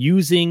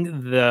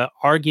using the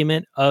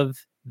argument of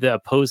the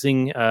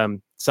opposing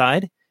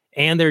side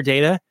and their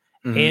data,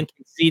 and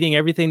conceding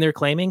everything they're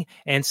claiming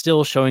and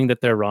still showing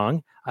that they're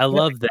wrong. I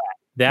love that.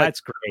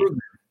 That's great.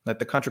 Like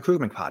the Contra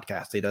Krugman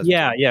podcast he does.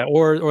 Yeah.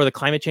 Or the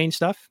climate change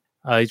stuff.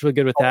 He's really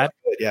good with that.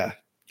 Yeah.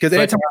 Because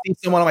anytime I see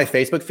someone on my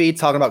Facebook feed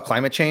talking about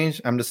climate change,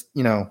 I'm just,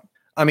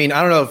 I mean,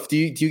 I don't know. Do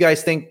you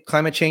guys think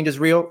climate change is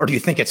real, or do you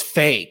think it's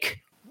fake?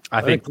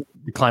 I think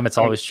the climate's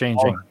always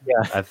changing.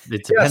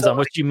 It depends on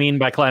what you mean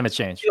by climate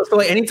change. So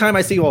like anytime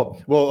I see,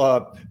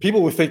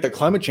 people would think that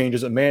climate change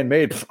isn't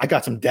man-made. I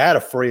got some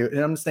data for you. And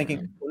I'm just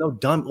thinking, well, no,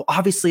 dumb. Well,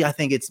 obviously I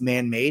think it's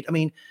man-made. I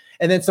mean,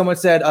 and then someone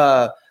said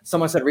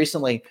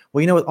recently,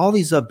 well, with all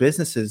these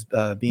businesses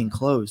being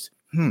closed,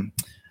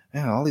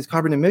 all these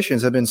carbon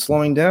emissions have been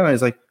slowing down. And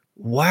it's like,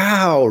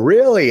 wow,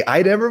 really?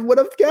 I never would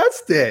have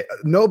guessed it.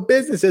 No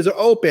businesses are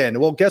open.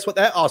 Well, guess what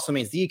that also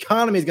means? The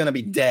economy is going to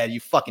be dead, you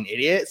fucking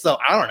idiot. So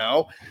I don't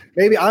know.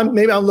 Maybe I'm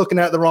looking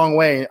at it the wrong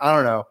way. I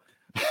don't know.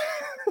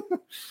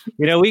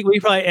 We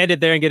probably end it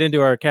there and get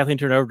into our Kathleen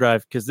Turner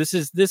Overdrive, because this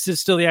is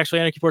still the Actual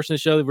Anarchy portion of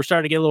the show. We're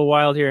starting to get a little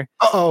wild here.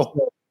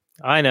 Uh-oh.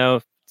 I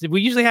know. We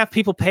usually have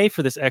people pay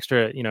for this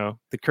extra,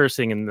 the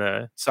cursing and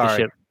the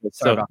shit.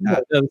 Sorry about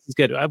that. This is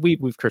good.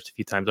 We've cursed a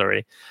few times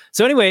already.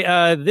 So anyway,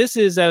 this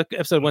is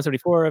episode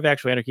 174 of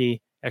Actual Anarchy,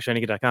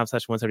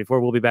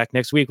 actualanarchy.com/174. We'll be back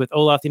next week with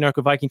Olaf the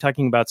Anarcho Viking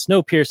talking about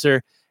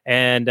Snowpiercer,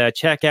 and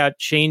check out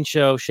Shane's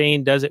show.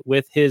 Shane does it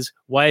with his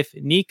wife,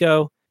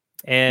 Nico.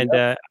 And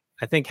I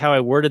think how I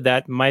worded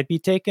that might be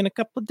taken a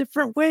couple of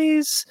different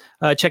ways.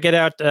 Check it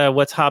out,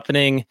 what's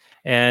happening.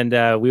 And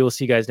we will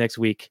see you guys next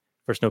week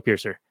for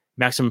Snowpiercer.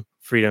 Maximum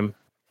freedom,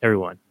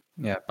 everyone.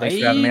 Yeah. Thanks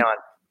for having me on.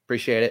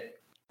 Appreciate it.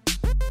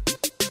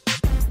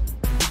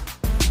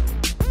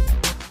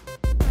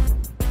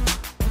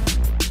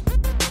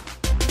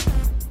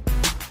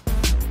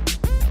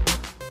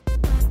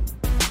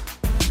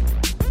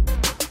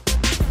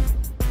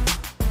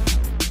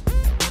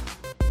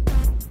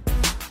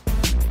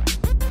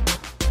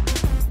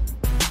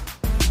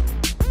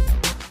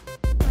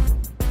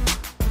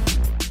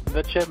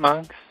 The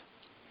Chipmunks.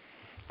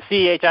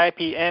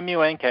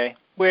 CHIPMUNK.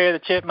 We're the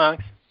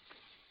Chipmunks.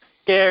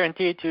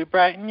 Guaranteed to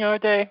brighten your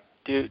day.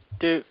 Do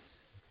do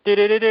do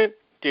do do do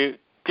do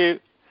do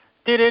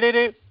do do do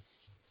do.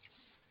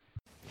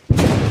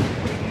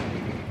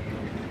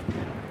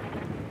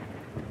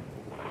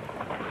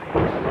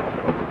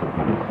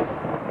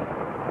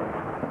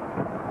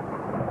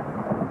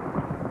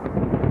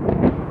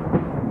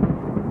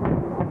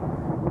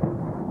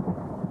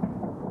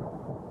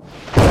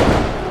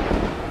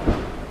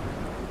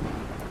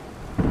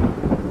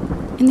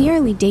 In the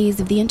early days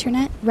of the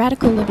internet,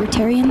 radical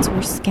libertarians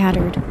were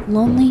scattered,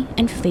 lonely,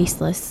 and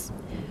faceless.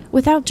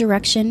 Without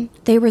direction,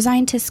 they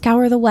resigned to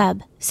scour the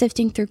web,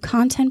 sifting through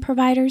content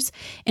providers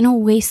in a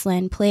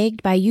wasteland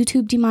plagued by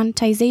YouTube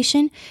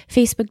demonetization,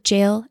 Facebook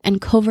jail,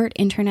 and covert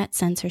internet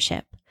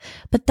censorship.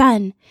 But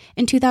then,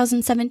 in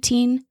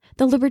 2017,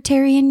 the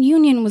Libertarian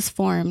Union was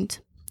formed.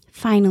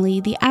 Finally,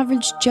 the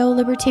average Joe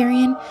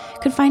libertarian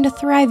could find a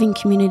thriving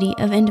community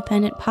of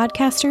independent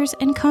podcasters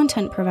and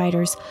content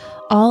providers,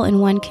 all in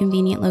one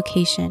convenient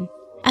location.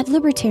 At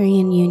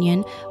Libertarian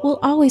Union, we'll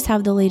always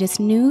have the latest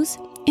news,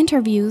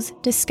 interviews,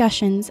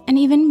 discussions, and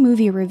even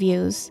movie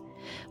reviews.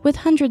 With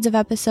hundreds of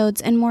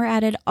episodes and more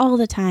added all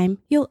the time,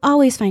 you'll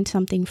always find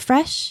something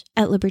fresh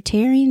at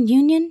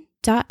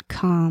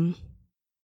libertarianunion.com.